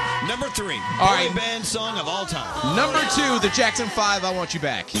Number 3, All boy right. band song of all time. Number 2, the Jackson 5, I Want You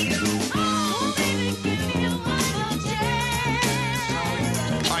Back.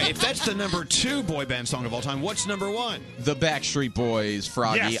 All right, if that's the number 2 boy band song of all time, what's number 1? The Backstreet Boys,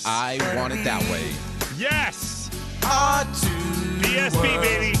 Froggy, Yes. I Want It That Way. Yes. BSB,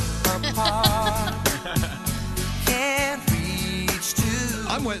 baby.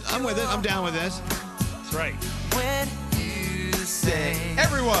 I'm with it. I'm down with this. That's right.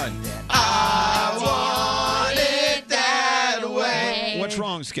 Everyone, I want it that way. What's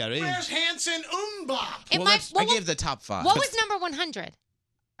wrong, Scary? Where's Hanson Umbop? I gave the top 5. What was number 100?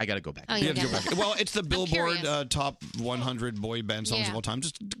 I got to go back. Oh, You you have to got go it. back. Well, it's the Billboard curious. top 100 boy band songs Yeah. of all time.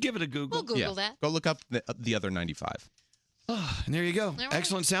 Just give it a Google. We'll Google that. Go look up the other 95. And there you go. right.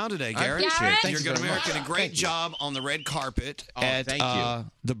 Excellent sound today, I Garrett. appreciate it. Thank You're you Good very much. American. A great Thank you. job on the red carpet Oh, at thank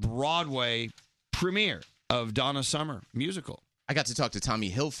you. The Broadway premiere of Donna Summer musical. I got to talk to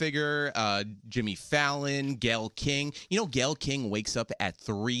Tommy Hilfiger, Jimmy Fallon, Gayle King. You know, Gayle King wakes up at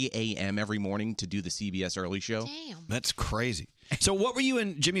 3 a.m. every morning to do the CBS Early Show. Damn. That's crazy. So what were you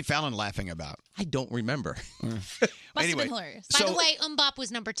and Jimmy Fallon laughing about? I don't remember. Must Anyway, have been hilarious. By so- the way, Mbop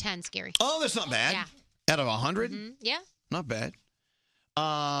was number 10, Scary. Oh, that's not bad. Yeah. Out of 100? Mhm. Yeah. Not bad.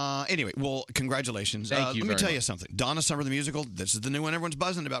 Anyway, well, congratulations. Thank you Let me very tell you much. something. Donna Summer, the musical, this is the new one everyone's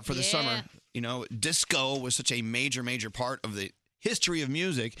buzzing about for the summer. You know, disco was such a major, major part of the history of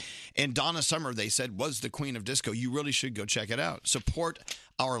music. And Donna Summer, they said, was the queen of disco. You really should go check it out. Support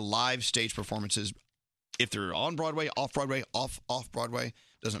our live stage performances. If they're on Broadway, off Broadway, off Broadway,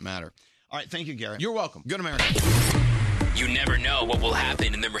 doesn't matter. All right, thank you, Garrett. You're welcome. Good America. You never know what will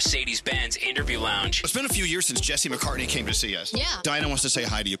happen in the Mercedes-Benz interview lounge. It's been a few years since Jesse McCartney came to see us. Yeah. Diana wants to say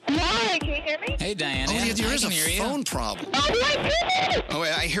hi to you. Hi, can you hear me? Hey, Diana. Oh, yeah, there I is a can hear you. phone problem. Oh, my goodness! Oh,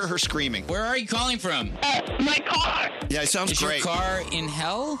 wait, I hear her screaming. Where are you calling from? My car. Yeah, it sounds Is great. your car in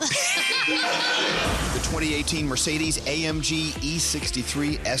hell? The 2018 Mercedes AMG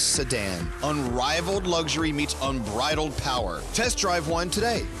E63 S sedan. Unrivaled luxury meets unbridled power. Test drive one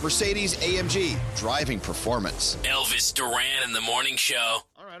today. Mercedes AMG. Driving performance. Elvis Duran in the Morning Show.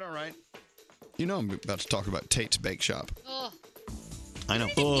 All right. You know I'm about to talk about Tate's Bake Shop. Oh. I know.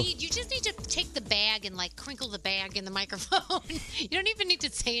 You just need to take the bag and like crinkle the bag in the microphone. You don't even need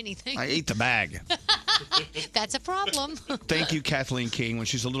to say anything. I ate the bag. That's a problem. Thank you, Kathleen King. When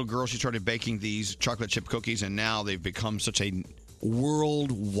she's a little girl, she started baking these chocolate chip cookies, and now they've become such a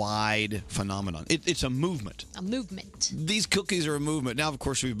worldwide phenomenon. It's a movement. A movement. These cookies are a movement. Now, of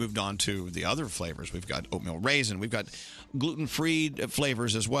course, we've moved on to the other flavors. We've got oatmeal raisin. We've got gluten-free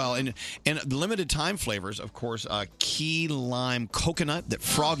flavors as well. And the limited time flavors, of course, key lime coconut that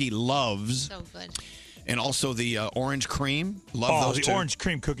Froggy loves. So good. And also the orange cream. Love those the too. orange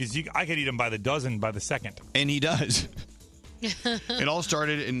cream cookies. I could eat them by the dozen, by the second. And he does. It all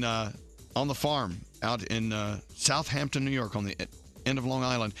started in on the farm out in Southampton, New York, on the end of Long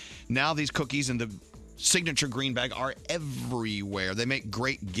Island. Now these cookies and the signature green bag are everywhere. They make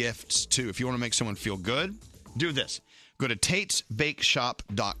great gifts, too. If you want to make someone feel good, do this. Go to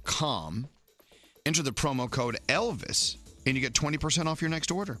TatesBakeShop.com, enter the promo code Elvis, and you get 20% off your next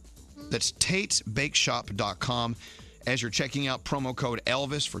order. That's TatesBakeShop.com. As you're checking out, promo code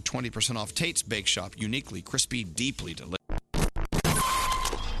Elvis for 20% off. Tate's Bake Shop, uniquely crispy, deeply delicious.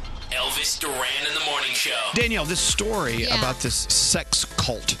 Elvis Duran in the Morning Show. Danielle, this story about this sex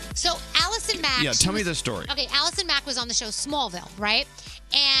cult. So Allison Mack. Yeah, she tell me was- the story. Okay, Allison Mack was on the show Smallville, right?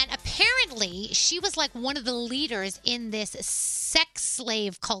 And apparently she was like one of the leaders in this sex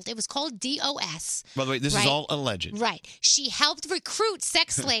slave cult. It was called DOS. By the way, this is all alleged. Right. She helped recruit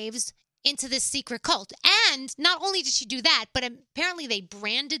sex slaves into this secret cult. And not only did she do that, but apparently they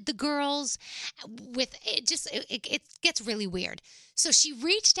branded the girls with it gets really weird. So she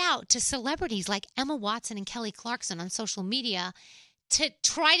reached out to celebrities like Emma Watson and Kelly Clarkson on social media to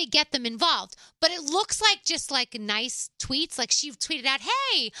try to get them involved. But it looks like just like nice tweets. Like she tweeted out,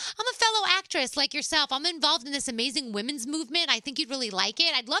 "Hey, I'm a fellow actress like yourself. I'm involved in this amazing women's movement. I think you'd really like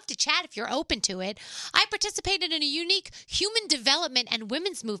it. I'd love to chat if you're open to it. I participated in a unique human development and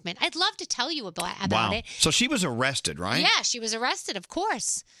women's movement. I'd love to tell you about it." So she was arrested, right? Yeah, she was arrested, of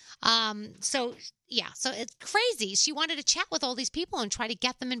course. So it's crazy. She wanted to chat with all these people and try to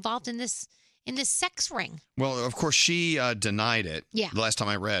get them involved in this sex ring. Well, of course, she denied it. Yeah. The last time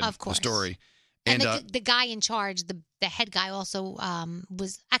I read Of the course. story. And the guy in charge, the head guy, also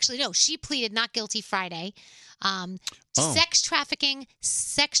was actually no. She pleaded not guilty Friday. Sex trafficking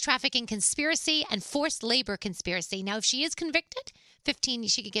conspiracy, and forced labor conspiracy. Now, if she is convicted,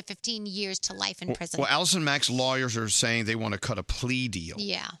 she could get 15 years to life in prison. Well, Allison Mack's lawyers are saying they want to cut a plea deal.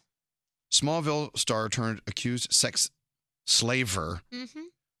 Yeah. Smallville star turned accused sex slaver. Mm-hmm.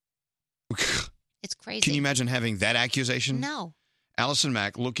 It's crazy. Can you imagine having that accusation? No. Allison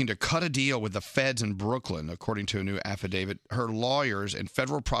Mack looking to cut a deal with the feds in Brooklyn, according to a new affidavit. Her lawyers and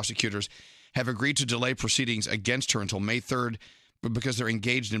federal prosecutors have agreed to delay proceedings against her until May 3rd because they're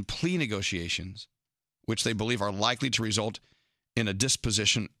engaged in plea negotiations, which they believe are likely to result in a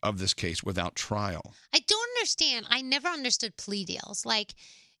disposition of this case without trial. I don't understand. I never understood plea deals. Like,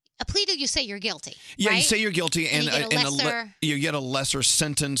 a plea deal, you say you're guilty. Yeah, right? you say you're guilty, and you get a lesser. you get a lesser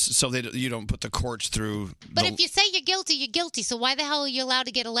sentence, so that you don't put the courts through. But if you say you're guilty, you're guilty. So why the hell are you allowed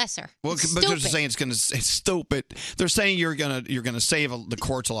to get a lesser? Well, It's because they're stupid. saying it's stupid. They're saying you're gonna save the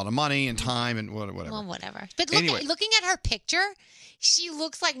courts a lot of money and time and whatever. Well, whatever. But Anyway. looking at her picture, she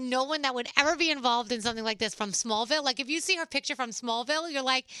looks like no one that would ever be involved in something like this from Smallville. Like, if you see her picture from Smallville, you're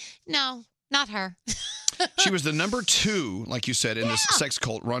like, no, not her. She was the number 2, like you said, in this sex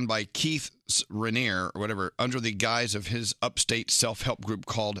cult run by Keith Raniere or whatever, under the guise of his upstate self-help group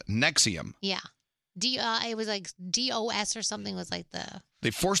called Nexium. Yeah. It was like DOS or something was like the...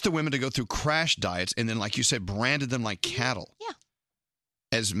 They forced the women to go through crash diets and then, like you said, branded them like cattle.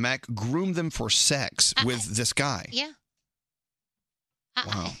 Yeah. As Mac groomed them for sex with this guy. Yeah.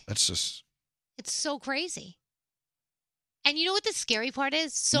 Wow, that's just... It's so crazy. And you know what the scary part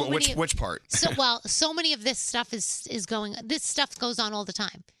is? Which part? So many of this stuff is going. This stuff goes on all the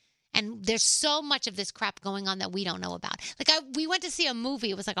time, and there's so much of this crap going on that we don't know about. Like we went to see a movie.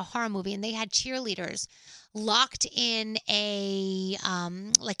 It was like a horror movie, and they had cheerleaders locked in a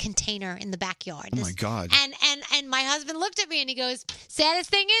container in the backyard. Oh my God! And my husband looked at me and he goes, "Saddest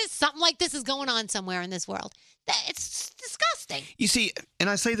thing is, something like this is going on somewhere in this world. It's disgusting." You see, and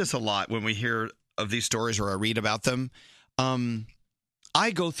I say this a lot when we hear of these stories or I read about them. I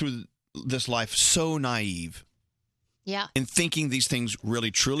go through this life so naive. Yeah. And thinking these things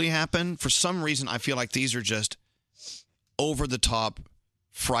really truly happen. For some reason, I feel like these are just over-the-top,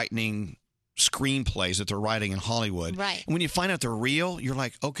 frightening screenplays that they're writing in Hollywood. Right. And when you find out they're real, you're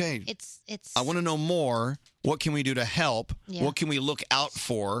like, okay, It's I want to know more. What can we do to help? Yeah. What can we look out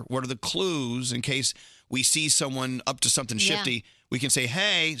for? What are the clues in case we see someone up to something Yeah. shifty? We can say,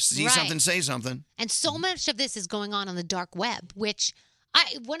 hey, see Right. something, say something. And so much of this is going on the dark web, which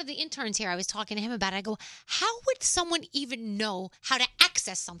one of the interns here, I was talking to him about it. I go, how would someone even know how to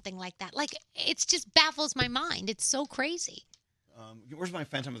access something like that? Like, it just baffles my mind. It's so crazy. Where's my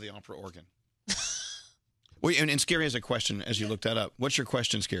Phantom of the Opera organ? Wait, and Scary has a question as you look that up. What's your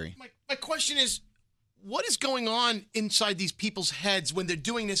question, Scary? My question is, what is going on inside these people's heads when they're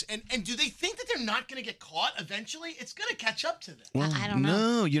doing this? And do they think that they're not going to get caught eventually? It's going to catch up to them. Well, I don't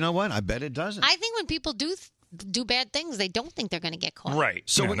know. No, you know what? I bet it doesn't. I think when people do bad things, they don't think they're going to get caught.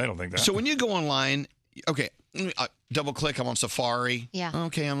 So Yeah, when, they don't think that. So when you go online, okay, double click. I'm on Safari. Yeah.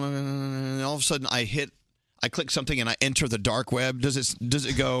 Okay. All of a sudden, I click something and I enter the dark web. Does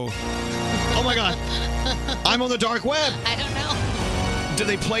it go? Oh my God! I'm on the dark web. I don't know. Do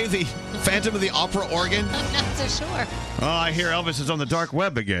they play the Phantom of the Opera organ? I'm not so sure. Oh, I hear Elvis is on the dark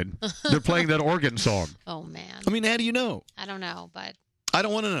web again. They're playing that organ song. Oh, man. I mean, how do you know? I don't know, but I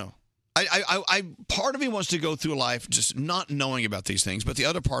don't want to know. I part of me wants to go through life just not knowing about these things, but the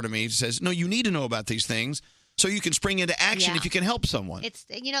other part of me says, no, you need to know about these things so you can spring into action Yeah. if you can help someone. it's,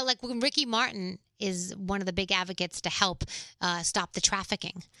 like when Ricky Martin is one of the big advocates to help stop the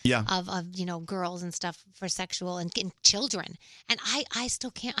trafficking Yeah. of girls and stuff for sexual and children. And I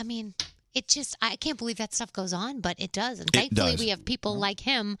still can't, I mean, I can't believe that stuff goes on, but it does. And It thankfully does. we have people like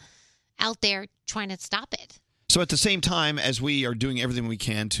him out there trying to stop it. So at the same time as we are doing everything we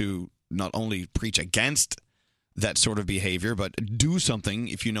can to not only preach against that sort of behavior, but do something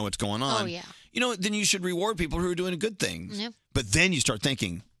if you know what's going on. Oh, yeah. Then you should reward people who are doing good things. Yep. But then you start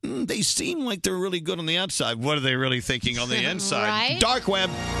thinking, they seem like they're really good on the outside. What are they really thinking on the inside? Right? Dark web.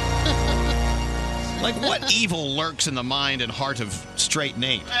 Like, what evil lurks in the mind and heart of straight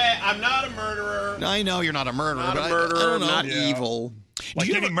Nate? Hey, I'm not a murderer. I know you're not a murderer, Not but a I murderer, don't know. not evil. Like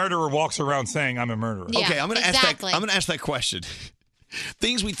any murderer walks around saying, I'm a murderer. Okay, I'm going to ask that question.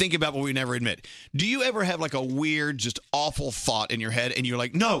 Things we think about but we never admit. Do you ever have like a weird, just awful thought in your head and you're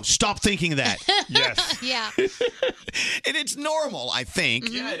like, no, stop thinking that? Yes. Yeah. And it's normal, I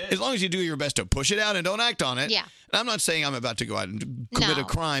think. Yeah, it is. As long as you do your best to push it out and don't act on it. Yeah. And I'm not saying I'm about to go out and commit a No.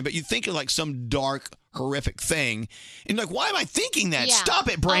 crime, but you think of like some dark, horrific thing. And you're like, why am I thinking that? Yeah. Stop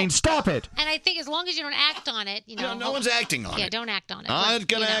it, brain. Stop it. And I think as long as you don't act on it, No one's acting on Yeah, it. don't act on it. I'm But,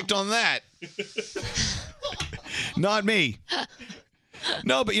 going to act on that. Not me.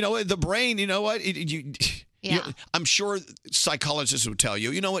 No, but you know what? The brain, you know what? I'm sure psychologists would tell you,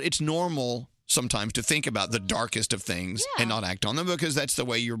 you know what? It's normal sometimes to think about the darkest of things and not act on them because that's the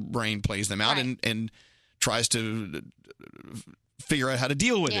way your brain plays them out and tries to figure out how to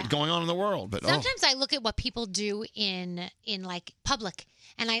deal with it going on in the world. But Sometimes I look at what people do in like public,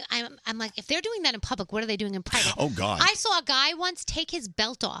 and I'm like, if they're doing that in public, what are they doing in private? Oh, God. I saw a guy once take his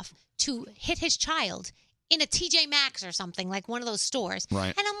belt off to hit his child in a TJ Maxx or something, like one of those stores.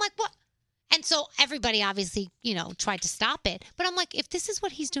 Right. And I'm like, what? And so everybody obviously, tried to stop it. But I'm like, if this is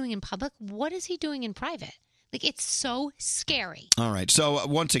what he's doing in public, what is he doing in private? Like, it's so scary. All right. So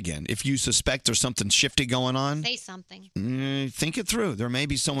once again, if you suspect there's something shifty going on, Say something. think it through. There may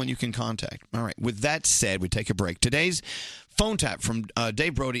be someone you can contact. All right. With that said, we take a break. Today's phone tap from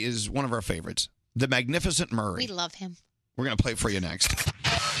Dave Brody is one of our favorites, the Magnificent Murray. We love him. We're going to play it for you next.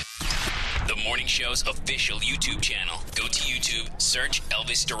 The Morning Show's official YouTube channel. Go to YouTube, search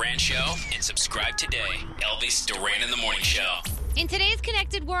Elvis Duran Show, and subscribe today. Elvis Duran in the Morning Show. In today's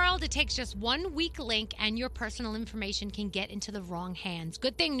connected world, it takes just one weak link and your personal information can get into the wrong hands.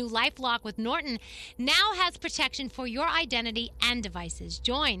 Good thing new LifeLock with Norton now has protection for your identity and devices.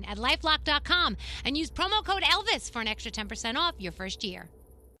 Join at LifeLock.com and use promo code Elvis for an extra 10% off your first year.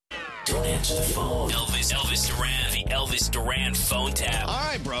 Don't answer the phone. Elvis Duran, the Elvis Duran phone tap. All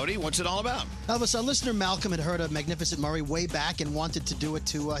right, Brody, what's it all about? Elvis, our listener Malcolm had heard of Magnificent Murray way back and wanted to do it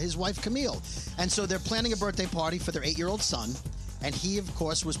to his wife Camille. And so they're planning a birthday party for their 8-year-old son. And he, of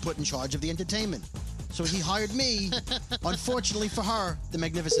course, was put in charge of the entertainment. So he hired me, unfortunately for her, the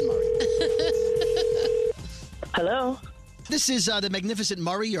Magnificent Murray. Hello? This is the Magnificent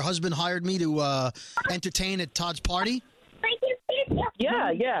Murray. Your husband hired me to entertain at Todd's party.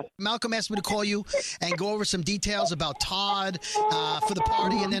 Yeah. Malcolm asked me to call you and go over some details about Todd for the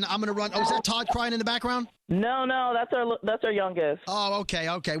party, and then I'm going to run. Oh, is that Todd crying in the background? No, that's our youngest. Oh, okay.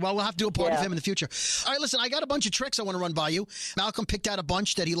 Well, we'll have to do a party Yeah. for him in the future. All right, listen, I got a bunch of tricks I want to run by you. Malcolm picked out a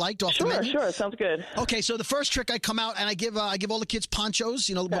bunch that he liked off the menu. Sure, sounds good. Okay, so the first trick, I come out and I give all the kids ponchos.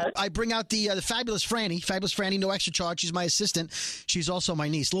 You know, I bring out the fabulous Franny, no extra charge. She's my assistant. She's also my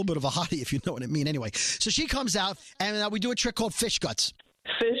niece, a little bit of a hottie, if you know what I mean. Anyway, so she comes out and we do a trick called fish guts.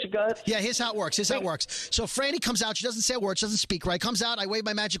 Fish guts? Yeah, here's how it works. So Franny comes out. She doesn't say a word. She doesn't speak, right? Comes out. I wave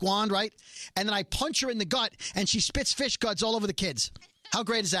my magic wand, right? And then I punch her in the gut, and she spits fish guts all over the kids. How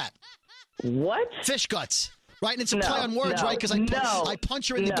great is that? What? Fish guts. Right? And it's a play on words, right? Because I punch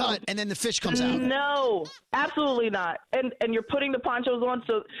her in the gut, and then the fish comes out. No, absolutely not. And you're putting the ponchos on,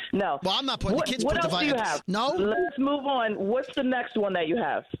 so no. Well, I'm not putting the kids. What else do you have? No. Let's move on. What's the next one that you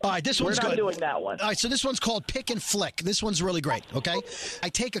have? All right, this one's good. We're not doing that one. All right, so this one's called Pick and Flick. This one's really great. Okay, I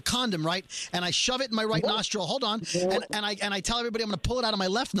take a condom, right, and I shove it in my right nostril. Hold on, and I tell everybody I'm going to pull it out of my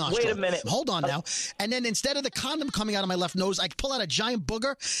left nostril. Wait a minute. Hold on now, and then instead of the condom coming out of my left nose, I pull out a giant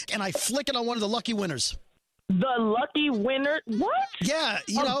booger and I flick it on one of the lucky winners. The lucky winner? What? Yeah,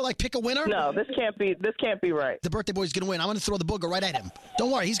 you know, like pick a winner. No, this can't be right. The birthday boy's going to win. I'm going to throw the booger right at him. Don't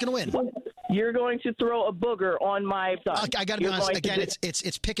worry, he's going to win. You're going to throw a booger on my son. I got to be honest. Again,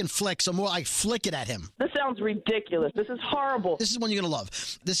 it's pick and flick, so more I flick it at him. This sounds ridiculous. This is horrible. This is one you're going to love.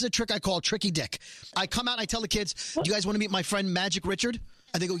 This is a trick I call Tricky Dick. I come out and I tell the kids, do you guys want to meet my friend Magic Richard?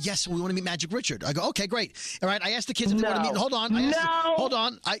 And they go, yes, we want to meet Magic Richard. I go, okay, great. All right, I asked the kids if they want to meet. Hold on. Hold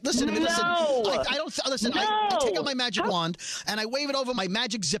on. Listen to me. Listen. I don't. Listen. I take out my magic wand and I wave it over my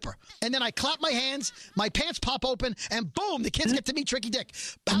magic zipper, and then I clap my hands. My pants pop open, and boom, the kids get to meet Tricky Dick.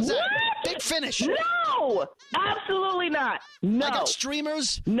 How's that? Big finish. No, absolutely not. No. I got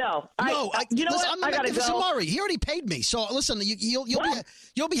streamers. No. You know listen, what? I'm the I gotta Magnificent go. Murray. He already paid me. So listen,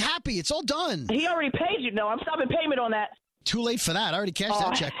 you'll be happy. It's all done. He already paid you. No, I'm stopping payment on that. Too late for that. I already cashed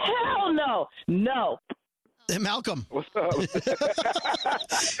that check. Hell no. No. Hey, Malcolm. What's up?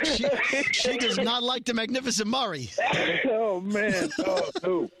 she does not like the Magnificent Murray. Oh, man. Oh,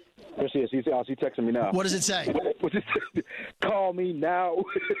 dude. There she is. She's texting me now. What does it say? Call me now. All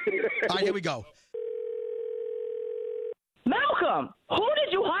right, here we go. Malcolm, who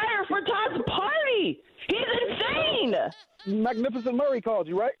did you hire for Todd's party? He's insane. Magnificent Murray called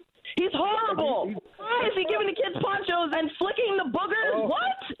you, right? He's horrible. Why is he giving the kids ponchos and flicking the boogers?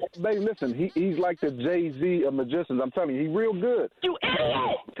 What? Babe, listen, he's like the Jay-Z of magicians. I'm telling you, he's real good. You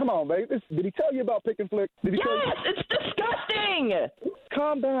idiot! Come on, babe. Did he tell you about Pick and Flick? Did he tell you? Yes, it's disgusting.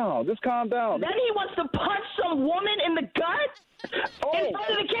 Calm down. Just calm down. Then he wants to punch some woman in the gut in front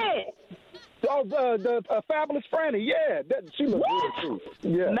of the kid. Oh, the fabulous Franny. Yeah, she looks good, too.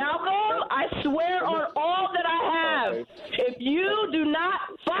 Yeah. Malcolm, I swear on all that I have, if you do not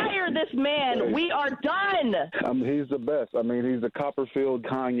fire this man, we are done. He's the best. I mean, he's the Copperfield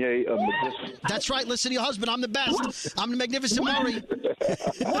Kanye of magicians. That's right. Listen to your husband. I'm the best. I'm the Magnificent Murray.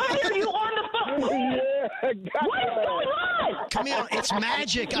 Why are you on the phone? What is going on? Come here. It's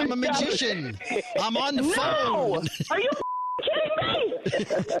magic. I'm a magician. I'm on the phone. Are you kidding me?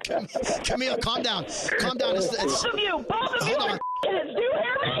 Come here. Calm down. Calm down. Both of you are kids. Do you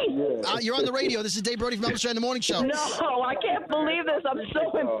hear me? You're on the radio. This is Dave Brody from Elvis Duran in the Morning Show. No, I can't believe this. I'm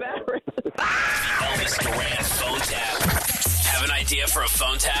so embarrassed. Elvis Duran phone tap. Have an idea for a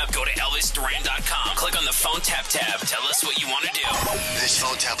phone tap? Go to ElvisDuran.com. Click on the phone tap tab. Tell us what you want to do. This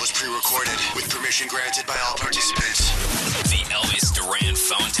phone tap was pre-recorded with permission granted by all participants. The Elvis Duran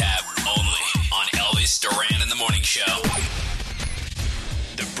phone tap only on Elvis Duran in the Morning Show.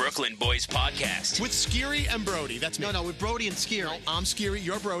 The Brooklyn Boys Podcast. With Skiri and Brody. That's me. No, with Brody and Skiri. No, I'm Skiri,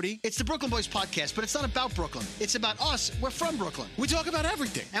 you're Brody. It's the Brooklyn Boys Podcast, but it's not about Brooklyn. It's about us. We're from Brooklyn. We talk about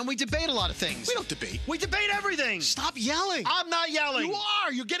everything. And we debate a lot of things. We don't debate. We debate everything. Stop yelling. I'm not yelling. You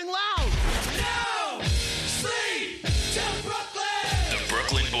are. You're getting loud. Now, sleep to Brooklyn. The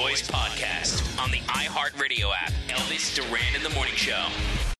Brooklyn Boys Podcast on the iHeartRadio app. Elvis Duran in the Morning Show.